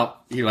back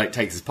up, he like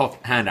takes his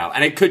hand out.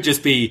 And it could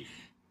just be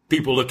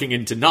people looking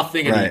into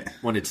nothing and he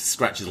wanted to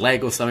scratch his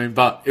leg or something,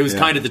 but it was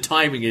kind of the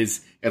timing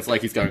is it's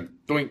like he's going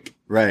doink.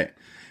 Right.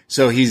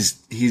 So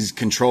he's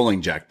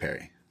controlling Jack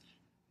Perry.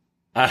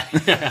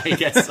 I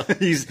guess so.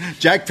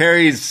 Jack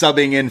Perry's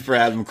subbing in for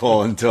Adam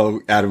Cole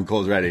until Adam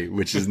Cole's ready,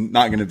 which is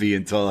not going to be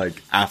until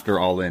like after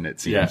All In, it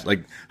seems. Yeah.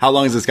 Like how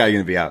long is this guy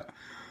going to be out?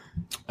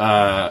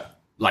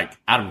 Like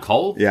Adam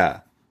Cole?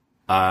 Yeah.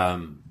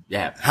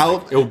 Yeah.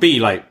 How it'll be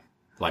like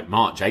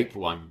March,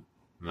 April, I'm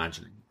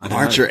imagining.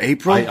 March or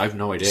April? I have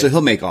no idea. So he'll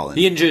make All In.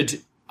 He injured.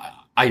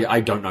 I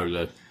don't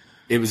know.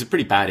 It was a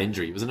pretty bad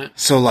injury, wasn't it?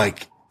 So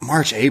like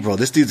March, April,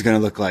 this dude's gonna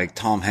look like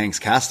Tom Hanks'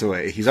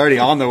 Castaway. He's already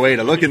on the way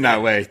to looking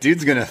that way.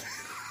 Dude's gonna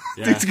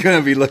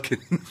be looking.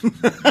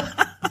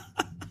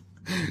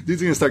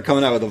 Dude's gonna start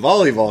coming out with a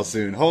volleyball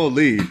soon.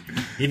 Holy!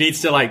 He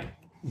needs to like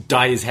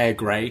dye his hair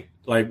grey,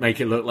 like make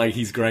it look like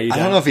he's greyed. I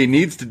don't know if he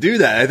needs to do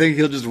that. I think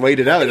he'll just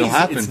wait it out. It'll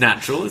happen. It's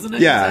natural, isn't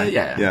it? Yeah,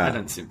 yeah. I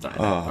don't see him dying.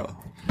 Oh.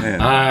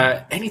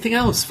 Man. Anything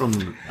else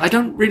from? I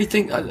don't really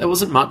think there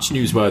wasn't much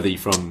newsworthy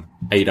from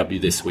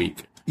AEW this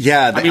week.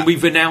 Yeah, I mean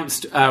we've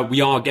announced we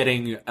are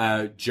getting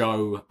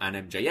Joe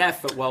and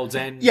MJF at World's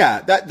End.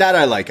 Yeah, that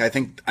I like. I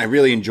think I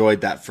really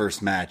enjoyed that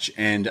first match,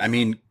 and I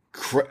mean,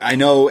 I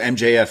know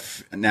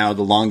MJF now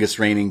the longest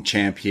reigning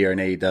champ here in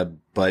AEW,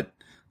 but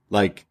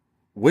like,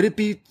 would it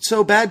be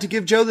so bad to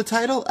give Joe the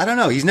title? I don't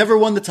know. He's never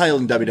won the title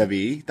in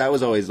WWE. That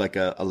was always like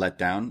a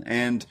letdown,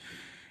 and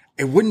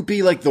it wouldn't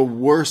be like the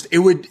worst. It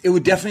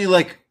would definitely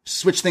like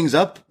switch things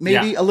up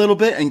maybe a little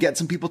bit and get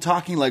some people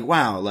talking like,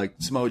 wow, like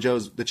Samoa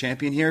Joe's the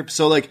champion here.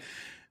 So like,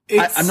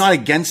 I'm not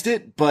against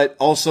it, but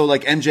also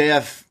like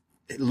MJF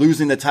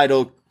losing the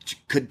title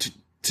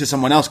to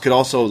someone else could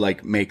also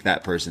like make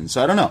that person.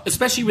 So I don't know.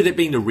 Especially with it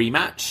being the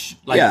rematch.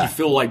 Like you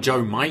feel like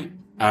Joe might,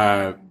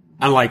 and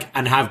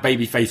have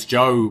babyface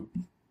Joe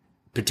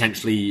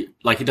potentially,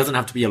 like it doesn't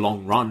have to be a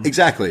long run.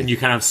 Exactly. And you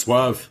can have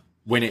Swerve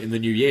win it in the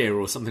new year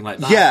or something like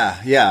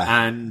that.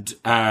 Yeah. And,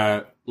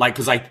 like,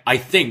 cause I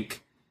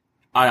think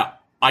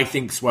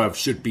Swerve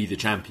should be the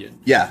champion.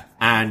 Yeah.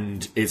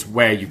 And it's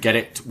where you get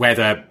it,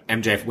 whether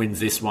MJF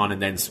wins this one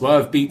and then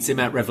Swerve beats him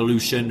at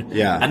Revolution.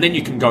 Yeah. And then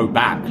you can go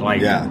back.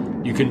 Like,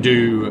 you can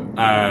do,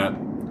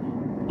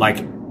 like,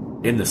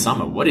 in the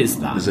summer. What is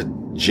that? There's a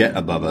jet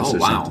above us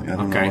or something. I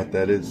don't know what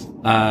that is.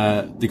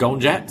 The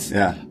Golden Jets?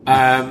 Yeah.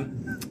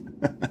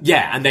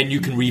 Yeah, and then you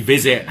can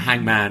revisit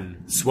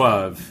Hangman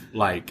Swerve,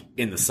 like,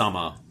 in the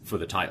summer for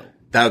the title.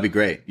 That would be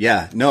great.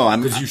 Yeah. No,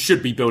 because you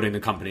should be building a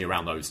company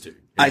around those two.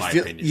 In my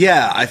opinion.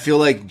 Yeah, I feel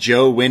like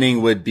Joe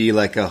winning would be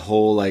like a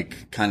whole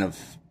like kind of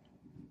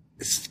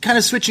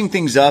switching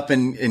things up,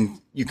 and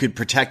you could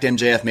protect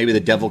MJF. Maybe the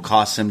devil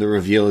costs him to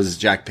reveal his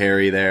Jack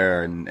Perry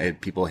there, and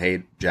people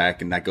hate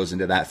Jack, and that goes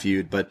into that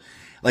feud. But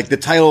like the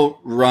title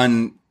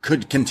run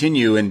could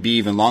continue and be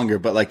even longer,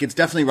 but like it's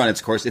definitely run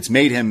its course. It's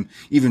made him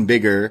even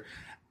bigger.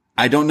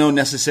 I don't know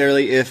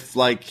necessarily if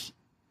like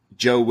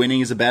Joe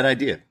winning is a bad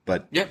idea,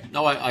 but yeah,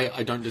 no,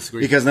 I don't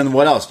disagree. Because then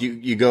what else?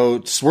 You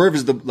go Swerve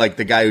is the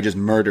guy who just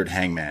murdered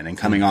Hangman, and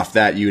coming off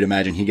that, you would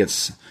imagine he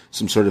gets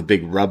some sort of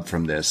big rub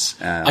from this.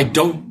 I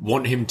don't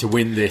want him to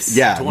win this.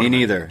 Yeah, me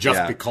neither.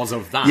 Just because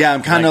of that. Yeah,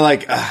 I'm kind of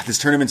like this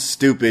tournament's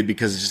stupid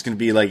because it's just going to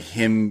be like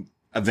him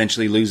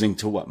eventually losing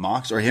to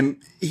Mox or him.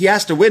 He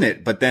has to win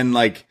it, but then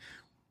like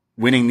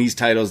winning these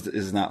titles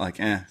is not like,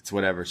 it's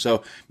whatever.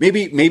 So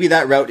maybe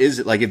that route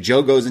is like if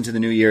Joe goes into the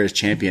new year as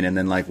champion and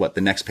then like the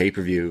next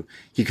pay-per-view,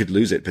 he could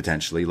lose it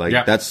potentially.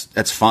 Like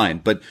that's fine.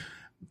 But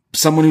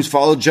someone who's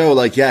followed Joe,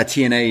 like,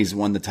 TNA's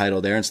won the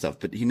title there and stuff,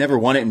 but he never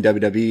won it in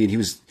WWE, and he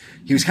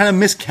was kind of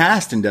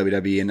miscast in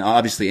WWE, and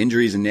obviously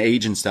injuries and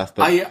age and stuff.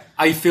 But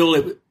I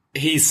feel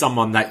he's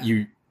someone that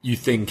you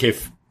think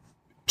if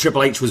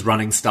Triple H was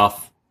running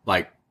stuff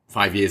like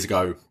 5 years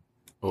ago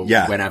or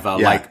whenever,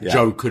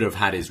 Joe could have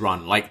had his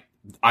run. Like,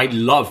 I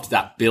loved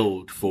that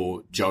build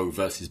for Joe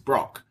versus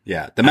Brock.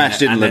 Yeah, the match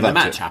didn't live up to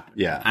it. The match happened.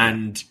 Yeah.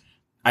 And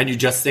you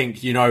just think,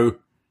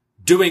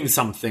 doing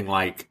something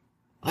like,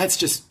 let's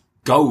just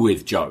go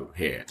with Joe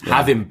here. Yeah.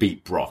 Have him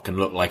beat Brock and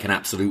look like an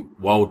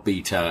absolute world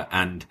beater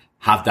and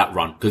have that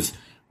run. Because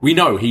we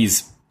know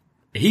he's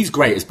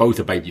great as both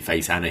a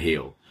babyface and a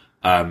heel.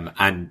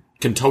 And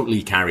can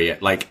totally carry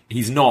it. Like,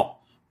 he's not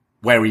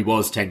where he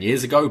was 10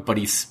 years ago, but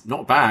he's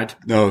not bad.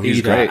 No,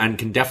 he's great. And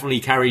can definitely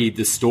carry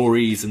the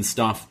stories and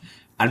stuff.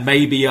 And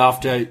maybe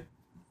after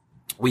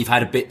we've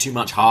had a bit too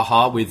much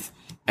ha-ha with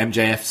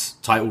MJF's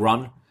title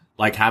run,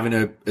 like having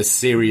a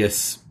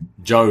serious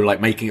Joe, like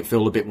making it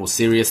feel a bit more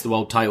serious, the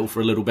world title for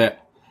a little bit,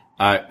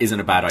 isn't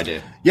a bad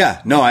idea.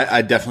 Yeah, no,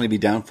 I'd definitely be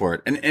down for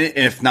it. And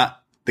if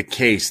not the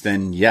case,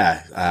 then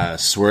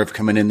Swerve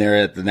coming in there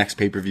at the next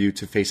pay-per-view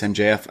to face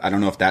MJF. I don't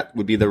know if that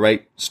would be the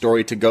right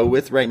story to go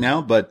with right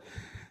now, but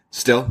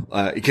still,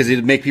 because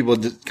it'd make people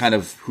just kind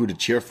of who to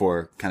cheer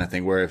for kind of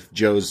thing, where if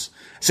Joe's,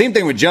 same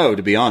thing with Joe,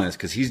 to be honest,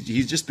 because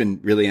he's just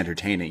been really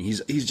entertaining.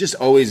 He's just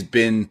always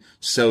been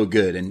so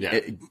good. And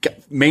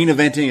main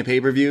eventing a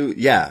pay-per-view,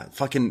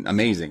 fucking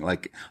amazing.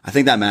 Like, I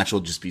think that match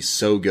will just be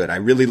so good. I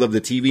really love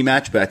the TV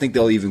match, but I think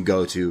they'll even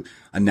go to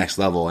a next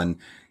level. And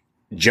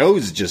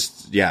Joe's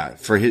just,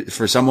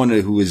 for someone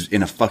who is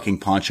in a fucking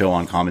poncho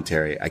on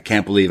commentary, I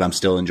can't believe I'm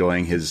still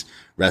enjoying his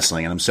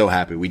wrestling, and I'm so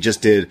happy. We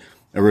just did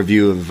a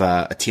review of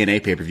a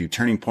TNA pay-per-view,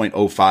 Turning Point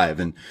 05,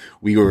 and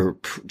we were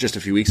just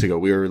a few weeks ago,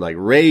 we were like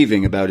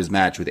raving about his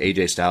match with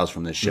AJ Styles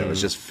from this show.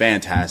 It's just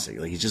fantastic.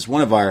 Like, he's just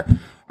one of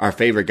our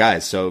favorite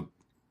guys. So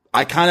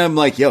I kind of am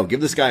like, give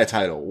this guy a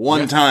title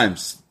one time.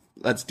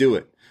 Let's do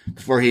it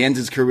before he ends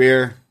his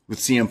career with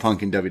CM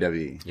Punk in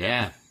WWE.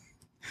 Yeah.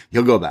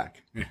 He'll go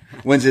back.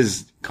 When's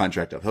his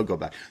contract up? He'll go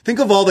back. Think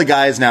of all the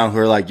guys now who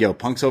are like,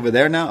 Punk's over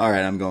there now. All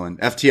right, I'm going.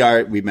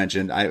 FTR, we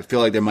mentioned. I feel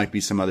like there might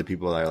be some other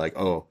people that are like,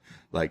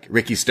 like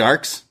Ricky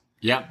Starks.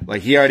 Yeah.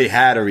 Like, he already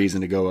had a reason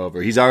to go over.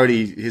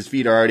 His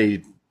feet are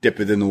already dipped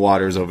in the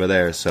waters over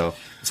there. So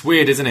it's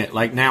weird, isn't it?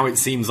 Like, now it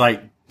seems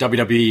like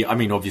WWE, I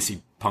mean,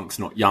 obviously Punk's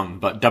not young,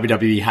 but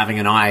WWE having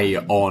an eye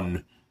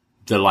on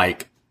the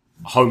like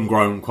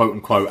homegrown quote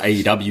unquote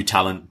AEW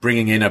talent,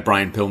 bringing in a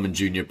Brian Pillman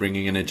Jr.,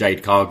 bringing in a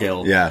Jade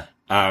Cargill. Yeah.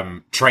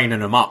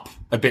 Training them up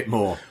a bit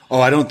more. Oh,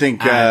 I don't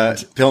think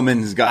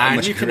Pillman's got much.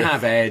 And you can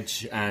have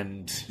Edge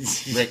and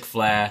Ric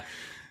Flair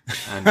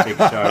and Big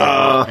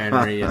Show,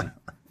 Henry, and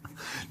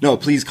no,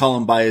 please call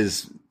him by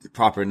his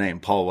proper name,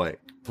 Paul White.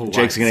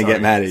 Jake's going to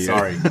get mad at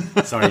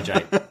you. Sorry,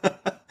 Jake.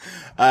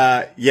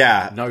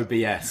 Yeah. No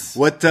BS.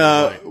 What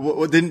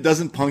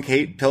doesn't Punk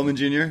hate Pillman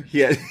Jr.?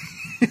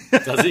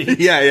 Does he?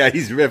 Yeah,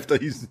 he's ripped.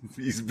 He's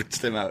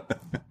bitched him out.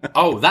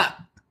 Oh,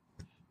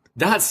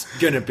 that's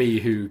going to be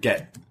who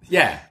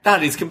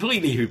that is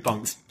completely who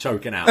Punk's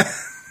choking out.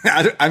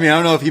 I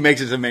don't know if he makes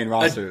it to the main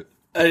roster.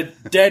 A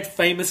dead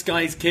famous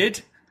guy's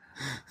kid?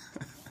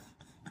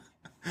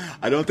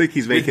 I don't think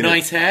he's making with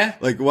nice hair.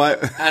 Like,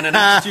 what? And an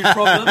attitude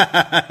problem.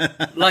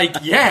 Like,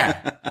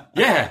 yeah.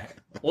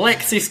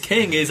 Lexis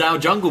King is our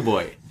Jungle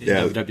Boy in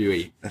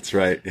WWE. That's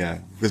right. Yeah,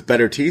 with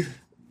better teeth.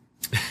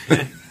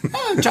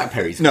 Jack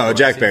Perry's.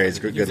 Jack Perry's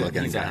good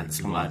looking. He's a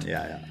handsome lad.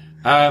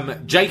 Yeah.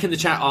 Jake in the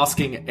chat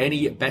asking,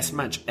 any best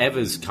match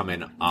ever's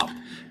coming up?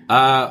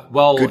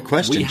 Well, good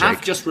question, we have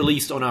Jake. just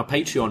released on our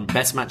Patreon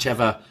best match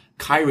ever,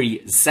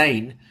 Kairi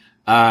Sane.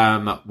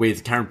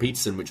 With Karen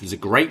Peterson, which was a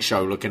great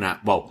show looking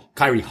at,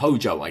 Kairi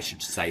Hojo, I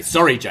should say.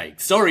 Sorry, Jake.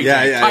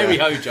 Kairi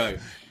Hojo.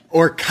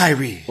 Or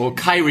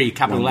Kairi,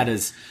 capital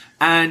letters.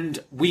 And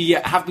we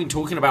have been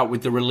talking about,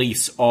 with the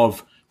release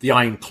of the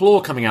Iron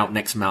Claw coming out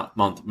next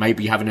month,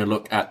 maybe having a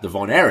look at the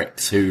Von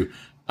Erichs, who,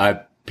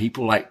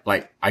 people like,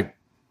 I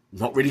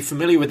not really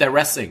familiar with their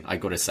wrestling, I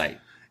gotta say.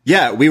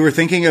 Yeah, we were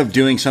thinking of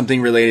doing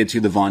something related to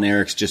the Von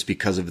Erichs just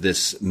because of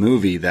this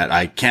movie that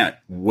I can't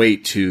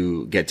wait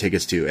to get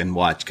tickets to and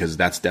watch, because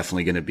that's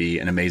definitely going to be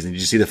an amazing.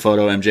 Did you see the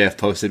photo MJF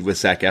posted with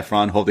Zac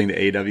Efron holding the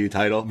AEW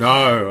title?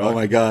 No. Oh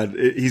my God.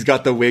 He's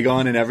got the wig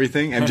on and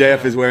everything.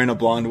 MJF is wearing a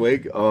blonde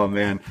wig. Oh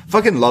man.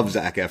 Fucking love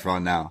Zac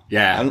Efron now.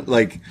 Yeah.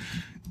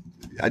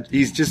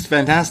 He's just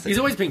fantastic. He's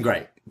always been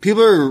great.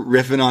 People are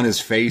riffing on his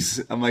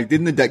face. I'm like,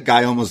 didn't that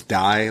guy almost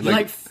die?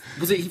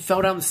 He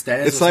fell down the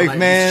stairs? It's like,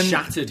 man, he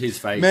shattered his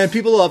face. Man,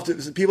 people like,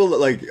 that's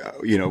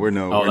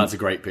a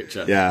great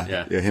picture.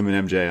 Yeah, him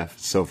and MJF.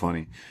 So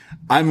funny.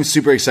 I'm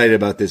super excited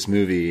about this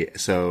movie.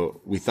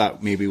 So we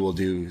thought maybe we'll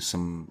do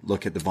some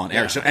look at the Von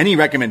Erich. So any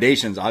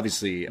recommendations,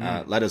 obviously,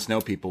 let us know,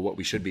 people, what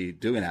we should be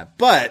doing at.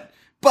 But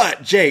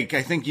Jake,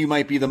 I think you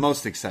might be the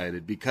most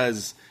excited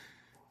because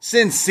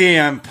since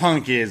CM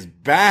Punk is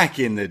back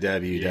in the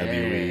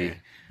WWE,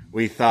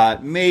 we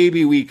thought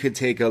maybe we could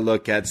take a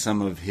look at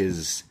some of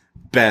his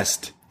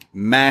best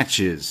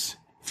matches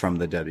from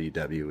the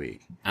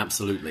WWE.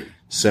 Absolutely.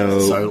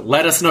 So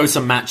let us know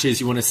some matches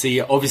you want to see.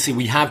 Obviously,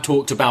 we have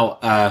talked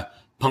about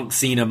Punk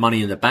Cena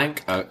Money in the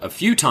Bank a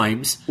few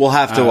times. We'll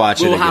have to watch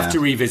it again. We'll have to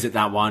revisit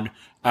that one.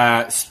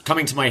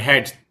 Coming to my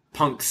head,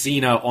 Punk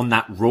Cena on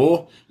that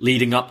Raw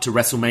leading up to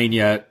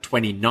WrestleMania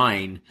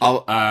 29.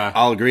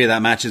 I'll agree.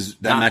 That match is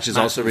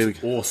also really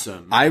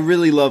awesome. I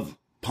really love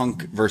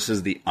Punk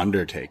versus The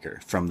Undertaker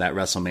from that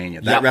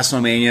WrestleMania. That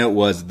WrestleMania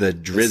was the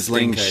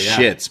drizzling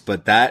shits,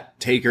 but that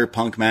Taker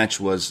Punk match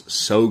was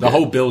so good. The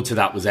whole build to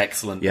that was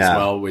excellent as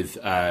well, with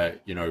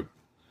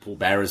Paul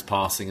Bearer's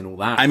passing and all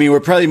that. I mean, we're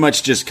pretty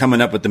much just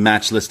coming up with the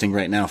match listing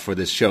right now for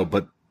this show,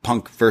 but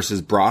Punk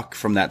versus Brock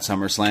from that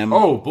SummerSlam.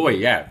 Oh boy,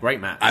 yeah, great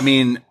match. I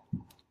mean,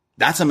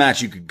 that's a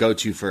match you could go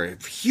to for a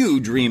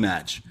huge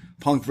rematch.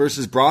 Punk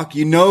versus Brock,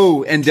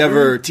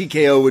 Endeavor,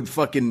 TKO would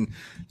fucking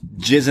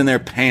jizz in their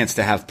pants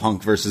to have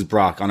Punk versus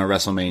Brock on a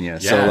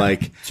WrestleMania. Yeah. So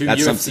two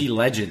that's UFC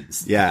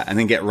legends. Yeah, and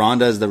then get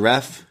Ronda as the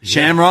ref.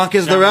 Shamrock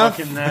is the ref.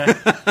 In there.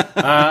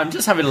 I'm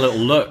just having a little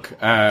look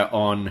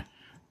on.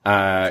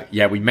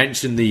 We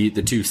mentioned the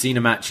two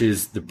Cena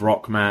matches, the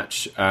Brock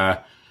match,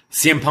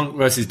 CM Punk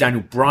versus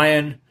Daniel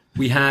Bryan.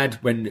 We had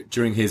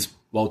during his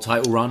world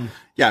title run.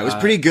 Yeah, it was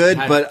pretty good,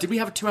 but did we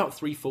have a 2 out of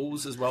 3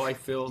 falls as well? I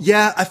feel.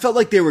 Yeah, I felt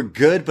like they were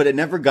good, but it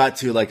never got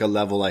to like a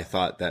level I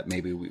thought that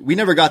maybe we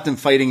never got them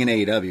fighting in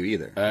AEW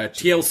either.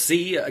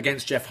 TLC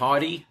against Jeff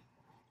Hardy.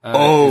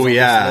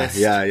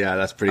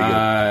 That's pretty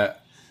good.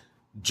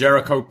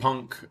 Jericho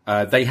Punk.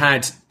 They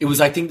had was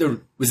it the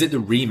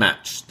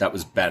rematch that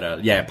was better?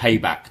 Yeah,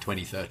 Payback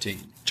 2013.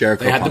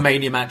 Jericho. They had Punk. the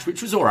Mania match,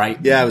 which was all right.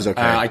 Yeah, it was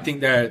okay. I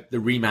think the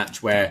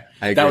rematch where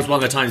that was one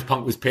of the times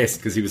Punk was pissed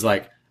because he was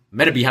like, "I'm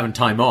meant to be having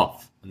time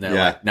off." And they're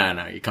like,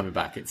 no, you're coming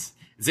back. It's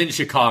in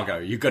Chicago.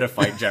 You've got to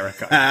fight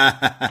Jericho.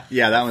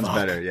 Yeah, that one's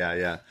better.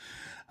 Yeah.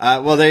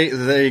 Well,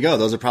 there you go.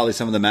 Those are probably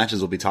some of the matches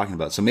we'll be talking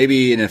about. So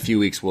maybe in a few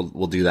weeks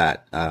we'll do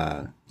that.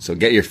 So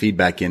get your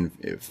feedback in,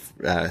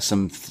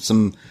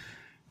 some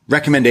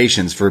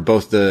recommendations for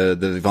both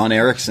the Von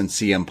Erichs and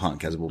CM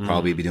Punk, as we'll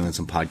probably be doing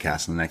some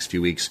podcasts in the next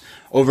few weeks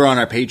over on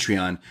our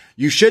Patreon.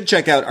 You should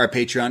check out our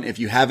Patreon if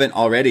you haven't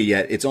already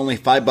yet. It's only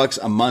 $5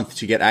 a month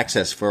to get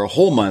access for a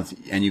whole month,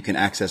 and you can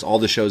access all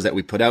the shows that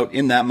we put out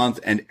in that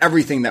month and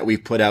everything that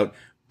we've put out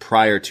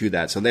prior to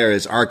that. So there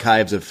is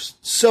archives of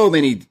so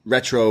many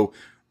retro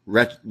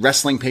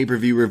wrestling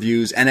pay-per-view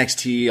reviews,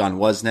 NXT on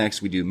Was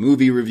Next. We do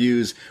movie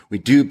reviews. We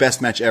do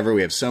Best Match Ever.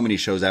 We have so many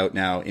shows out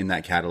now in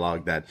that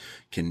catalog that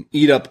can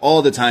eat up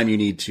all the time you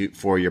need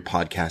for your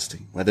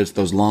podcasting, whether it's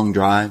those long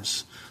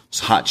drives,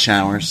 those hot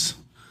showers.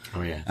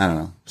 Oh yeah. I don't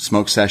know.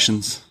 Smoke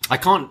sessions. I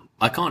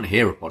can't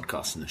hear a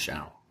podcast in the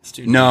shower. It's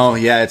too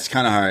it's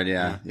kind of hard.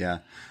 Yeah.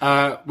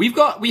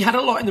 We had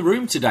a lot in the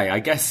room today. I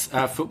guess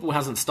football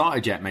hasn't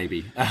started yet,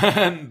 maybe.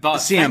 But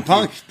CM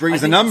Punk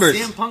brings the numbers.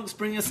 CM Punk's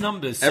bringing us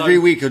numbers. Every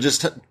week he'll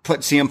just put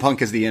CM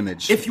Punk as the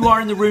image. If you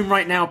are in the room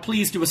right now,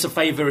 please do us a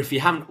favor. If you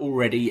haven't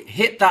already,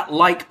 hit that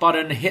like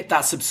button, hit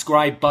that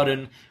subscribe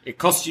button. It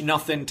costs you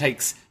nothing,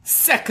 takes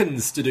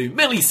seconds to do,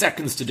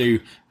 milliseconds to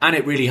do, and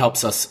it really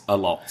helps us a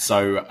lot.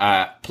 So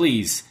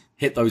please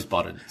hit those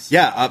buttons.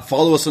 Yeah,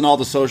 follow us on all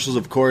the socials,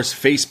 of course.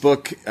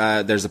 Facebook,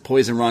 there's a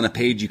Poison Rana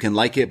page. You can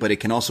like it, but it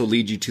can also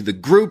lead you to the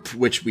group,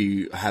 which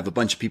we have a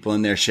bunch of people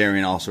in there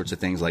sharing all sorts of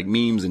things like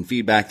memes and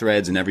feedback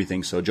threads and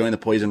everything. So join the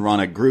Poison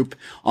Rana group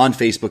on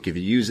Facebook if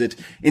you use it.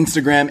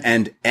 Instagram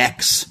and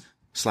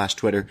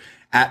X/Twitter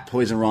at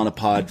Poison Rana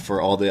Pod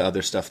for all the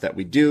other stuff that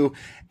we do.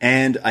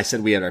 And I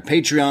said we had our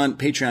Patreon,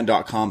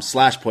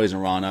 patreon.com/Poison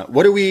Rana.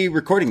 What are we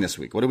recording this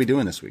week? What are we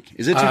doing this week?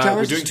 Is it Two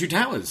Towers? We're doing Two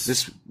Towers.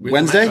 This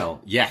Wednesday?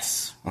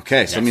 Yes.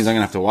 Okay, so that means I'm going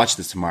to have to watch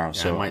this tomorrow.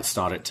 Yeah, so I might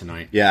start it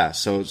tonight. Yeah,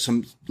 so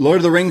some Lord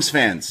of the Rings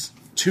fans,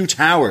 Two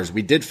Towers.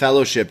 We did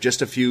Fellowship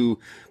just a few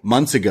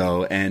months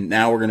ago, and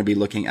now we're going to be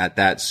looking at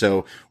that.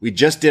 So we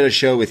just did a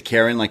show with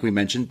Karen, like we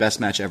mentioned, Best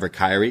Match Ever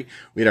Kyrie.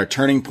 We had our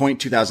Turning Point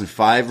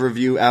 2005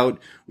 review out.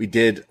 We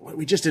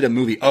just did a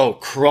movie. Oh,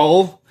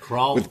 Krull.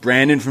 With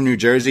Brandon from New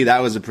Jersey.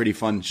 That was a pretty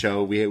fun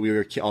show. We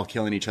were all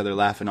killing each other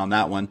laughing on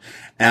that one.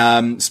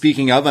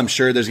 Speaking of, I'm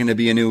sure there's going to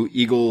be a new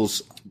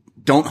Eagles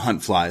Don't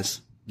Hunt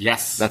Flies.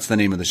 Yes. That's the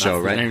name of the show,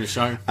 right? That's the name of the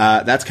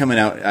show. That's coming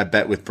out, I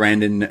bet, with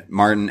Brandon,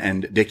 Martin,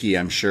 and Dickie.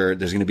 I'm sure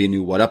there's going to be a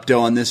new What Up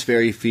Doe on this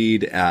very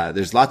feed.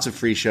 There's lots of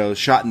free shows.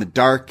 Shot in the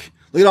Dark.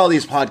 Look at all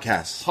these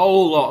podcasts.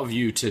 Whole lot of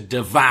you to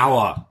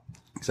devour.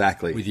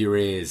 Exactly. With your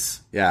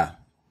ears. Yeah.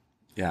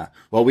 Yeah.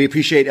 Well, we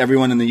appreciate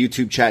everyone in the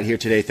YouTube chat here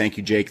today. Thank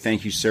you, Jake.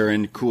 Thank you,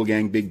 Surin, Cool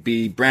Gang, Big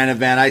B,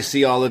 Branavan. I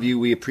see all of you.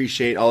 We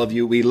appreciate all of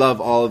you. We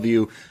love all of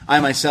you. I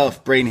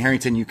myself, Braden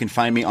Harrington. You can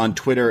find me on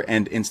Twitter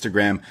and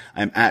Instagram.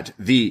 I'm at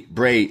the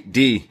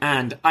Brady.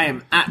 And I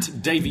am at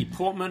Davey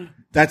Portman.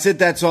 That's it.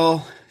 That's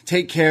all.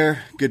 Take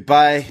care.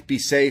 Goodbye. Be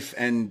safe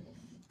and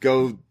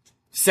go.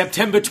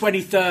 September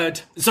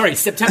 3rd,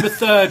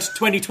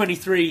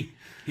 2023.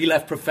 He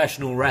left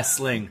professional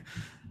wrestling.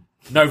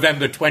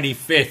 November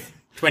 25th.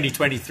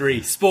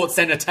 2023, sports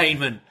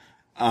entertainment.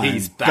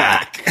 He's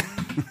back.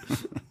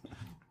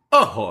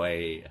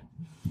 Ahoy.